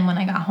 5:10 when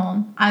I got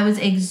home. I was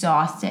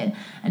exhausted.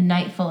 A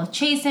night full of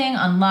chasing,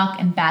 unluck,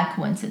 and bad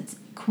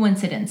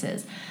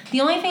coincidences. The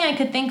only thing I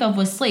could think of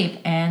was sleep,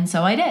 and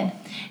so I did.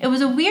 It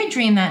was a weird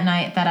dream that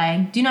night that I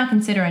do not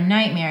consider a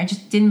nightmare. It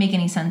just didn't make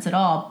any sense at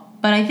all.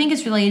 But I think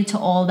it's related to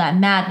all that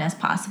madness,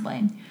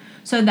 possibly.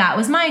 So that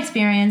was my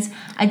experience.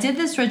 I did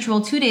this ritual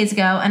 2 days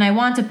ago, and I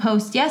wanted to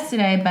post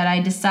yesterday, but I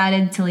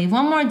decided to leave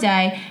one more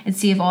day and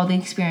see if all the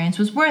experience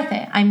was worth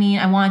it. I mean,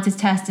 I wanted to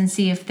test and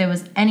see if there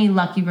was any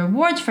lucky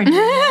rewards for doing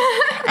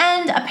it.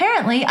 And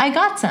apparently, I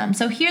got some.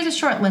 So here's a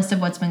short list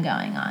of what's been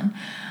going on.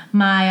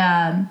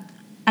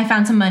 I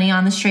found some money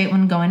on the street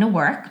when going to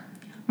work.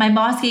 My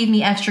boss gave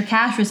me extra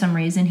cash for some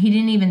reason. He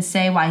didn't even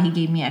say why he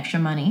gave me extra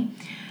money.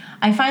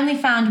 I finally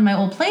found my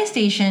old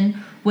PlayStation,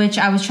 which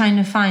I was trying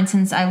to find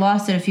since I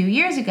lost it a few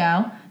years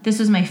ago. This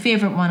was my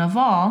favorite one of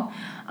all.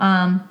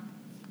 And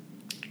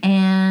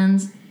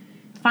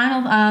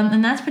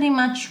that's pretty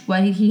much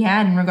what he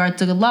had in regard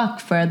to good luck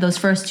for those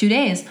first 2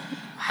 days.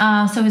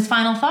 So his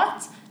final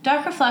thoughts?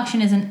 Dark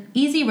reflection is an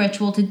easy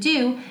ritual to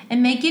do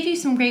and may give you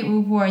some great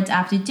rewards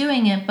after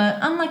doing it, but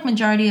unlike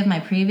majority of my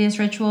previous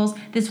rituals,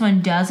 this one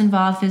does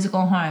involve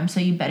physical harm, so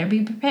you better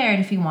be prepared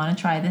if you want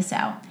to try this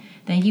out.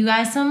 Thank you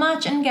guys so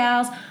much, and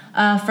gals,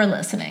 for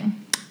listening.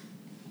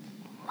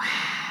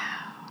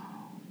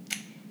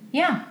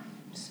 Yeah,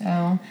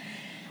 so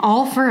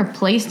all for a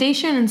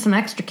PlayStation and some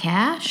extra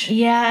cash?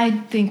 Yeah, I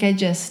think I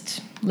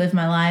just live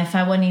my life.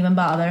 I wouldn't even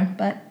bother,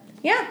 but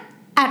yeah.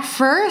 At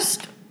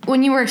first,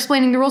 when you were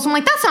explaining the rules, I'm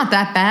like, that's not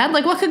that bad.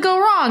 Like, what could go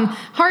wrong?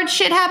 Hard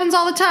shit happens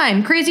all the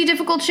time. Crazy,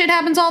 difficult shit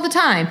happens all the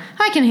time.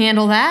 I can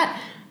handle that.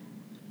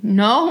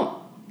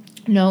 No.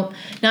 Nope.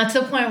 Not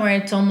to the point where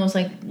it's almost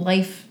like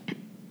life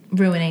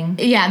ruining.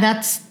 Yeah,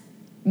 that's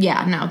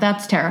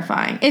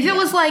terrifying. If it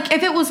was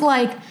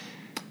like,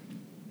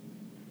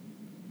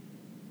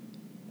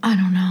 I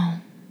don't know.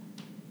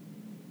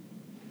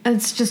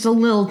 It's just a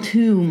little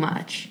too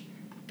much.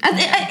 In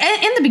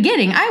the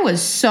beginning, I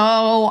was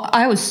so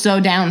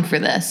down for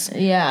this.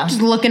 Yeah.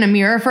 Just look in a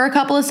mirror for a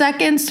couple of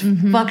seconds,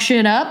 fuck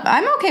shit up.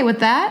 I'm okay with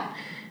that.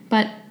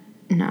 But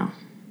no.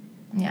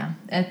 Yeah,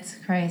 it's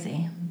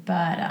crazy.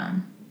 But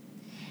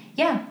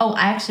yeah. Oh,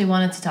 I actually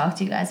wanted to talk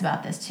to you guys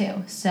about this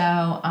too. So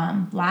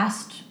a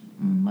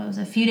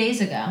few days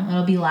ago,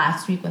 it'll be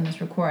last week when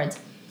this records,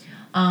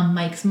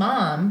 Mike's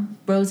mom,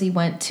 Rosie,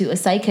 went to a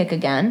psychic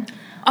again.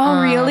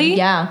 Oh, really?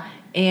 Yeah.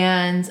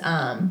 And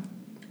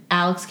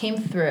Alex came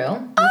through,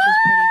 which is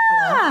pretty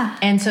cool.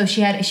 And so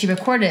she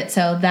recorded it.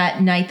 So that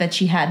night that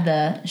she had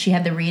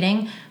the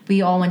reading,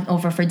 we all went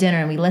over for dinner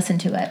and we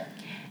listened to it.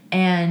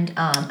 And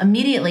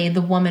immediately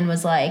the woman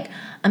was like,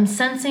 I'm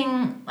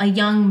sensing a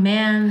young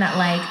man that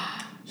like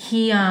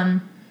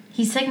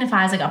he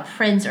signifies like a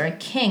prince or a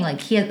king,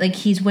 like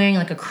he's wearing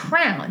like a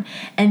crown.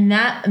 And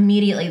that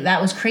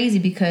was crazy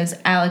because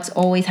Alex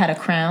always had a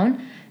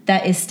crown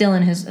that is still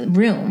in his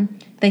room,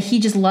 that he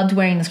just loved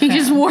wearing this crown. He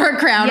just wore a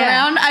crown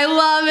around. I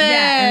love it.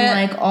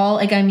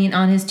 Yeah, and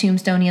on his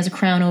tombstone he has a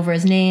crown over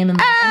his name,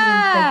 and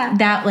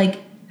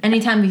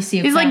anytime we see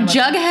a he's crown, like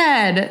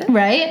Jughead,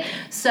 right?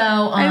 So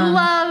I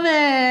love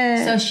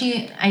it. So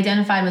she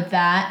identified with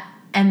that,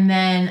 and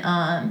then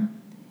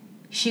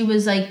she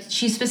was like,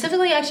 she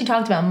specifically actually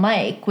talked about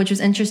Mike, which was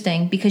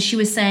interesting because she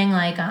was saying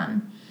like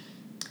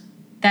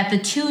that the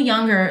two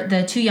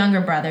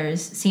younger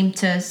brothers seem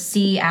to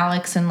see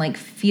Alex and like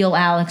feel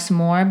Alex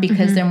more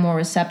because they're more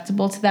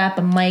receptible to that,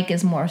 but Mike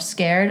is more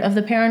scared of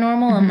the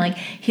paranormal and like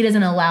he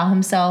doesn't allow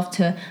himself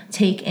to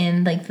take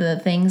in like the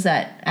things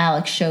that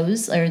Alex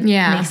shows or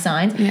makes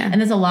signs. Yeah. And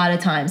there's a lot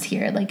of times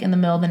here, like in the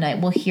middle of the night,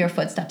 we'll hear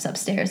footsteps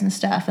upstairs and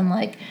stuff, and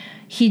like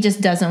he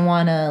just doesn't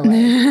want to like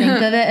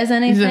think of it as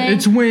anything.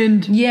 It's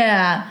wind.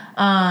 Yeah.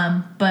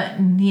 But,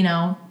 you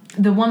know,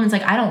 the woman's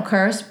like, I don't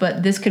curse,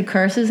 but this kid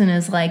curses and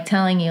is like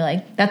telling you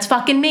like, that's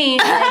fucking me.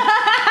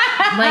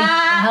 Like,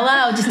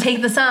 hello, just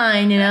take the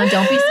sign, you know,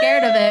 don't be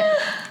scared of it.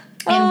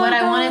 And what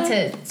I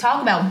wanted to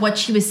talk about, what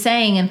she was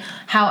saying and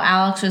how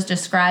Alex was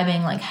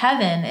describing like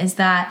heaven, is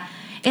that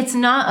it's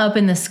not up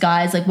in the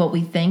skies like what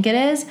we think it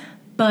is,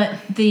 but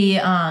the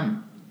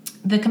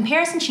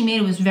comparison she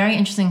made was very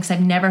interesting because I've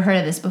never heard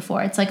of this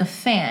before. It's like a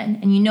fan,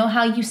 and you know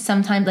how you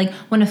sometimes, like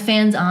when a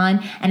fan's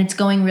on and it's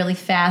going really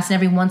fast and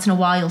every once in a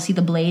while you'll see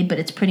the blade, but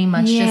it's pretty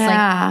much just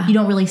like, you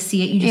don't really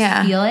see it, you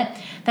just feel it.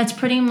 That's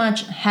pretty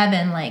much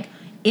heaven. Like,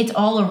 it's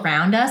all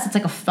around us. It's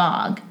like a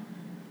fog.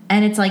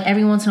 And it's like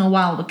every once in a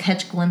while we'll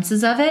catch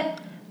glimpses of it,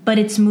 but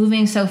it's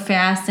moving so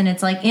fast and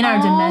it's like in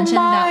our dimension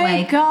that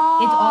like it's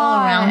all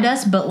around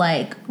us, but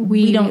like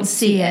we don't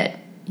see it.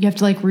 You have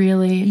to like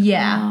really.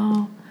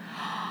 Yeah.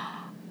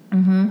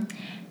 And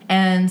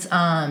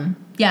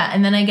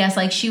and then I guess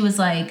like she was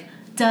like,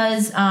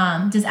 does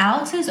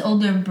Alex's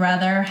older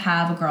brother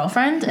have a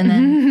girlfriend? And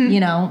then, you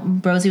know,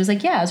 Rosie was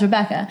like, yeah, it's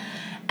Rebecca.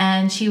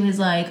 And she was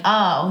like,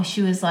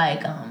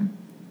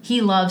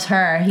 he loves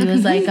her. He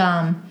was like,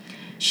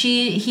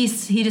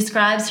 he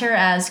describes her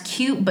as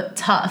cute but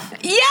tough.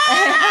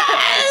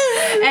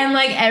 Yes! And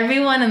like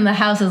everyone in the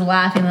house is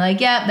laughing. They're like,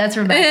 yeah, that's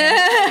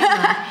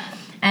Rebecca.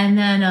 And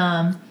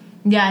then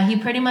he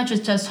pretty much was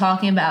just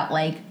talking about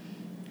like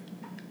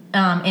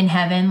in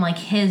heaven, like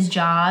his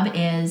job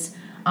is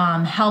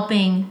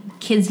helping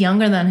kids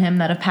younger than him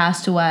that have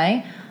passed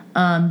away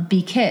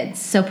be kids.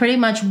 So pretty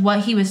much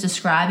what he was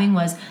describing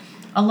was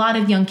a lot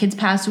of young kids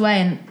passed away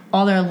and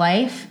all their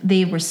life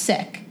they were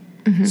sick.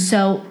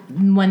 So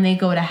when they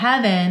go to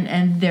heaven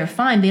and they're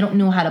fine, they don't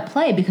know how to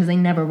play because they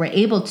never were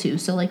able to.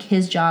 So like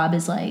his job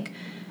is like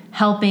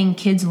helping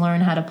kids learn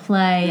how to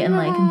play and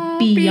like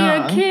be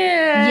young. A kid.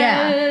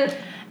 Yeah.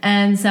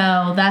 And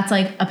so that's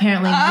like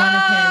apparently one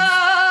of his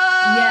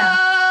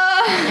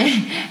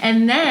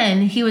And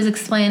then he was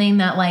explaining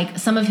that like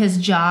some of his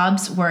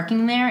jobs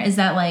working there is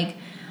that like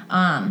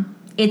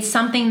it's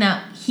something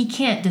that he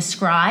can't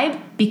describe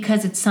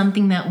because it's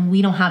something that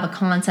we don't have a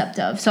concept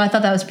of. So I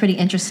thought that was pretty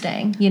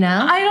interesting, you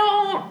know? I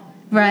don't.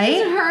 Right?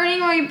 It's hurting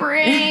my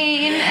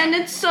brain, and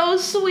it's so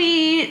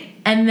sweet.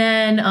 And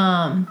then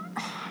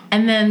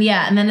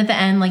at the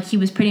end, like he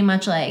was pretty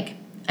much like,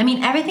 I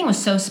mean, everything was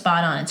so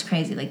spot on. It's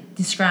crazy. Like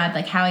described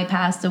like how he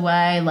passed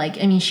away. Like,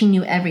 I mean, she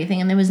knew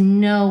everything, and there was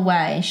no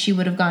way she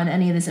would have gotten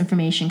any of this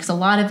information because a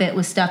lot of it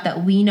was stuff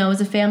that we know as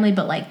a family,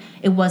 but like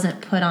it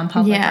wasn't put on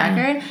public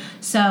record.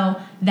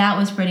 So that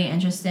was pretty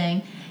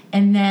interesting.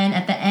 And then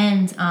at the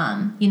end,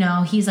 you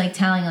know, he's like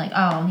telling like,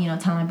 oh, you know,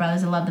 tell my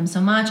brothers I love them so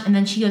much. And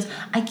then she goes,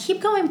 I keep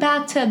going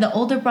back to the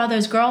older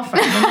brother's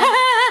girlfriend. And then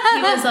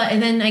he was like,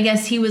 and then I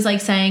guess he was like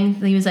saying,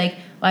 he was like,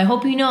 well, I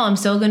hope you know I'm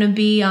still gonna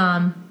be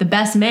the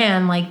best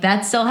man. Like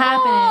that's still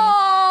happening.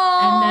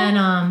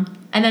 Aww.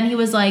 And then he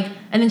was like,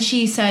 and then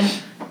she said,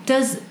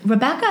 does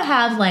Rebecca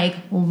have like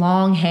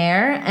long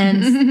hair?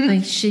 And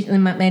like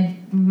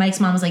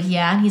Mike's mom was like,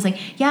 yeah. And he's like,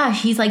 yeah,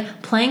 he's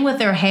like playing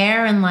with her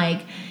hair and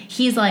like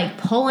he's like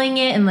pulling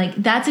it and like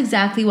that's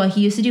exactly what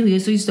he used to do. He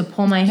used to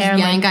pull my hair,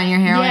 yank on your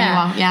hair when you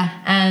walk.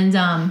 Yeah. And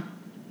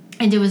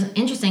it was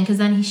interesting because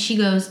then she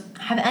goes,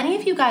 have any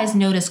of you guys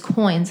noticed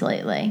coins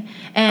lately?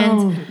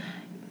 And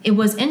it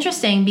was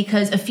interesting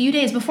because a few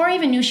days before I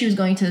even knew she was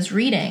going to this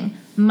reading,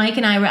 Mike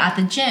and I were at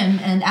the gym,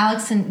 and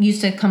Alex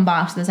used to come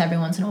box this every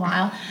once in a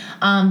while.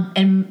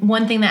 And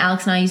one thing that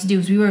Alex and I used to do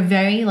is we were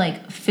very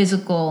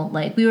physical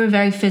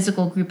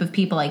group of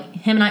people. Like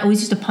him and I always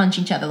used to punch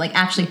each other, like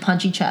actually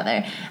punch each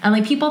other. And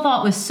like people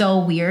thought it was so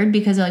weird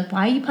because they're like,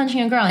 why are you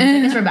punching a girl? And he's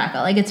like, it's Rebecca.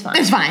 Like it's fine.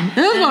 It's fine. It's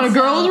not a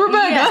girl, it's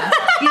Rebecca.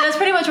 Yeah, that's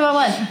pretty much what it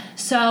was.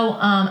 So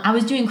I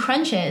was doing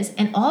crunches,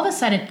 and all of a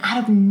sudden,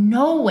 out of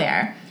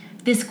nowhere,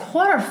 this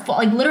quarter,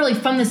 like literally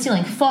from the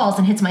ceiling, falls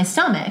and hits my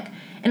stomach.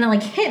 And it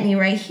like hit me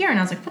right here. And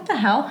I was like, what the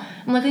hell?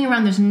 I'm looking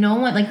around. There's no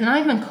one, like not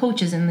even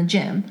coaches in the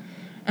gym.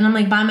 And I'm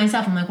like by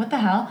myself. I'm like, what the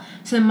hell?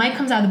 So then Mike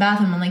comes out of the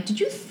bathroom. I'm like, did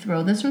you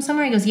throw this from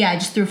somewhere? He goes, yeah, I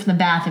just threw it from the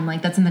bathroom.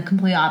 Like that's in the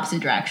complete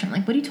opposite direction. I'm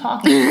like, what are you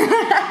talking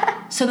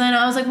about? So then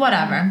I was like,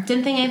 whatever.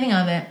 Didn't think anything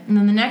of it. And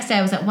then the next day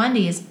I was at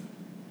Wendy's.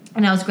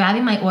 And I was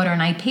grabbing my order.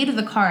 And I paid with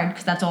a card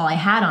because that's all I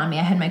had on me.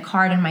 I had my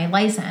card and my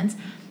license.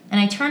 And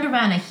I turned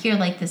around and I hear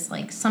like this,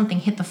 like something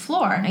hit the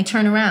floor. And I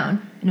turned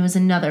around and it was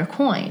another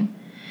coin.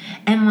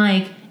 And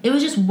like, it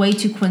was just way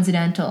too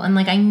coincidental. And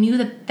like, I knew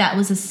that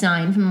was a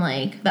sign from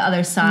like the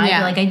other side.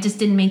 Yeah. But, like, I just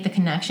didn't make the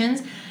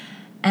connections.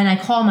 And I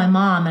called my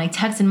mom and I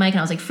texted Mike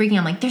and I was like freaking out.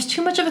 I'm like, there's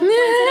too much of a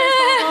coincidence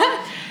going on.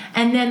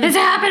 And then it's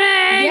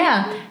happening.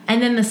 Yeah.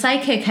 And then the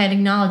psychic had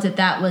acknowledged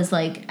that was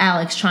like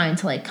Alex trying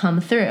to like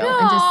come through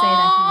and just say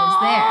that he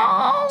was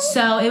there.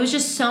 So it was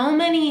just so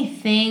many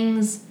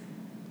things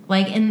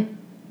like, and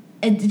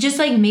it just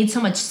like made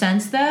so much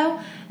sense though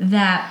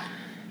that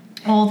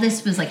all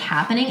this was like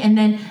happening. And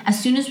then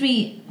as soon as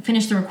we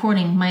finished the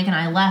recording, Mike and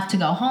I left to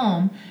go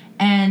home.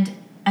 And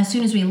as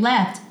soon as we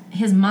left,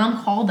 his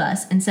mom called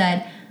us and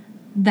said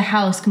the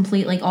house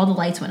complete, like all the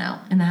lights went out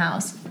in the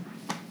house.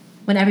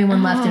 when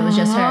everyone left, it was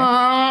just her.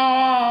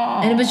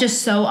 Oh. And it was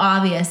just so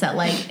obvious that,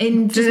 like, it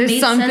just There's made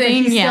sense that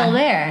he's yeah. still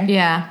there.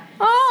 Yeah.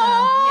 So,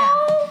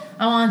 yeah.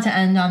 I wanted to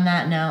end on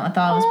that note. I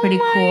thought it was pretty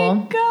cool.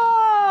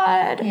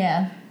 God.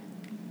 Yeah.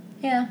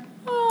 Yeah.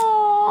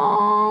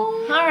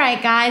 Oh. All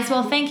right, guys.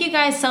 Well, thank you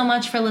guys so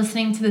much for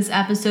listening to this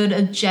episode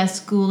of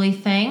Just Schooly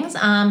Things.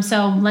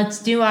 So let's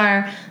do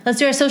our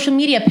social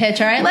media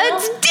pitch. All right,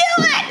 Let's do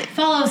it.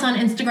 follow us on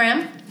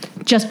Instagram,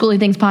 Just Schooly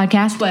Things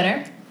Podcast.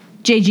 Twitter,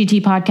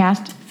 JGT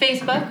Podcast.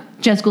 Facebook,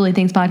 Just Schooly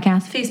Things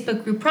Podcast.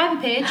 Facebook group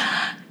private page,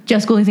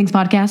 Just Schooly Things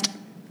Podcast.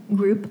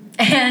 group,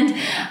 and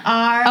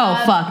our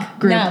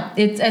Group. No,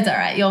 it's all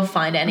right. You'll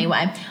find it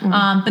anyway.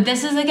 But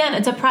this is, again,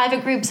 it's a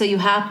private group, so you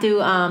have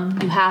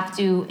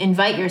to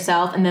invite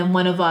yourself, and then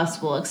one of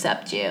us will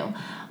accept you.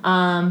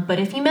 But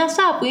if you mess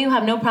up, we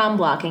have no problem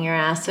blocking your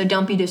ass. So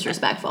don't be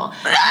disrespectful.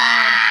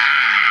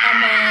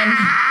 And then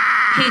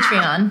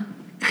Patreon.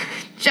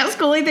 Just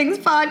Schooly Things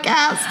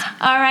Podcast.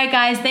 All right,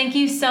 guys. Thank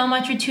you so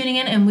much for tuning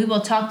in, and we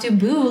will talk to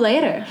Boo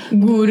later.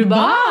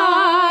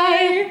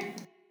 Goodbye.